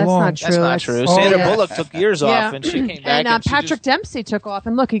comes that's along. not true. That's not true. Oh, Sandra yeah. Bullock took years off, and she came back. And Patrick Dempsey took off,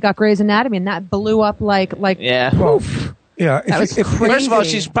 and look, he got Grey's Anatomy, and that blew up like Yeah. poof. Yeah, That was crazy. First of all,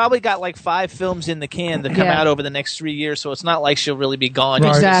 she's probably got like 5 films in the can that come out over the next 3 years, so it's not like she'll really be gone.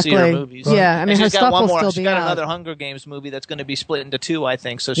 You can see her movies. Yeah, I mean, And her she's got stuff one will more. still She's be got out. another Hunger Games movie that's going to be split into 2, I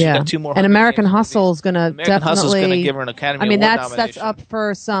think. So she's got 2 more. And Hunger American Games Hustle is going to American definitely. Hustle's going to give her an Academy I mean, Award that's nomination. up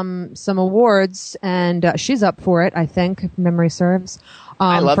for some awards, and she's up for it. I think, if memory serves.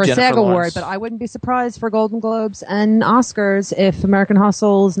 I love for a Jennifer SAG Lawrence. award, but I wouldn't be surprised for Golden Globes and Oscars if American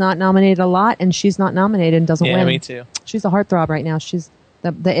Hustle is not nominated a lot and she's not nominated and doesn't Yeah, win. me too. She's a heartthrob right now. She's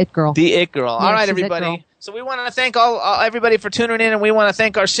the it girl. The It Girl. Yeah, All right, she's It everybody. Girl. So we want to thank everybody for tuning in, and we want to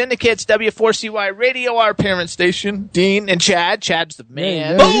thank our syndicates, W4CY Radio, our parent station, Dean and Chad. Chad's the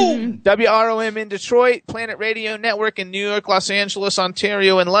man. Boom! WROM in Detroit, Planet Radio Network in New York, Los Angeles,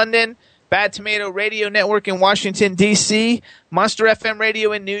 Ontario, and London. Bad Tomato Radio Network in Washington, D.C., Monster FM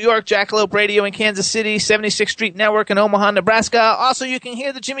Radio in New York, Jackalope Radio in Kansas City, 76th Street Network in Omaha, Nebraska. Also, you can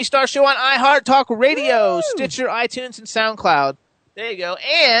hear the Jimmy Star Show on iHeart Talk Radio, Stitcher, iTunes, and SoundCloud. There you go.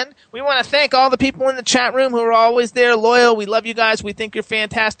 And we want to thank all the people in the chat room who are always there, loyal. We love you guys. We think you're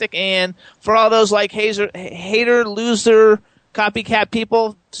fantastic. And for all those like hater, loser, copycat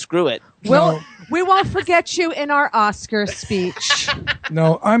people, screw it. Well, we won't forget you in our Oscar speech.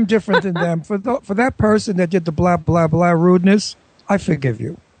 No, I'm different than them. For that person that did the blah, blah, blah rudeness, I forgive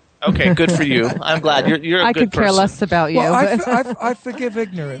you. Okay, good for you. I'm glad. You're a I good could care person. less about you. Well, I forgive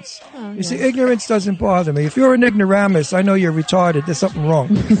ignorance. You see, ignorance doesn't bother me. If you're an ignoramus, I know you're retarded. There's something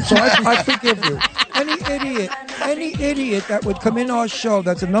wrong. So I forgive you. Any idiot that would come in our show,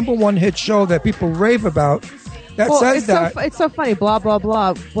 that's a #1 hit show that people rave about, that says that. It's so funny. Blah blah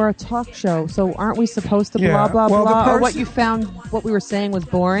blah. We're a talk show, so aren't we supposed to Yeah. blah blah Well, the blah? Or person- what you found, what we were saying was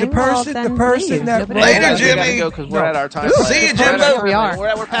boring. The person that Nobody Later, knows. Jimmy. We gotta go because we're at our time. See you, We're at our Jimbo. time We are.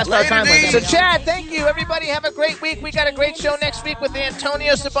 limit. We're past our time limit. So, Chad, thank you. Everybody have a great week. We got a great show next week with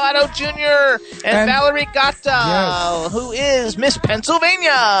Antonio Sabato Jr. and Valerie Gata, who is Miss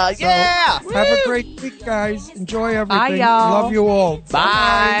Pennsylvania. So, yeah. Have a great week, guys. Enjoy everything. Bye, y'all. Love you all.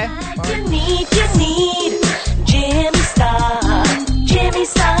 Bye. You need Jimmy Star, Jimmy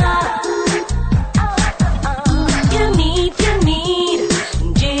Star. You need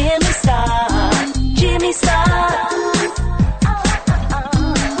Jimmy Star, Jimmy Star.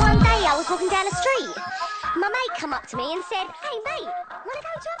 One day I was walking down the street. My mate come up to me and said, "Hey mate, wanna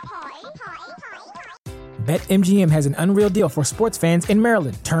go to a party?" BetMGM has an unreal deal for sports fans in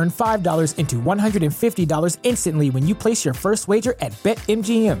Maryland. Turn $5 into $150 instantly when you place your first wager at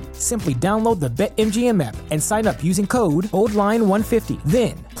BetMGM. Simply download the BetMGM app and sign up using code OldLine150.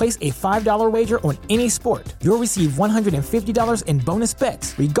 Then, place a $5 wager on any sport. You'll receive $150 in bonus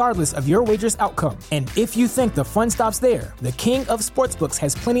bets, regardless of your wager's outcome. And if you think the fun stops there, the king of sportsbooks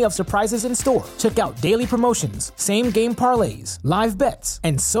has plenty of surprises in store. Check out daily promotions, same-game parlays, live bets,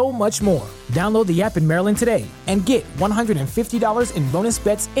 and so much more. Download the app in Maryland today and get $150 in bonus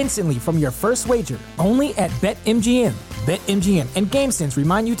bets instantly from your first wager. Only at BetMGM. BetMGM and GameSense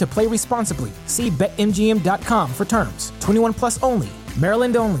remind you to play responsibly. See BetMGM.com for terms. 21 plus only.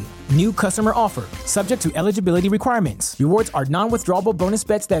 Maryland only. New customer offer. Subject to eligibility requirements. Rewards are non-withdrawable bonus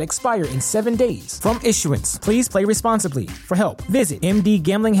bets that expire in 7 days. From issuance, please play responsibly. For help, visit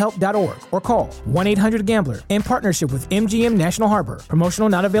mdgamblinghelp.org or call 1-800-GAMBLER in partnership with MGM National Harbor. Promotional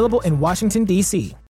not available in Washington, D.C.